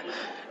time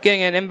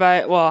getting an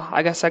invite. Well,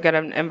 I guess I got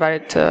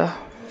invited to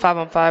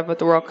 5-on-5 with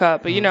the World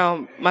Cup, but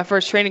my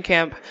first training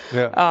camp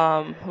with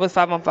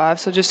 5-on-5.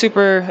 So just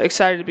super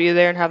excited to be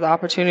there and have the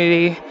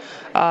opportunity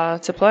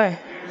to play.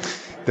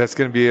 That's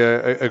going to be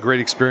a great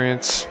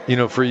experience,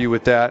 for you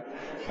with that.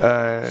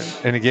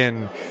 And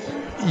again,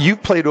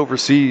 you've played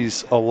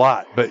overseas a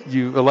lot, but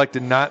you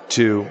elected not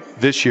to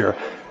this year.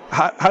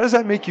 How does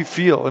that make you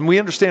feel? And we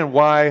understand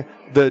why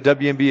the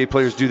WNBA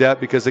players do that,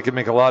 because they can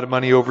make a lot of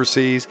money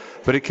overseas,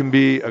 but it can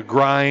be a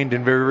grind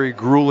and very, very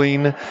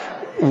grueling.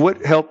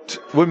 What helped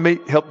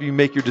you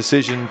make your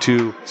decision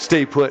to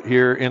stay put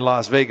here in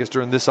Las Vegas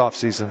during this off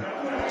season?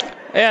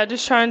 Yeah,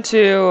 just trying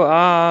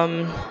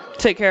to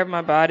take care of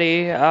my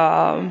body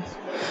and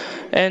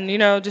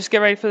just get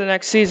ready for the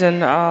next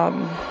season.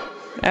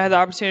 I had the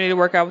opportunity to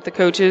work out with the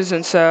coaches,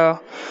 and so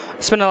I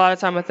spent a lot of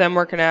time with them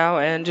working out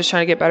and just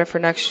trying to get better for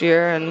next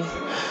year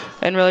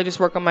and really just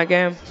work on my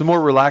game. It's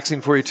more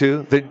relaxing for you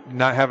too,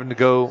 not having to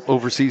go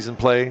overseas and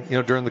play,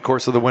 during the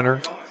course of the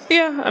winter?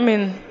 Yeah, I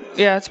mean,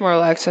 yeah, it's more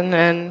relaxing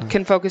and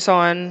can focus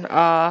on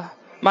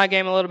my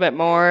game a little bit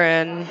more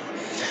and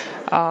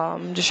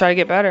just try to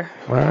get better.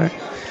 All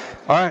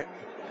right.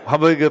 How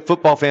big a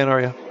football fan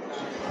are you?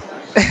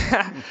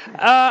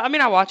 I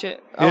mean, I watch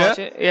it. I watch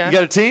it. Yeah. You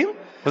got a team?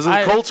 Was it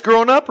the Colts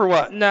growing up or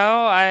what?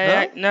 No,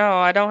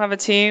 I don't have a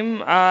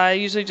team. I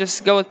usually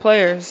just go with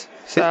players.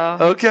 So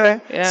Okay.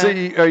 Yeah. So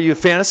are you a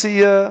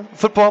fantasy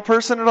football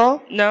person at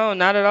all? no,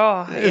 not at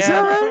all. Is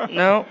that right?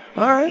 No.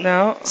 All right.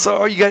 No. So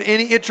are you got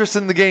any interest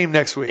in the game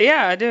next week?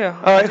 Yeah, I do.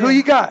 All right. Who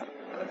you got?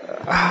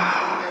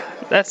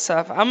 That's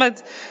tough. I'm gonna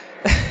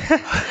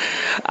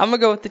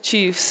go with the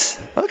Chiefs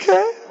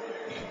Okay.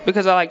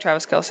 because I like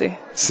Travis Kelce.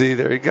 See,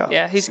 there you go.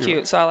 Yeah, he's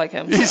cute, so I like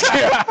him. He's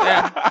cute.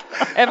 Yeah.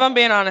 If I'm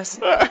being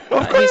honest,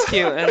 he's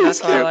cute, and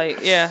that's why I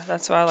like. Yeah,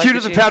 that's why I like. Cuter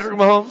the than Chiefs. Patrick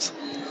Mahomes.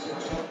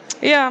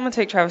 Yeah, I'm gonna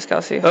take Travis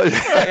Kelce.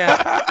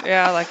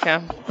 Yeah, I like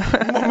him.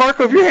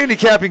 Marco, if you're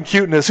handicapping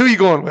cuteness, who are you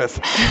going with?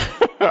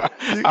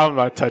 I'm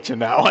not touching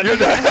that one.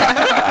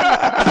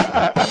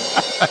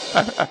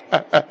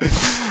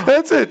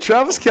 That's it.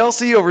 Travis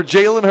Kelce over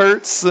Jalen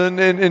Hurts and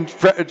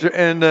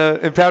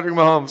Patrick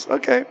Mahomes.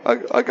 Okay,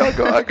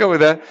 I'll go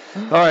with that.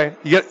 All right,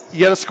 you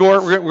got a score.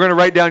 We're gonna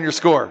write down your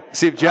score.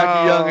 See if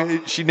Jackie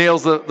Young she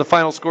nails the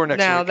final score next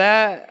Now week.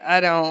 that I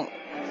don't.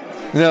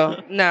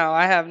 No,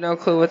 I have no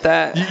clue with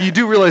that. You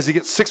do realize you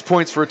get 6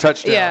 points for a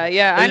touchdown.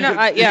 Yeah, I know.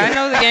 I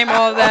know the game,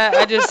 all of that.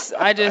 I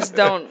just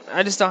don't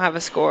have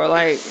a score.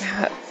 Like,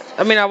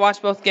 I mean, I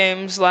watched both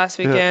games last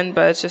weekend,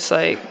 but it's just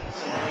like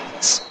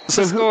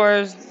the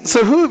scores.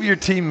 So who of your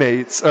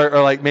teammates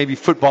are like maybe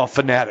football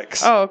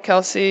fanatics? Oh,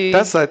 Kelce.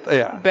 That's like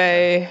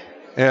Bay.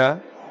 Yeah.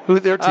 Who are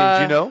their teams?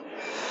 Do you know?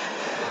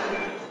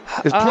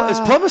 Is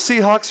Plum a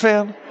Seahawks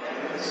fan?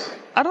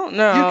 I don't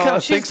know. You kind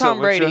of She's think so, Tom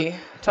wouldn't Brady. you?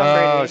 Tom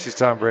Brady. Oh, she's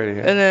Tom Brady.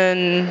 Yeah. And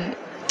then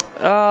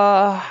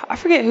I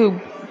forget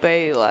who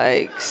Bay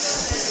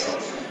likes.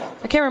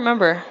 I can't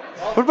remember.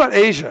 What about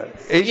Asia?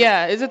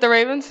 Yeah, is it the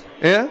Ravens?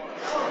 Yeah?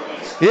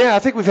 Yeah, I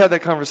think we've had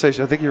that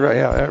conversation. I think you're right.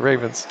 Yeah,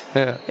 Ravens.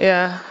 Yeah.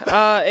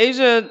 Yeah.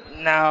 Asia,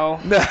 no.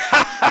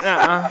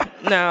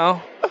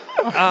 No.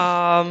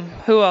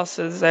 Who else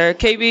is there?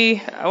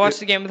 KB, I watched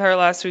the game with her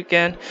last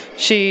weekend.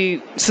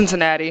 She,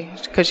 Cincinnati,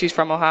 because she's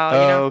from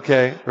Ohio, you know?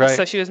 Okay, right.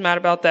 So she was mad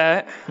about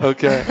that.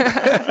 Okay.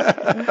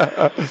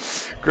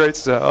 Great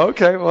stuff.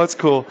 Okay, well, that's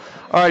cool.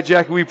 All right,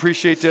 Jackie, we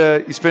appreciate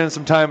you spending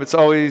some time. It's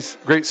always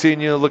great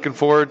seeing you. Looking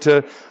forward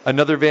to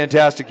another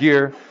fantastic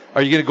year.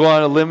 Are you going to go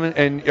on a limb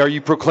and are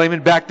you proclaiming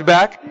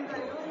back-to-back?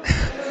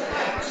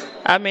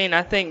 I mean,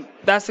 I think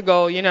that's the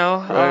goal, you know.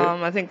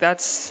 Right. I think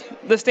that's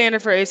the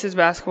standard for Aces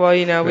basketball.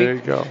 You know, There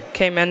you go.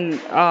 came in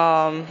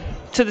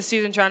to the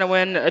season trying to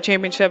win a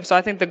championship. So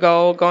I think the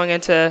goal going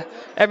into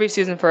every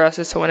season for us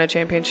is to win a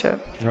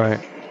championship. Right.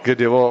 Good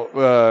deal.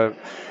 Well,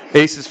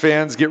 Aces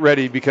fans, get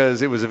ready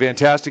because it was a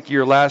fantastic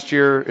year last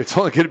year. It's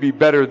only going to be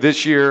better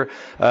this year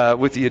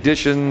with the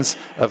additions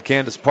of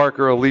Candace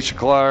Parker, Alicia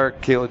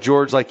Clark, Kayla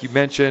George, like you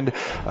mentioned.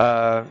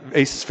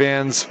 Aces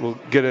fans will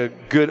get a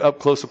good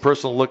up-close and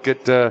personal look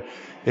at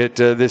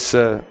this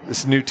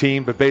new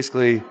team. But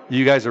basically,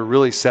 you guys are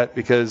really set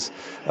because,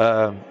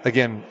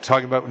 again,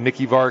 talking about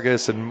Nikki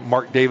Vargas and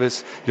Mark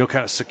Davis,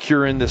 kind of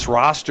securing this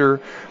roster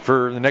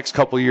for the next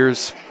couple of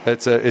years.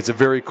 It's a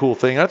very cool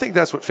thing. And I think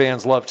that's what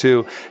fans love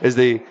too, is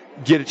they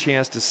get a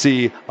chance to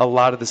see a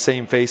lot of the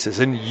same faces,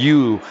 and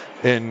you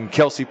and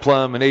Kelsey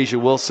Plum and Asia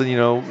Wilson,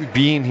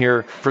 being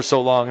here for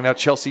so long, and now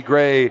Chelsea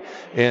Gray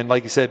and,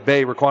 like you said,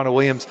 Bay, Raquana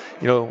Williams,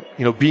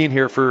 being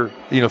here for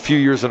a few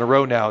years in a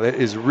row now. That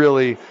is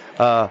really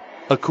a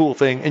cool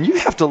thing, and you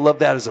have to love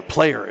that as a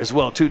player as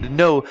well too, to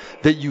know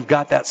that you've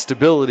got that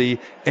stability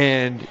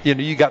and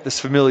you got this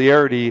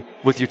familiarity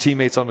with your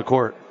teammates on the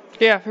court.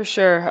 Yeah, for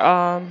sure.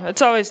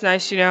 It's always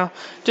nice,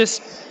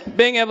 just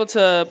being able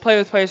to play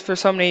with players for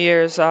so many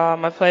years.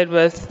 I played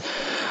with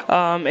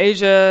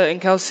Asia and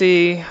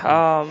Kelsey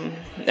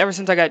ever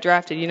since I got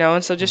drafted,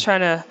 and so just trying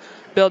to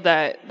build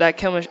that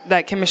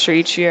chemistry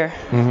each year.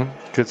 Mm-hmm.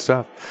 Good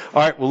stuff.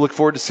 All right, we'll look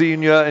forward to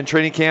seeing you in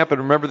training camp, and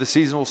remember the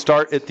season will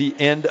start at the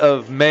end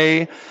of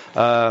May.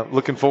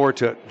 Looking forward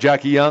to it.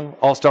 Jackie Young,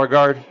 All-Star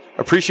Guard.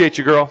 Appreciate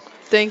you, girl.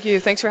 Thank you.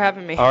 Thanks for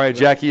having me. All right,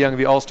 Jackie Young,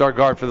 the All-Star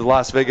Guard for the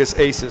Las Vegas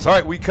Aces. All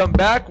right, we come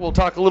back. We'll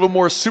talk a little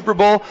more Super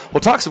Bowl.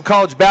 We'll talk some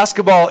college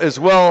basketball as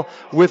well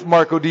with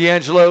Marco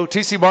D'Angelo.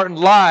 TC Martin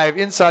live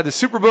inside the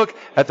Superbook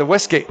at the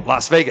Westgate,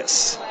 Las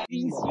Vegas.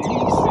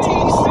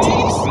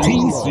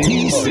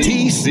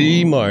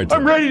 TC Martin.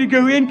 I'm ready to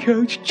go in,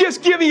 Coach.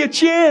 Just give me a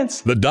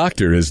chance. The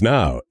doctor is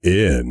now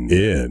in.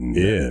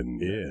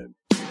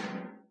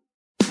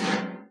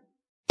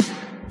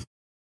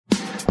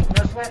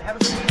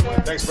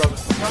 Thanks, brother.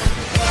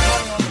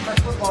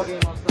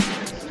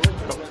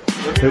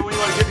 Let me know when you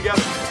want to get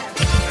together.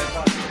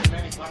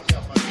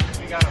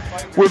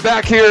 We're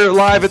back here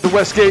live at the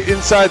Westgate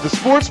inside the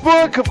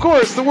Sportsbook. Of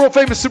course, the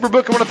world-famous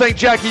Superbook. I want to thank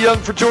Jackie Young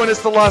for joining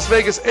us, the Las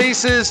Vegas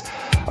Aces.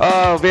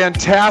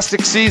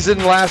 Fantastic season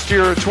last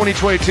year,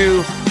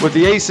 2022, with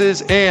the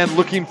Aces, and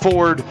looking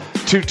forward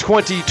to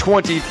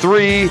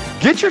 2023.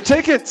 Get your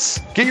tickets.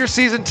 Get your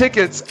season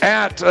tickets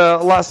at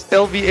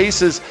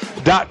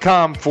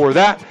LVAces.com for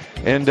that.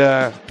 And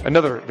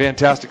another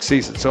fantastic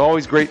season. So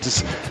always great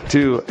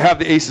to have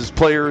the Aces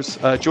players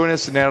join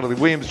us. And Natalie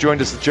Williams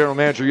joined us as general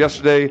manager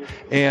yesterday,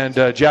 and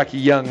Jackie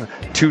Young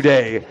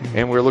today.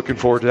 And we're looking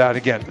forward to that.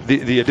 Again,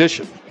 the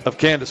addition of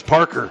Candace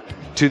Parker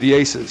to the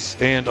Aces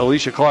and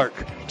Alicia Clark.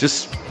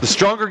 Just the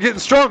stronger getting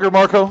stronger,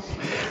 Marco.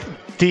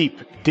 Deep.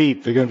 They're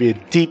going to be a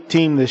deep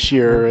team this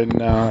year, and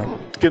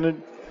it's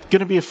going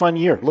to be a fun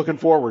year. Looking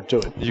forward to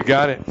it. You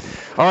got it.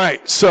 All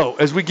right, so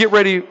as we get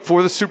ready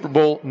for the Super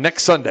Bowl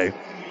next Sunday,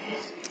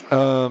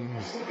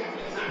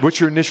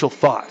 what's your initial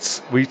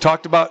thoughts? We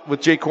talked about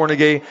with Jay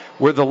Cornegay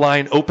where the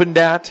line opened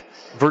at,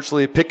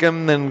 virtually a pick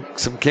 'em, then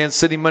some Kansas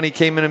City money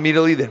came in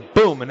immediately, then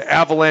boom, an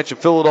avalanche of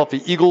Philadelphia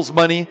Eagles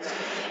money,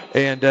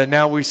 and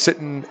now we're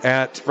sitting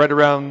at right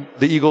around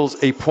the Eagles,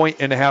 a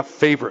 1.5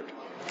 favorite.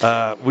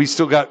 We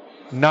still got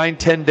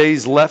 9-10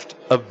 days left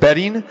of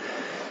betting.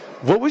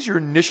 What was your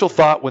initial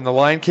thought when the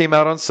line came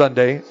out on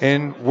Sunday,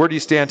 and where do you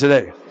stand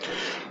today?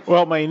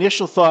 Well, my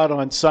initial thought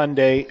on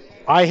Sunday,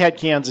 I had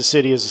Kansas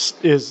City as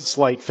a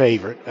slight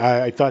favorite.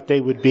 I thought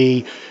they would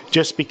be,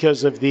 just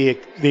because of the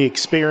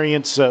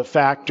experience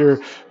factor,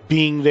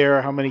 being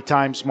there, how many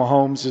times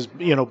Mahomes has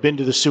been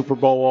to the Super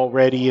Bowl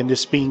already, and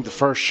this being the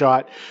first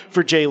shot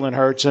for Jalen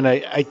Hurts. And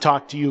I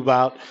talked to you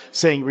about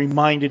saying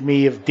reminded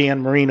me of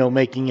Dan Marino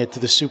making it to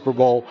the Super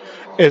Bowl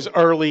as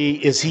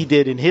early as he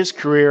did in his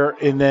career,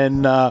 and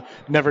then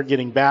never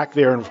getting back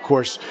there. And of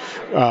course,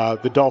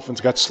 the Dolphins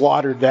got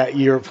slaughtered that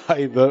year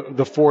by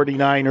the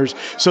 49ers.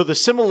 So the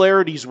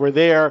similarities were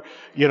there,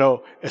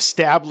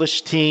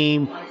 established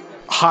team,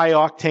 high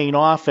octane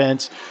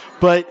offense.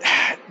 But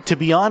to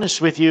be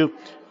honest with you,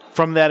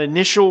 from that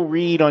initial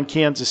read on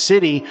Kansas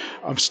City,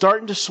 I'm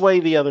starting to sway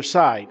the other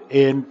side.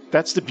 And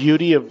that's the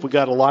beauty of, we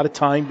got a lot of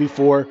time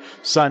before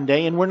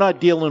Sunday, and we're not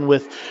dealing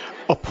with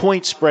a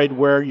point spread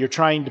where you're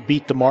trying to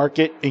beat the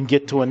market and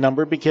get to a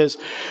number, because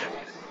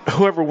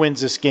whoever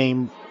wins this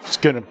game is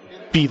going to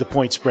be the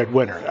point spread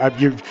winner,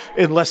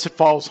 unless it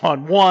falls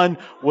on one,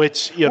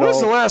 which, What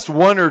was the last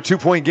 1 or 2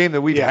 point game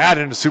that we've had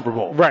in a Super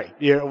Bowl? Right.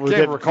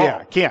 Can't recall.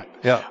 Yeah, can't.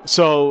 Yeah.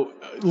 So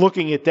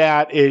looking at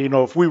that,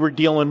 if we were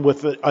dealing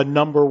with a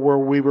number where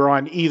we were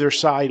on either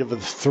side of the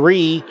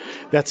 3,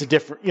 that's a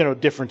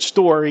different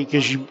story,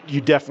 because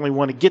you definitely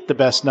want to get the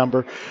best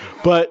number.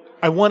 But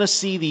I want to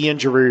see the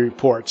injury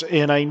reports,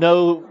 and I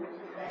know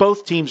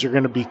both teams are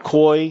going to be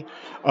coy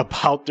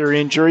about their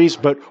injuries,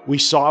 but we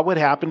saw what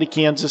happened to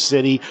Kansas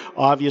City,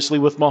 obviously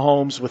with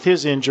Mahomes, with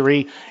his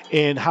injury,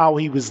 and how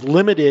he was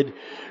limited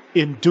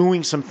in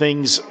doing some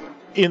things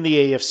in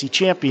the AFC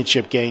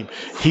Championship game.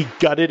 He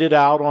gutted it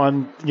out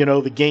on,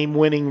 the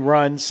game-winning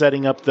run,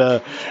 setting up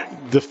the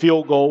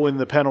field goal and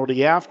the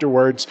penalty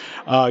afterwards,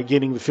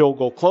 getting the field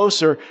goal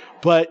closer,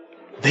 but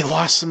they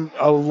lost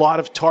a lot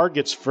of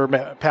targets for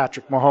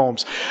Patrick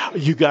Mahomes.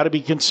 You got to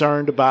be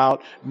concerned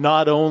about,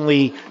 not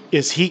only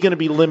is he going to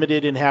be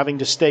limited in having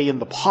to stay in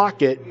the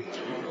pocket,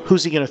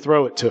 who's he going to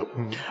throw it to?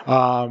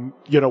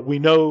 We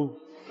know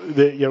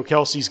that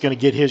Kelsey's going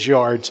to get his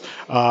yards.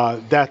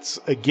 That's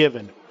a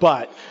given.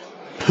 But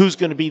who's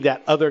going to be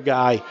that other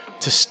guy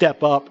to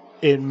step up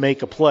and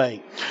make a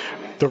play?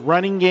 The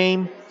running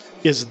game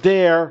is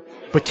there,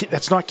 but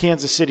that's not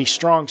Kansas City's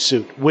strong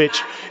suit,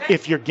 which,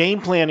 if you're game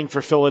planning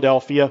for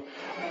Philadelphia,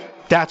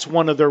 that's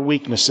one of their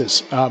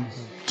weaknesses.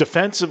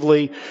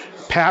 Defensively,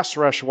 pass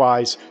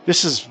rush-wise,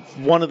 this is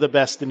one of the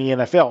best in the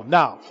NFL.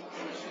 Now,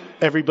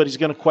 everybody's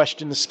going to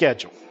question the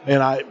schedule,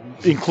 and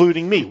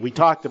including me. We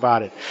talked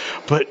about it.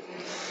 But,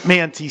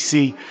 man,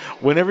 TC,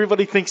 when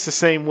everybody thinks the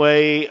same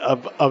way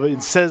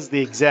and says the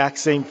exact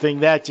same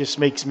thing, that just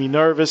makes me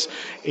nervous.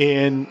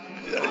 And,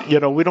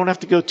 we don't have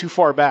to go too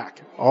far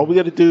back. All we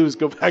got to do is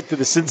go back to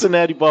the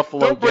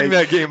Cincinnati-Buffalo Don't bring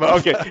that game up.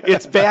 Okay,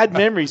 it's bad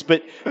memories.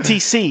 But,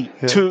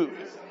 TC, to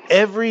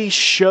every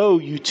show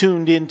you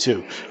tuned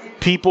into,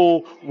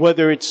 people,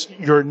 whether it's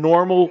your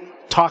normal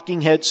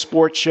talking head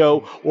sports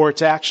show or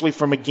it's actually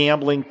from a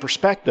gambling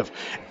perspective,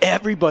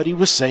 everybody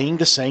was saying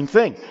the same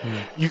thing.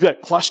 You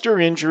got cluster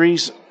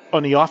injuries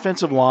on the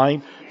offensive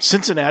line.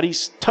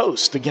 Cincinnati's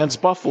toast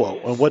against Buffalo.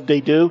 And what'd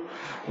they do?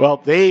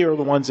 Well, they are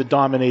the ones that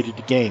dominated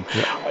the game.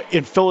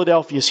 In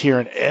Philadelphia's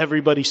hearing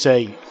everybody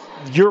say,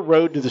 your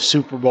road to the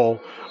Super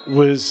Bowl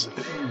was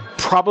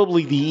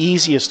probably the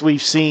easiest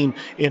we've seen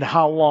in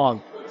how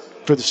long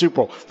for the Super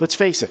Bowl. Let's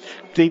face it,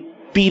 they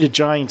beat a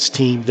Giants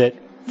team that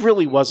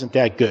really wasn't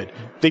that good.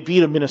 They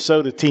beat a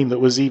Minnesota team that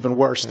was even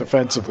worse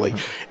defensively.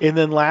 And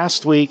then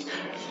last week,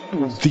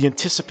 the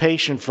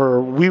anticipation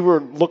we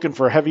were looking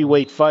for a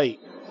heavyweight fight,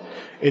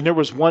 and there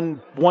was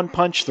one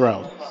punch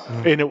thrown,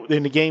 and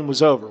the game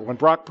was over. When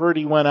Brock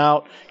Purdy went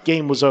out,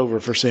 game was over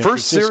for San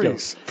Francisco. First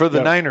series for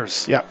the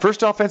Niners. Yeah.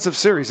 First offensive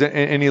series,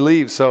 and he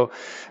leaves. So,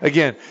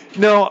 again,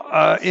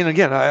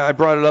 I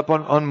brought it up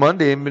on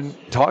Monday and been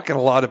talking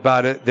a lot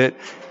about it, that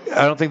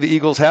I don't think the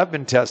Eagles have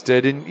been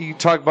tested. And you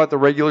talk about the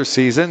regular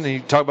season,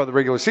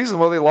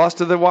 well, they lost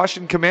to the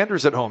Washington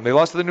Commanders at home. They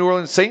lost to the New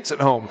Orleans Saints at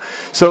home.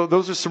 So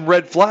those are some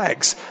red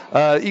flags.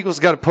 Eagles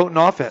got a potent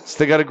offense.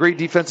 They got a great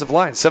defensive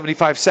line,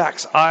 75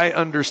 sacks. I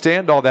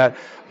understand all that.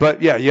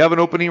 But, yeah, you have an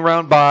opening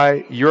round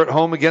bye. You're at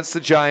home against the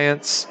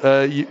Giants.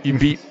 You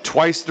beat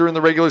twice during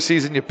the regular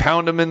season. You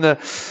pound them in the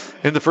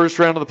first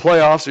round of the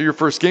playoffs, or your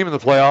first game in the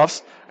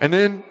playoffs. and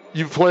then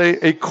you play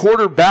a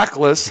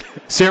quarterbackless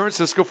San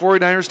Francisco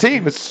 49ers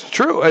team. It's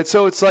true. And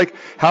so it's like,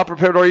 how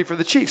prepared are you for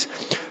the Chiefs?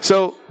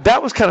 So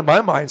that was kind of my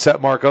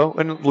mindset, Marco,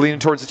 and leaning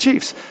towards the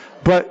Chiefs.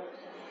 But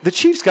the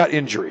Chiefs got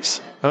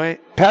injuries. All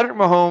right? Patrick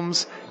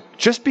Mahomes,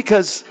 just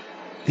because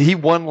he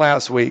won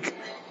last week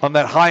on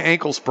that high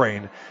ankle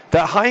sprain,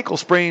 that high ankle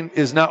sprain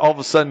is not all of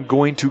a sudden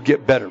going to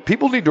get better.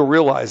 People need to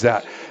realize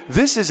that.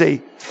 This is a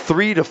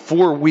 3 to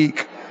 4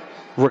 week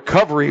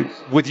recovery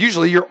with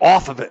usually you're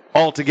off of it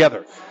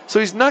altogether. So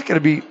he's not going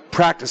to be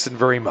practicing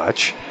very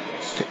much.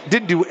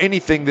 Didn't do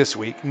anything this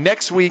week.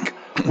 Next week,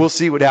 we'll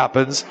see what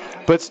happens.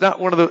 But it's not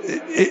one of the,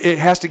 it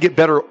has to get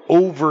better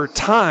over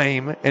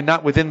time and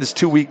not within this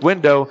 2-week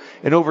window,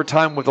 and over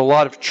time with a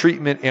lot of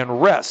treatment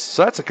and rest.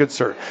 So that's a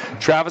concern.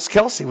 Travis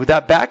Kelce with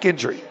that back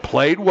injury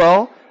played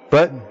well,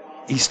 but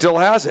he still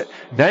has it.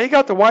 Now you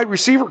got the wide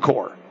receiver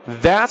core.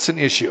 That's an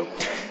issue.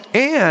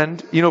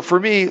 And, for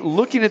me,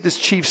 looking at this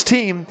Chiefs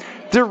team,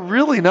 they're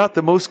really not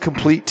the most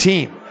complete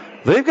team.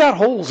 They've got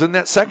holes in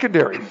that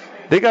secondary.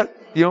 They got,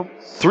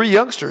 3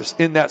 youngsters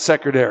in that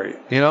secondary,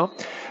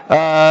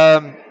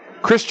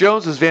 Chris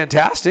Jones is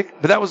fantastic,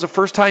 but that was the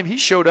first time he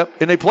showed up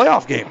in a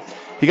playoff game.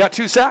 He got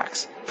 2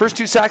 sacks. First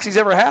 2 sacks he's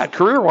ever had,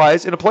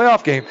 career-wise, in a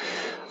playoff game.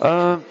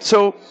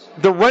 So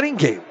the running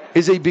game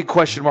is a big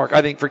question mark,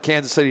 I think, for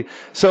Kansas City.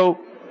 So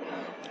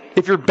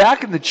if you're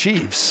backing the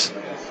Chiefs,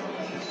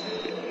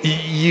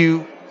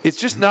 it's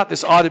just not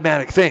this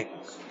automatic thing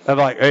of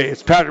like, hey,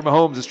 it's Patrick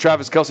Mahomes, it's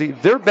Travis Kelce.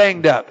 They're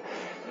banged up,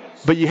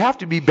 but you have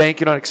to be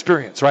banking on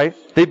experience, right?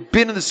 They've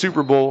been in the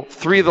Super Bowl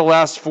 3 of the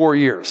last 4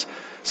 years.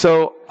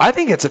 So I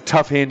think it's a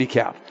tough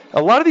handicap.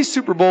 A lot of these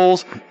Super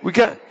Bowls, we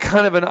got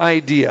kind of an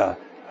idea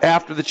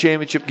after the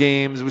championship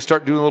games. We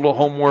start doing a little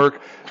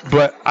homework,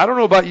 but I don't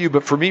know about you,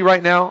 but for me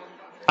right now,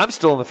 I'm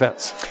still on the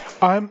fence.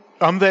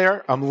 I'm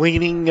there. I'm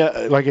leaning.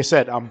 Like I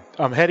said, I'm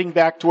heading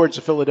back towards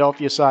the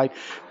Philadelphia side.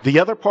 The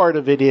other part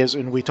of it is,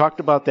 and we talked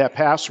about that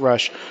pass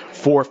rush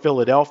for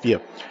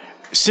Philadelphia.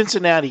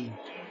 Cincinnati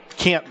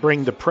can't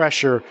bring the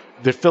pressure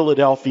that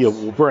Philadelphia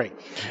will bring,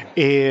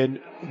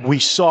 and we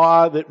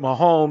saw that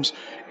Mahomes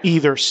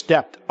either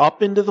stepped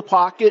up into the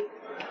pocket,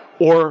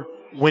 or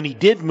when he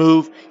did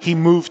move, he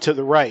moved to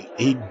the right.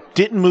 He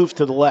didn't move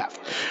to the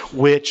left,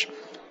 which,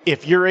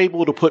 if you're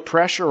able to put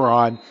pressure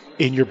on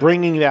and you're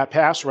bringing that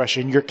pass rush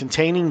and you're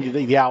containing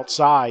the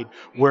outside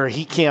where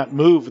he can't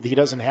move, he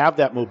doesn't have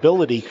that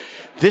mobility,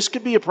 this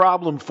could be a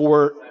problem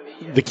for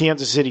the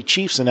Kansas City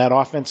Chiefs in that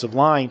offensive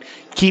line,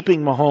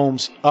 keeping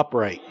Mahomes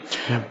upright.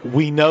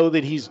 We know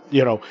that he's,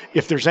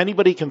 if there's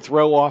anybody can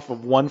throw off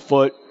of 1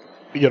 foot,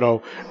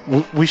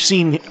 we've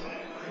seen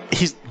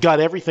he's got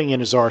everything in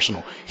his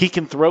arsenal. He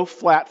can throw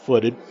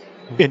flat-footed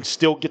and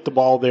still get the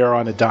ball there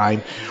on a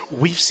dime.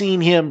 We've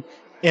seen him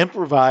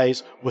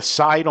improvise with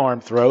sidearm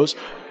throws.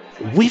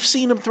 We've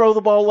seen him throw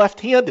the ball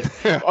left-handed,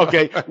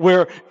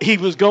 where he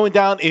was going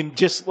down and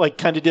just like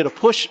kind of did a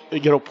push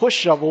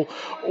shovel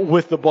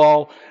with the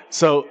ball.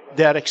 So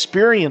that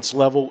experience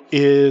level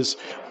is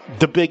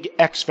the big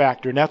X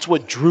factor, and that's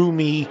what drew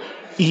me,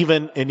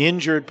 even an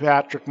injured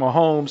Patrick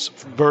Mahomes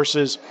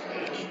versus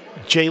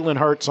Jalen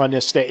Hurts on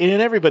this stage.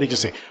 And everybody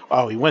just say,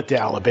 oh, he went to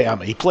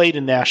Alabama. He played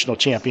in national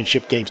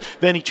championship games.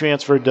 Then he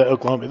transferred to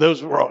Oklahoma.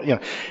 Those were all,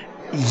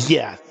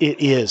 yeah, it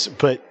is.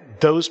 But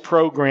those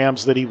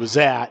programs that he was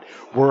at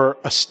were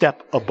a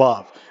step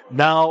above.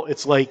 Now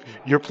it's like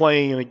you're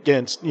playing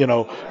against,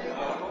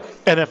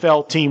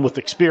 NFL team with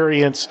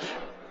experience.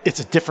 It's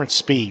a different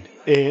speed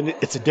and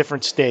it's a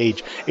different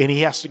stage. And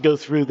he has to go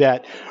through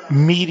that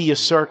media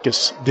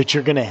circus that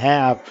you're going to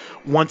have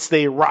once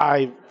they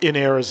arrive in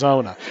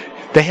Arizona.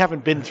 They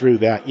haven't been through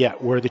that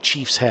yet, where the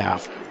Chiefs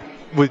have.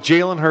 With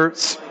Jalen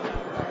Hurts,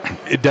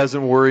 it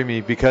doesn't worry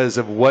me because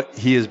of what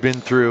he has been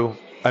through.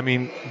 I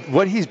mean,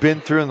 what he's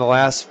been through in the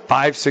last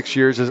 5-6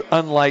 years is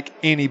unlike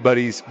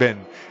anybody's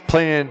been.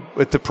 Playing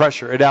with the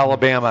pressure at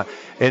Alabama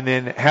and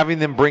then having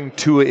them bring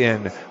Tua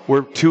in,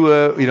 where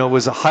Tua,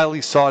 was a highly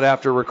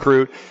sought-after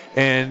recruit,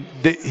 and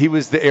he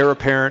was the heir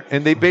apparent,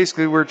 and they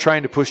basically were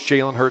trying to push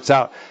Jalen Hurts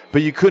out.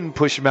 But you couldn't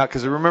push him out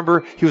because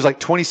remember, he was like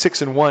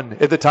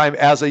 26-1 at the time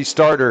as a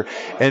starter,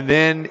 and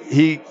then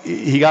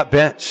he got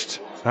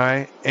benched. All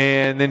right,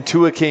 and then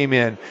Tua came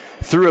in,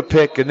 threw a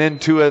pick, and then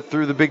Tua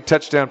threw the big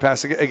touchdown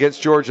pass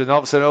against Georgia, and all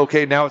of a sudden,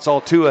 okay, now it's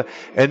all Tua.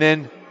 And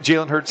then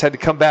Jalen Hurts had to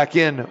come back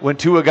in when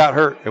Tua got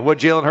hurt. And what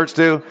Jalen Hurts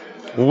do?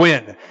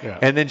 Win. Yeah.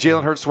 And then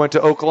Jalen Hurts went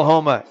to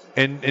Oklahoma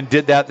and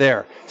did that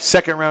there.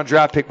 Second-round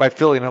draft pick by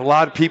Philly. And a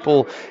lot of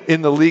people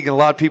in the league and a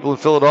lot of people in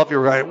Philadelphia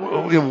were like,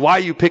 why are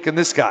you picking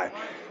this guy?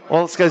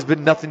 Well, this guy's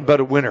been nothing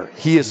but a winner.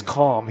 He is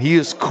calm. He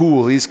is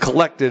cool. He's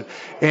collected.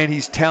 And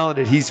he's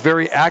talented. He's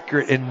very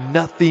accurate. And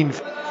nothing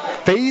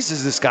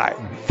phases this guy.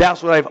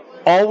 That's what I've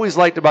always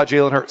liked about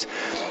Jalen Hurts.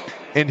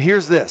 And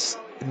here's this.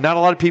 Not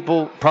a lot of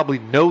people probably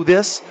know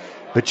this,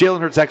 but Jalen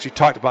Hurts actually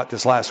talked about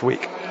this last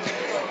week.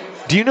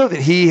 Do you know that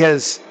he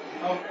has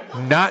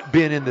not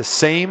been in the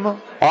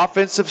same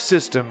offensive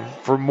system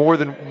for more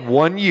than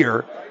 1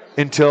 year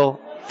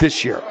until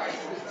this year?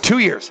 2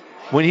 years.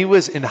 When he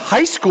was in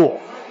high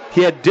school,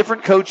 he had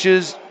different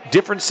coaches,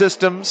 different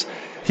systems.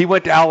 He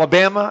went to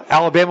Alabama.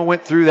 Alabama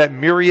went through that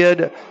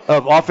myriad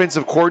of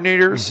offensive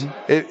coordinators.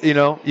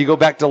 You go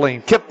back to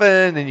Lane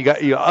Kiffin, and you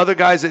got other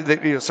guys,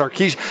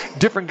 Sarkisian,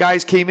 different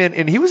guys came in,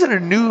 and he was in a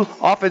new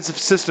offensive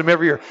system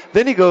every year.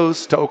 Then he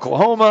goes to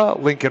Oklahoma,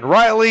 Lincoln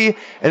Riley,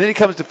 and then he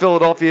comes to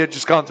Philadelphia,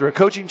 just gone through a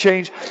coaching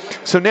change.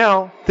 So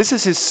now this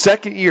is his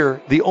second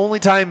year, the only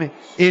time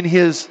in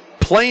his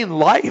playing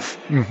life,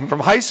 from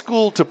high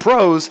school to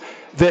pros,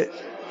 that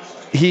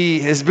he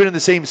has been in the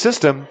same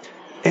system.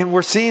 And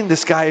we're seeing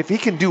this guy, if he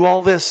can do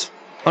all this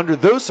under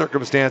those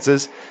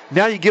circumstances,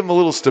 now you give him a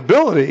little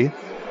stability.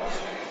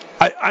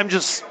 I'm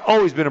just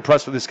always been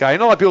impressed with this guy.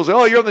 And a lot of people say,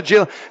 oh, you're on the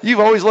Jalen.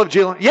 You've always loved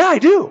Jalen. Yeah, I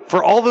do.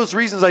 For all those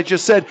reasons I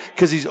just said,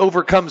 because he's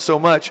overcome so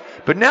much.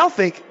 But now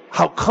think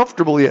how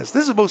comfortable he is.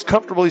 This is the most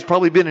comfortable he's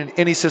probably been in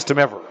any system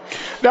ever.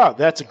 No,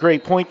 that's a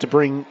great point to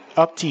bring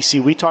up,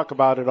 TC. We talk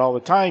about it all the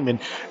time. And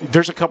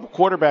there's a couple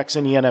quarterbacks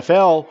in the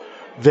NFL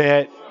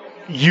that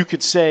you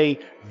could say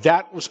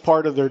that was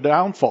part of their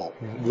downfall.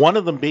 One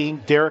of them being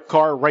Derek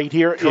Carr right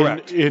here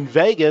in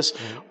Vegas.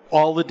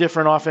 All the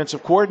different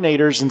offensive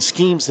coordinators and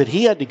schemes that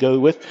he had to go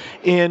with.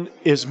 And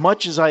as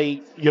much as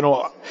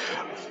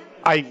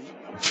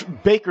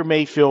Baker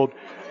Mayfield,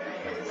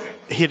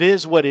 it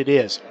is what it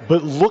is.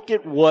 But look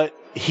at what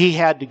he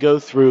had to go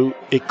through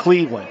at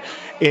Cleveland.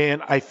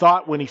 And I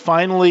thought when he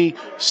finally,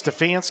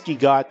 Stefanski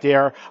got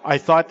there, I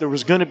thought there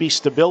was going to be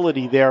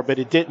stability there, but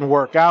it didn't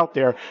work out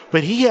there.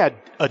 But he had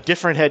a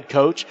different head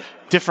coach,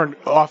 different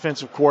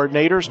offensive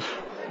coordinators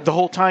the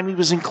whole time he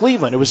was in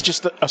Cleveland. It was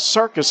just a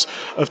circus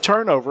of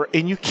turnover,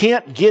 and you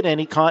can't get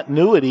any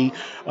continuity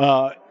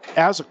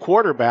as a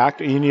quarterback.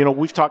 And,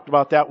 we've talked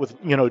about that with,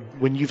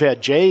 when you've had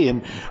Jay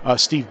and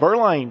Steve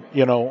Berline,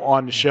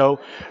 on the show.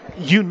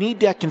 You need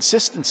that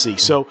consistency.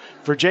 So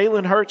for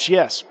Jalen Hurts,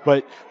 yes,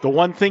 but the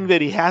one thing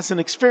that he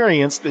hasn't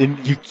experienced,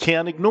 and you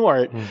can't ignore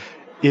it,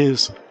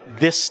 is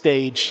this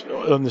stage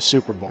on the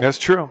Super Bowl. That's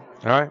true. All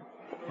right.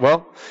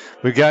 Well,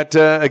 we've got,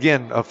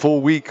 again, a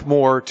full week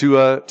more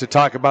to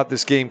talk about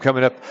this game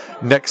coming up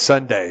next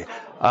Sunday.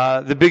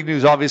 The big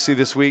news, obviously,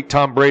 this week,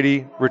 Tom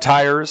Brady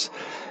retires.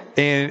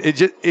 And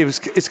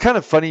it's kind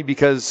of funny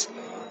because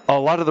a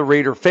lot of the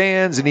Raider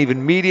fans and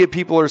even media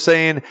people are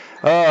saying,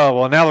 oh,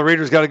 well, now the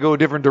Raiders got to go a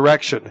different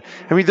direction.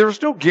 I mean, there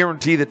was no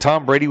guarantee that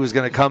Tom Brady was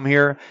going to come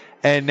here.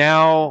 And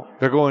now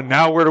they're going,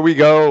 now where do we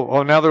go?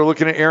 Oh, now they're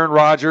looking at Aaron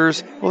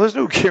Rodgers. Well, there's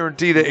no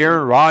guarantee that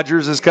Aaron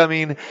Rodgers is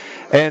coming.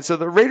 And so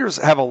the Raiders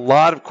have a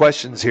lot of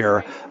questions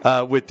here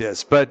with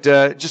this. But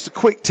just a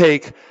quick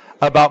take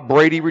about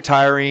Brady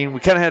retiring. We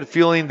kind of had a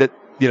feeling that,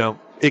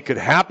 it could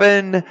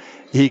happen.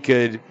 He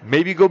could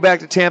maybe go back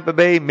to Tampa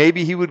Bay.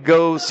 Maybe he would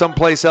go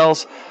someplace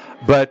else.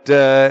 But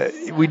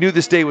we knew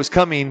this day was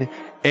coming.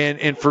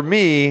 And for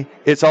me,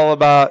 it's all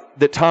about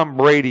that Tom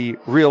Brady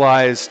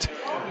realized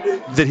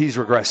that he's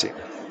regressing.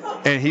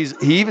 And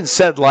he even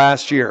said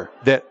last year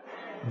that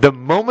the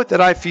moment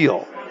that I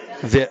feel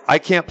that I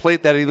can't play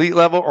at that elite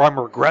level or I'm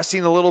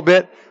regressing a little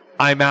bit,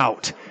 I'm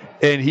out.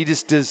 And he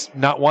just does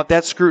not want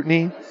that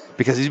scrutiny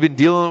because he's been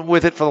dealing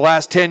with it for the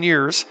last 10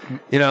 years.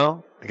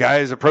 The guy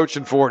is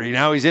approaching 40.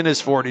 Now he's in his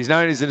 40s.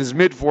 Now he's in his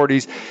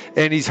mid-40s.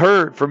 And he's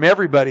heard from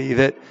everybody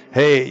that,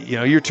 hey,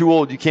 you're too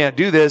old. You can't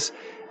do this.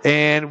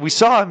 And we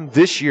saw him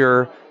this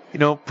year,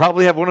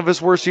 probably have one of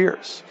his worst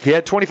years. He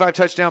had 25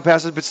 touchdown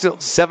passes, but still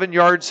 7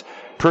 yards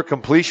per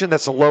completion.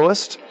 That's the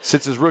lowest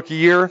since his rookie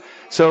year.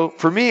 So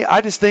for me,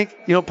 I just think,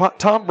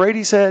 Tom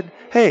Brady said,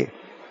 hey,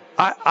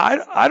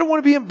 I don't want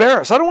to be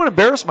embarrassed. I don't want to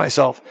embarrass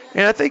myself.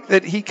 And I think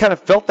that he kind of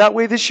felt that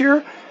way this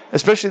year,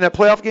 especially in that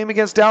playoff game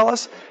against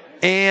Dallas.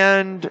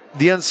 And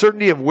the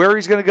uncertainty of where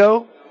he's going to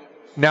go,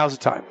 now's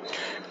the time.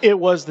 It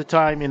was the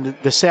time, and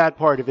the sad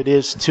part of it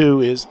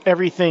is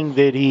everything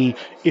that he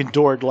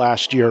endured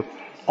last year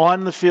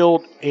on the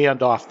field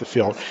and off the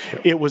field.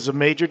 It was a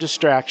major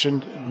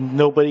distraction.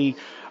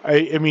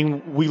 I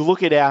mean, we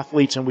look at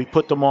athletes and we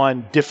put them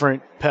on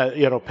different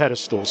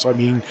pedestals. I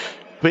mean,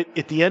 but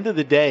at the end of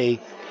the day,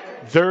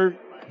 they're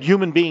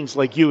human beings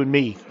like you and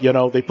me.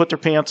 They put their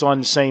pants on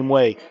the same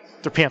way.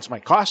 Their pants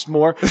might cost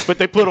more, but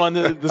they put on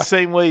the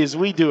same way as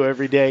we do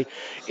every day.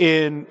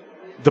 In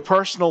the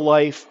personal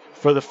life,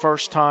 for the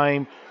first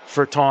time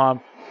for Tom,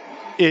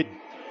 it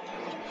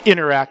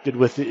interacted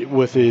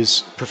with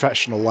his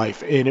professional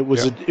life, and it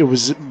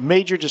was a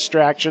major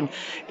distraction.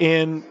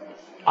 And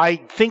I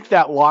think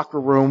that locker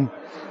room,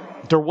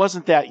 there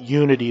wasn't that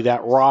unity,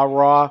 that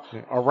rah-rah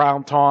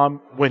around Tom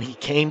when he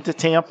came to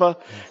Tampa,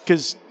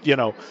 because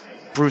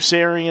Bruce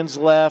Arians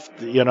left.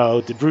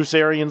 Did Bruce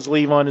Arians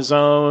leave on his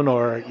own,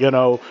 or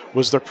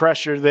was there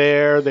pressure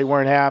there? They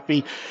weren't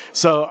happy,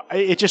 so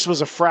it just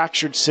was a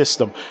fractured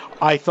system.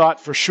 I thought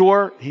for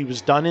sure he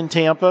was done in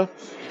Tampa.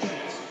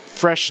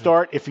 Fresh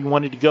start. If he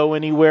wanted to go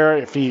anywhere,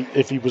 if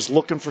he was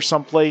looking for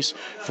someplace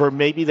for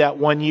maybe that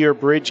 1 year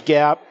bridge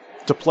gap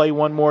to play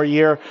one more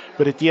year,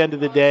 but at the end of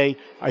the day,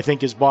 I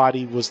think his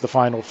body was the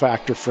final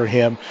factor for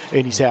him,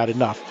 and he's had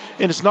enough.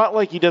 And it's not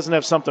like he doesn't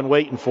have something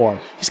waiting for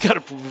him. He's got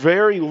a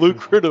very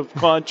lucrative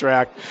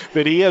contract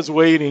that he has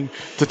waiting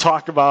to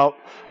talk about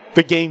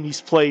the game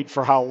he's played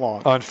for how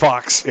long? On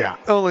Fox. Yeah.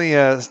 Only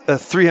a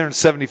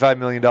 $375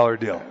 million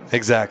deal.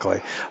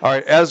 Exactly. All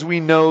right. As we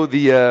know,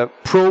 the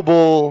Pro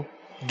Bowl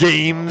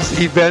games,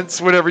 events,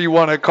 whatever you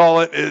want to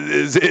call it,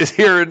 is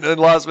here in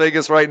Las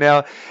Vegas right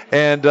now.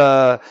 And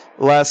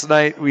last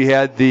night we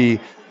had the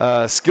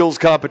skills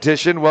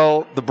competition.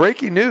 Well, the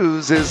breaking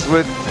news is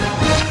with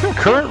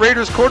current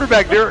Raiders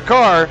quarterback Derek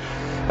Carr.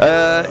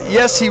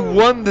 Yes, he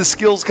won the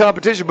skills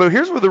competition, but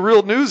here's where the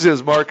real news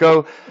is,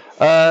 Marco,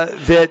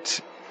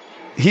 that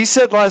he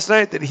said last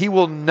night that he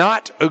will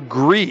not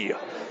agree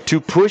to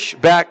push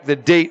back the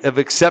date of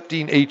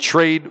accepting a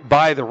trade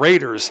by the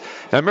Raiders.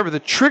 Now, remember, the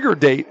trigger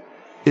date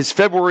is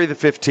February the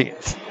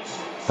 15th.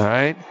 All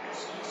right?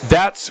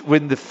 That's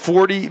when the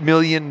 $40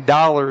 million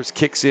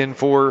kicks in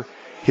for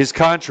his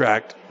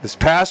contract this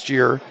past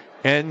year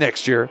and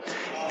next year.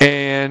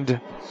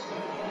 And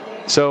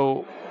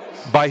so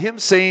by him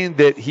saying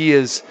that he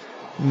is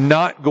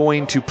not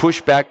going to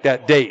push back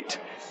that date,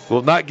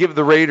 will not give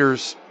the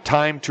Raiders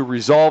time to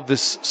resolve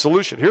this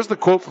solution. Here's the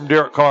quote from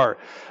Derek Carr.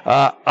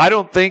 I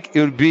don't think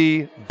it would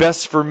be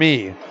best for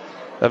me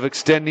of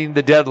extending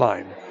the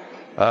deadline.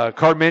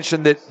 Carr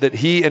mentioned that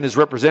he and his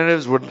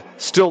representatives would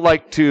still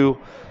like to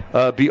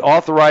be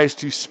authorized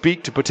to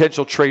speak to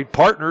potential trade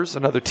partners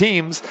and other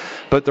teams,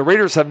 but the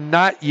Raiders have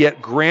not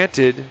yet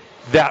granted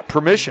that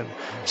permission.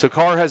 So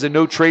Carr has a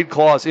no trade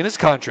clause in his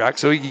contract,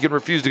 so he can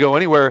refuse to go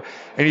anywhere,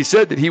 and he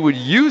said that he would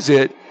use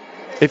it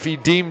if he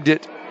deemed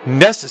it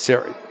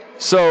necessary.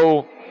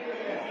 So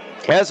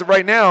as of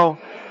right now,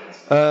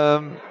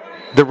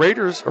 the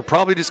Raiders are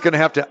probably just going to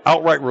have to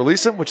outright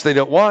release him, which they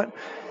don't want.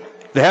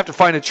 They have to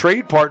find a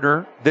trade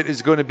partner that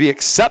is going to be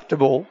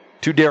acceptable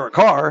to Derek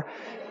Carr.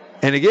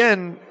 And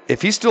again,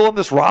 if he's still on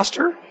this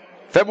roster,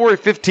 February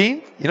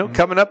 15th,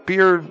 coming up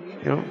here,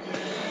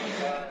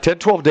 10,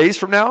 12 days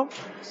from now,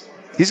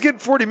 he's getting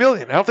 $40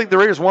 million. I don't think the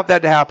Raiders want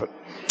that to happen.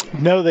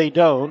 No, they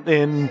don't.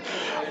 And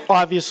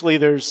obviously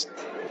there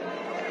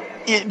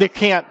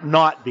can't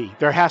not be.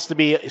 There has to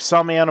be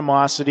some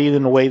animosity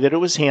in the way that it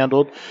was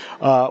handled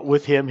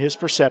with him, his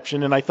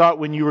perception. And I thought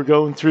when you were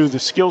going through the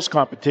skills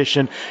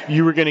competition,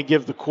 you were going to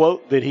give the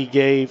quote that he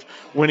gave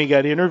when he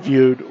got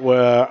interviewed.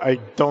 I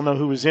don't know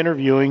who was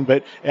interviewing,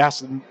 but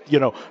asked him,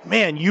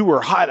 man, you were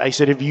hot. I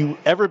said, have you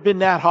ever been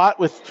that hot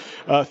with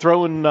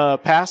throwing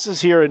passes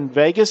here in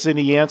Vegas? And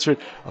he answered,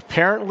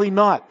 apparently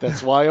not.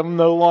 That's why I'm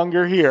no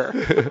longer here.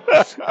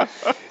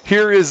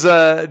 Here is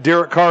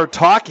Derek Carr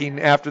talking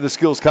after the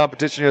skills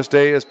competition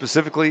yesterday,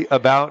 specifically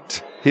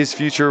about his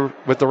future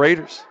with the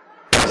Raiders.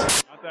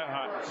 Not that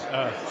hot.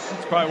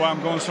 That's probably why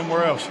I'm going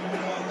somewhere else.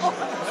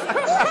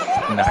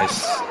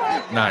 Nice.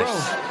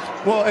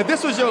 Well, if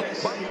this was your...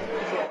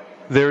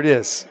 There it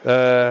is.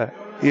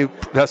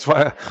 That's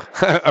why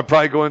I'm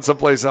probably going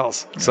someplace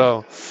else.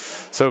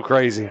 So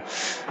crazy.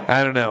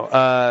 I don't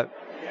know.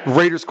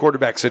 Raiders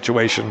quarterback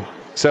situation.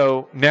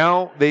 So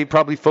now they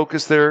probably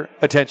focus their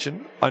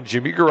attention on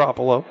Jimmy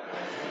Garoppolo,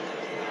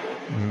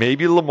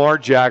 maybe Lamar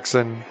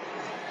Jackson,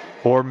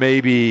 or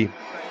maybe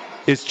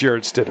it's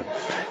Jarrett Stidham.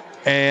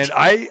 And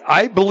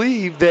I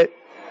believe that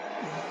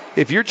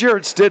if you're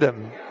Jarrett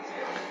Stidham,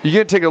 you're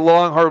going to take a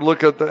long, hard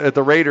look at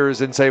the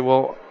Raiders and say,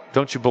 well,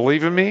 don't you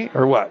believe in me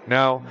or what?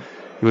 Now,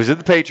 he was in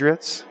the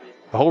Patriots.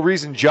 The whole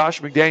reason Josh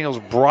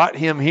McDaniels brought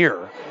him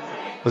here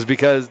was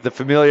because the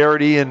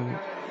familiarity and,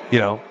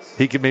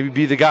 he could maybe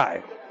be the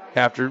guy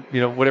after,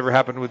 whatever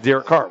happened with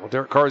Derek Carr. Well,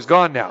 Derek Carr is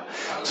gone now.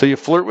 So you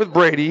flirt with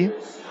Brady.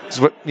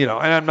 Is what, and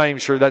I'm not even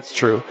sure that's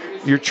true.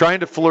 You're trying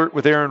to flirt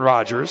with Aaron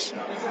Rodgers.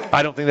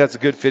 I don't think that's a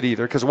good fit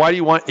either, because why do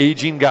you want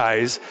aging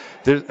guys?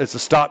 It's a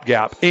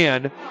stopgap.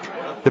 And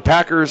the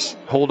Packers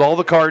hold all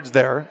the cards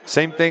there.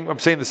 Same thing. I'm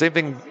saying the same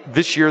thing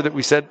this year that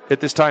we said at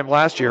this time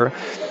last year.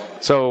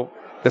 So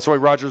that's why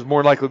Rodgers is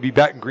more likely to be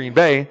back in Green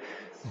Bay.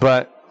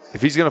 But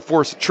if he's going to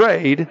force a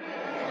trade,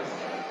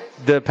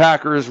 the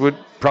Packers would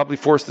probably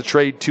force the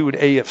trade to an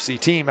AFC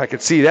team. I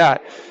could see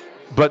that.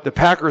 But the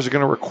Packers are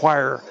going to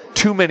require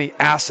too many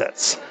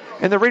assets.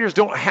 And the Raiders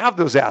don't have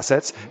those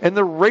assets. And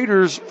the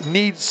Raiders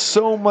need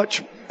so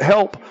much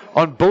help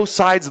on both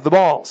sides of the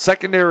ball.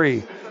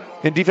 Secondary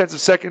and defensive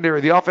secondary,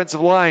 the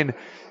offensive line.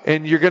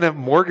 And you're going to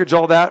mortgage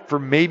all that for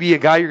maybe a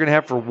guy you're going to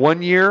have for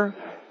 1 year.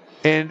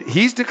 And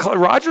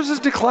Rodgers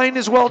is declining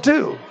as well,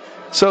 too.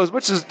 So as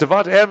much as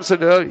Devonta Adams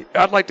said,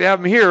 I'd like to have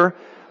him here,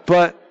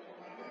 but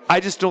I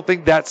just don't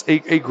think that's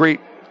a great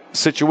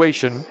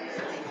situation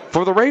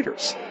for the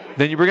Raiders.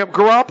 Then you bring up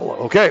Garoppolo.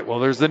 Okay, well,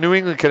 there's the New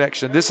England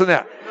connection, this and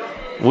that.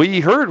 We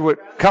heard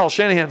what Kyle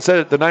Shanahan said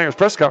at the Niners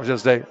press conference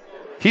yesterday.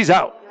 He's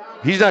out.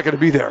 He's not going to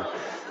be there.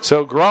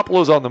 So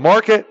Garoppolo's on the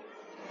market.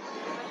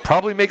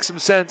 Probably makes some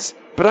sense,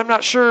 but I'm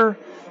not sure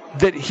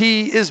that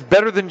he is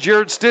better than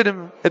Jarrett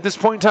Stidham at this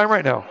point in time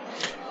right now.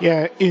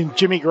 Yeah, and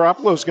Jimmy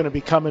Garoppolo is going to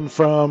be coming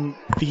from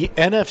the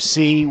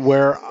NFC,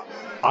 where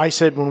I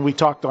said when we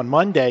talked on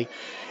Monday,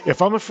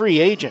 if I'm a free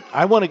agent,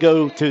 I want to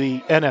go to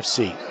the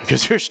NFC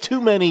because there's too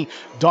many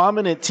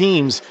dominant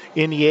teams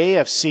in the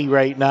AFC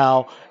right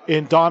now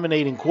in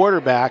dominating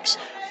quarterbacks.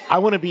 I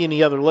want to be in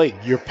the other league.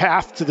 Your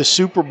path to the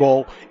Super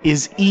Bowl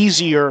is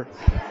easier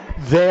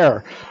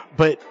there.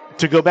 But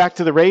to go back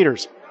to the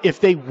Raiders, if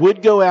they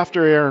would go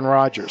after Aaron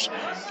Rodgers,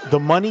 the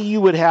money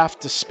you would have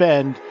to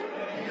spend,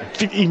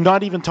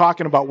 not even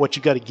talking about what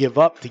you got to give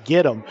up to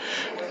get him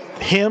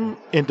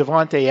and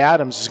Devontae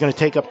Adams is going to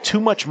take up too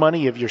much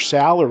money of your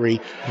salary.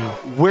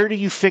 Where do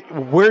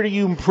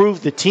you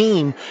improve the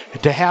team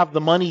to have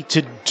the money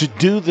to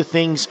do the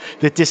things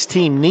that this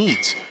team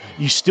needs?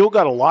 You still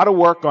got a lot of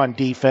work on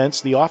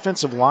defense. The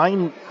offensive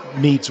line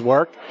needs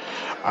work.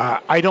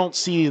 I don't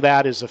see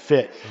that as a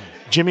fit.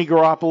 Jimmy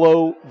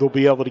Garoppolo, they'll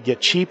be able to get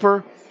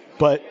cheaper,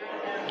 but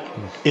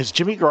is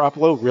Jimmy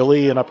Garoppolo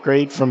really an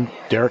upgrade from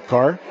Derek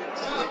Carr?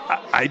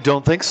 I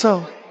don't think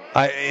so.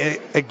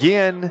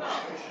 Again,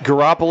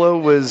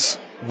 Garoppolo was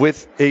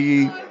with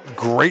a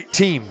great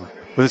team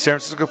with the San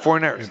Francisco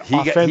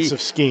 49ers. Offensive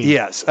scheme.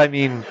 Yes. I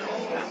mean,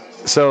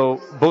 so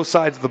both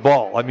sides of the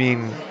ball. I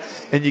mean,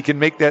 and you can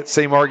make that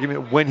same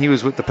argument when he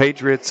was with the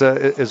Patriots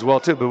as well,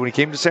 too. But when he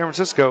came to San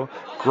Francisco,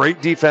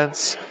 great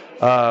defense,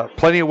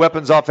 plenty of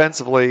weapons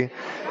offensively.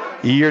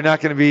 You're not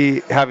going to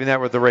be having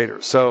that with the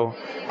Raiders. So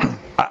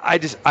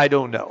I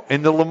don't know.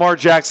 And the Lamar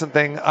Jackson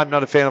thing, I'm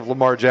not a fan of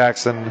Lamar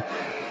Jackson.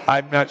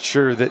 I'm not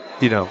sure that,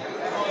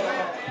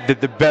 that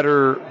the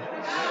better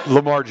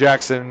Lamar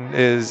Jackson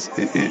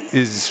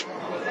is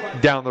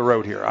down the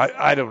road here.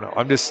 I don't know.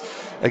 I'm just,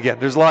 again,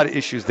 there's a lot of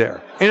issues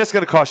there. And it's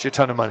going to cost you a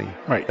ton of money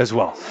as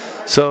well.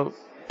 So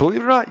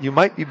believe it or not, you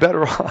might be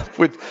better off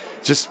with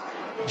just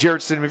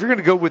Jarrett Stidham. If you're going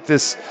to go with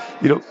this,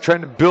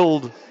 trying to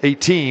build a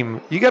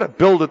team, you got to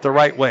build it the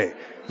right way,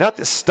 not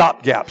this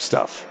stopgap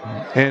stuff.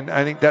 And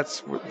I think that's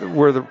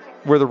where the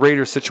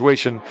Raiders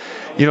situation,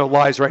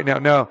 lies right now.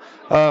 Now,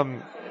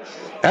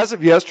 as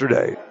of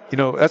yesterday,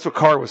 that's what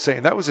Carr was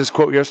saying. That was his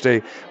quote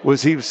yesterday.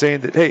 He was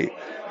saying that, hey,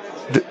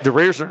 the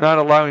Raiders are not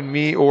allowing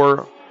me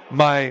or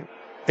my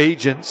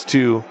agents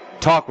to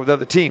talk with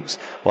other teams.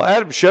 Well,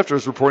 Adam Schefter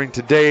is reporting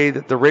today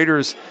that the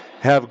Raiders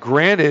have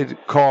granted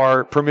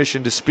Carr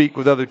permission to speak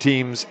with other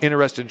teams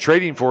interested in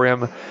trading for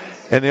him,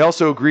 and they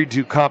also agreed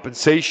to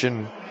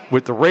compensation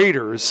with the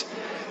Raiders.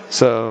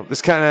 So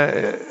this kind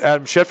of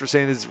Adam Schefter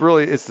saying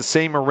it's the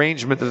same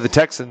arrangement that the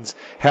Texans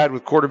had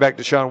with quarterback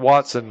Deshaun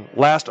Watson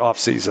last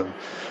offseason.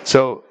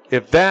 So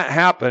if that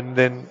happened,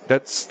 then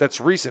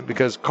that's recent,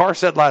 because Carr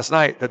said last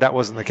night that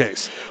wasn't the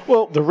case.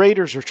 Well, the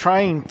Raiders are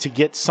trying to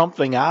get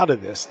something out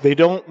of this. They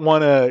don't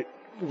want to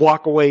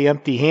walk away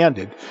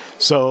empty-handed.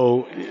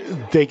 So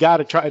they got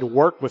to try to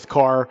work with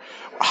Carr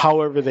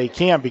however they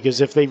can,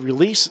 because if they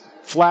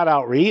flat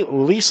out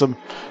release him,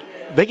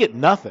 they get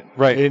nothing.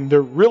 Right. And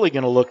they're really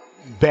going to look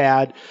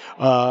bad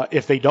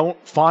if they don't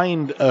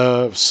find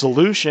a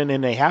solution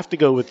and they have to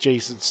go with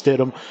Jason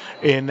Stidham,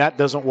 and that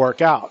doesn't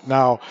work out.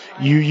 Now,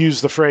 you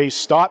use the phrase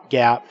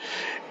stopgap.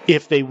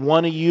 If they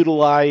want to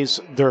utilize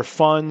their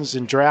funds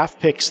and draft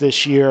picks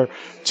this year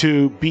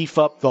to beef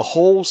up the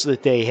holes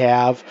that they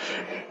have,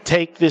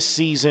 take this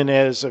season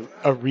as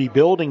a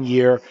rebuilding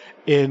year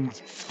and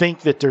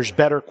think that there's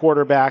better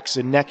quarterbacks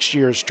in next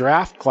year's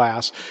draft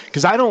class,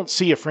 because I don't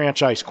see a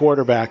franchise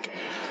quarterback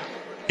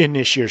in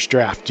this year's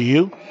draft. Do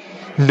you?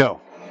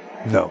 No.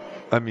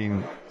 I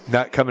mean,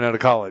 not coming out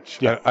of college.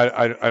 Yeah.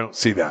 I don't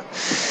see that.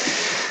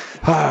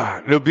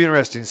 It'll be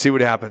interesting to see what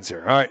happens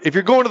here. All right. If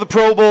you're going to the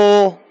Pro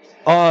Bowl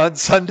on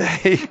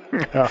Sunday,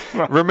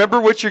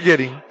 remember what you're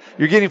getting.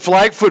 You're getting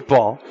flag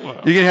football. You're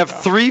going to have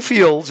 3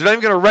 fields. You're not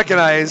even going to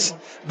recognize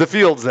the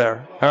fields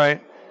there. All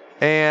right.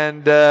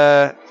 And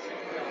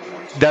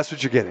that's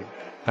what you're getting.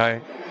 All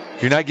right.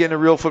 You're not getting a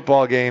real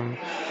football game.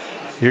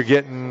 You're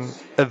getting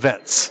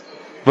events.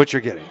 What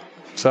you're getting.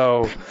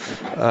 So,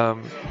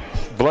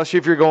 bless you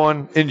if you're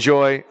going.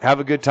 Enjoy. Have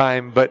a good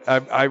time. But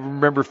I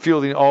remember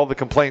fielding all the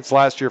complaints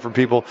last year from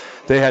people.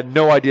 They had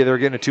no idea they were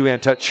getting a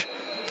two-hand touch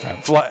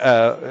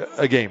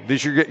a game.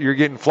 You're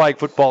getting flag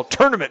football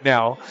tournament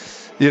now,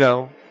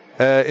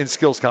 in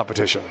skills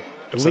competition.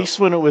 At least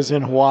when it was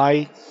in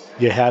Hawaii,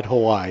 you had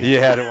Hawaii. You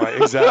had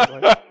Hawaii,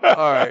 exactly.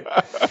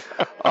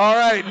 All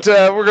right.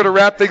 We're going to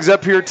wrap things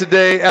up here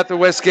today at the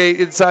Westgate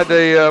inside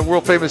the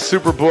world-famous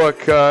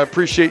Superbook.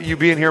 Appreciate you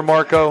being here,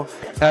 Marco.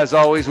 As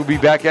always, we'll be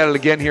back at it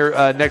again here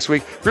next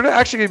week. We're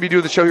actually going to be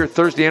doing the show here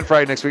Thursday and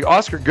Friday next week.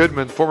 Oscar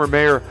Goodman, former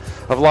mayor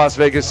of Las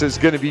Vegas, is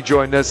going to be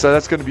joining us.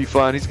 That's going to be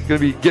fun. He's going to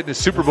be getting his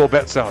Super Bowl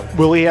bets on.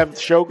 Will he have the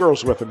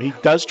showgirls with him? He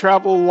does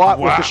travel a lot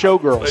with the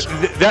showgirls.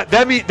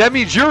 That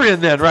means you're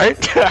in then, right?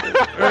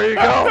 There you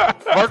go.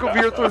 Marco will be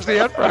here Thursday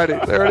and Friday.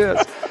 There it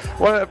is.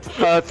 I want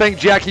to thank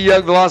Jackie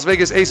Young, the Las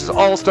Vegas Aces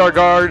All-Star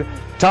Guard,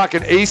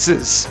 talking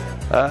Aces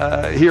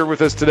here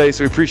with us today.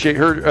 So we appreciate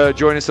her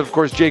joining us. And, of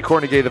course, Jay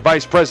Cornegay, the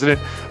Vice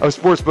President of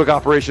Sportsbook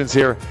Operations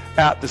here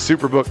at the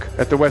Superbook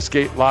at the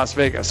Westgate, Las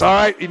Vegas. All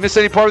right, if you missed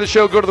any part of the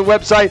show, go to the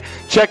website.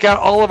 Check out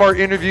all of our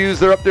interviews.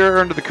 They're up there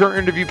under the current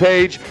interview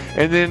page.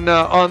 And then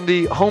on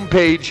the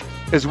homepage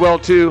as well,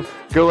 too,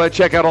 go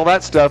check out all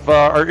that stuff.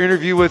 Our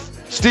interview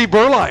with Steve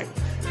Berline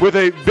with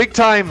a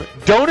big-time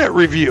donut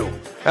review.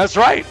 That's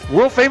right,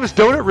 world-famous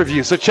donut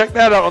review. So check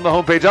that out on the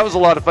homepage. That was a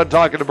lot of fun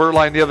talking to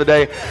Berline the other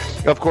day.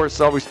 Of course,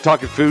 always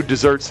talking food,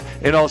 desserts,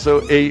 and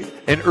also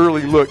an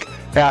early look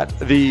at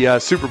the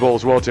Super Bowl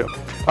as well, too.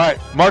 All right,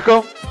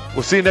 Marco,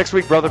 we'll see you next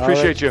week, brother.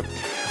 Appreciate you.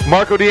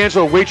 Marco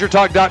D'Angelo,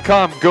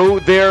 wagertalk.com. Go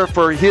there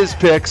for his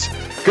picks.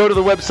 Go to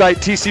the website,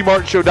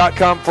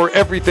 tcmartinshow.com, for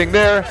everything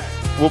there.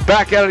 We'll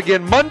back at it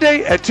again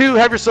Monday at 2.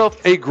 Have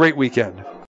yourself a great weekend.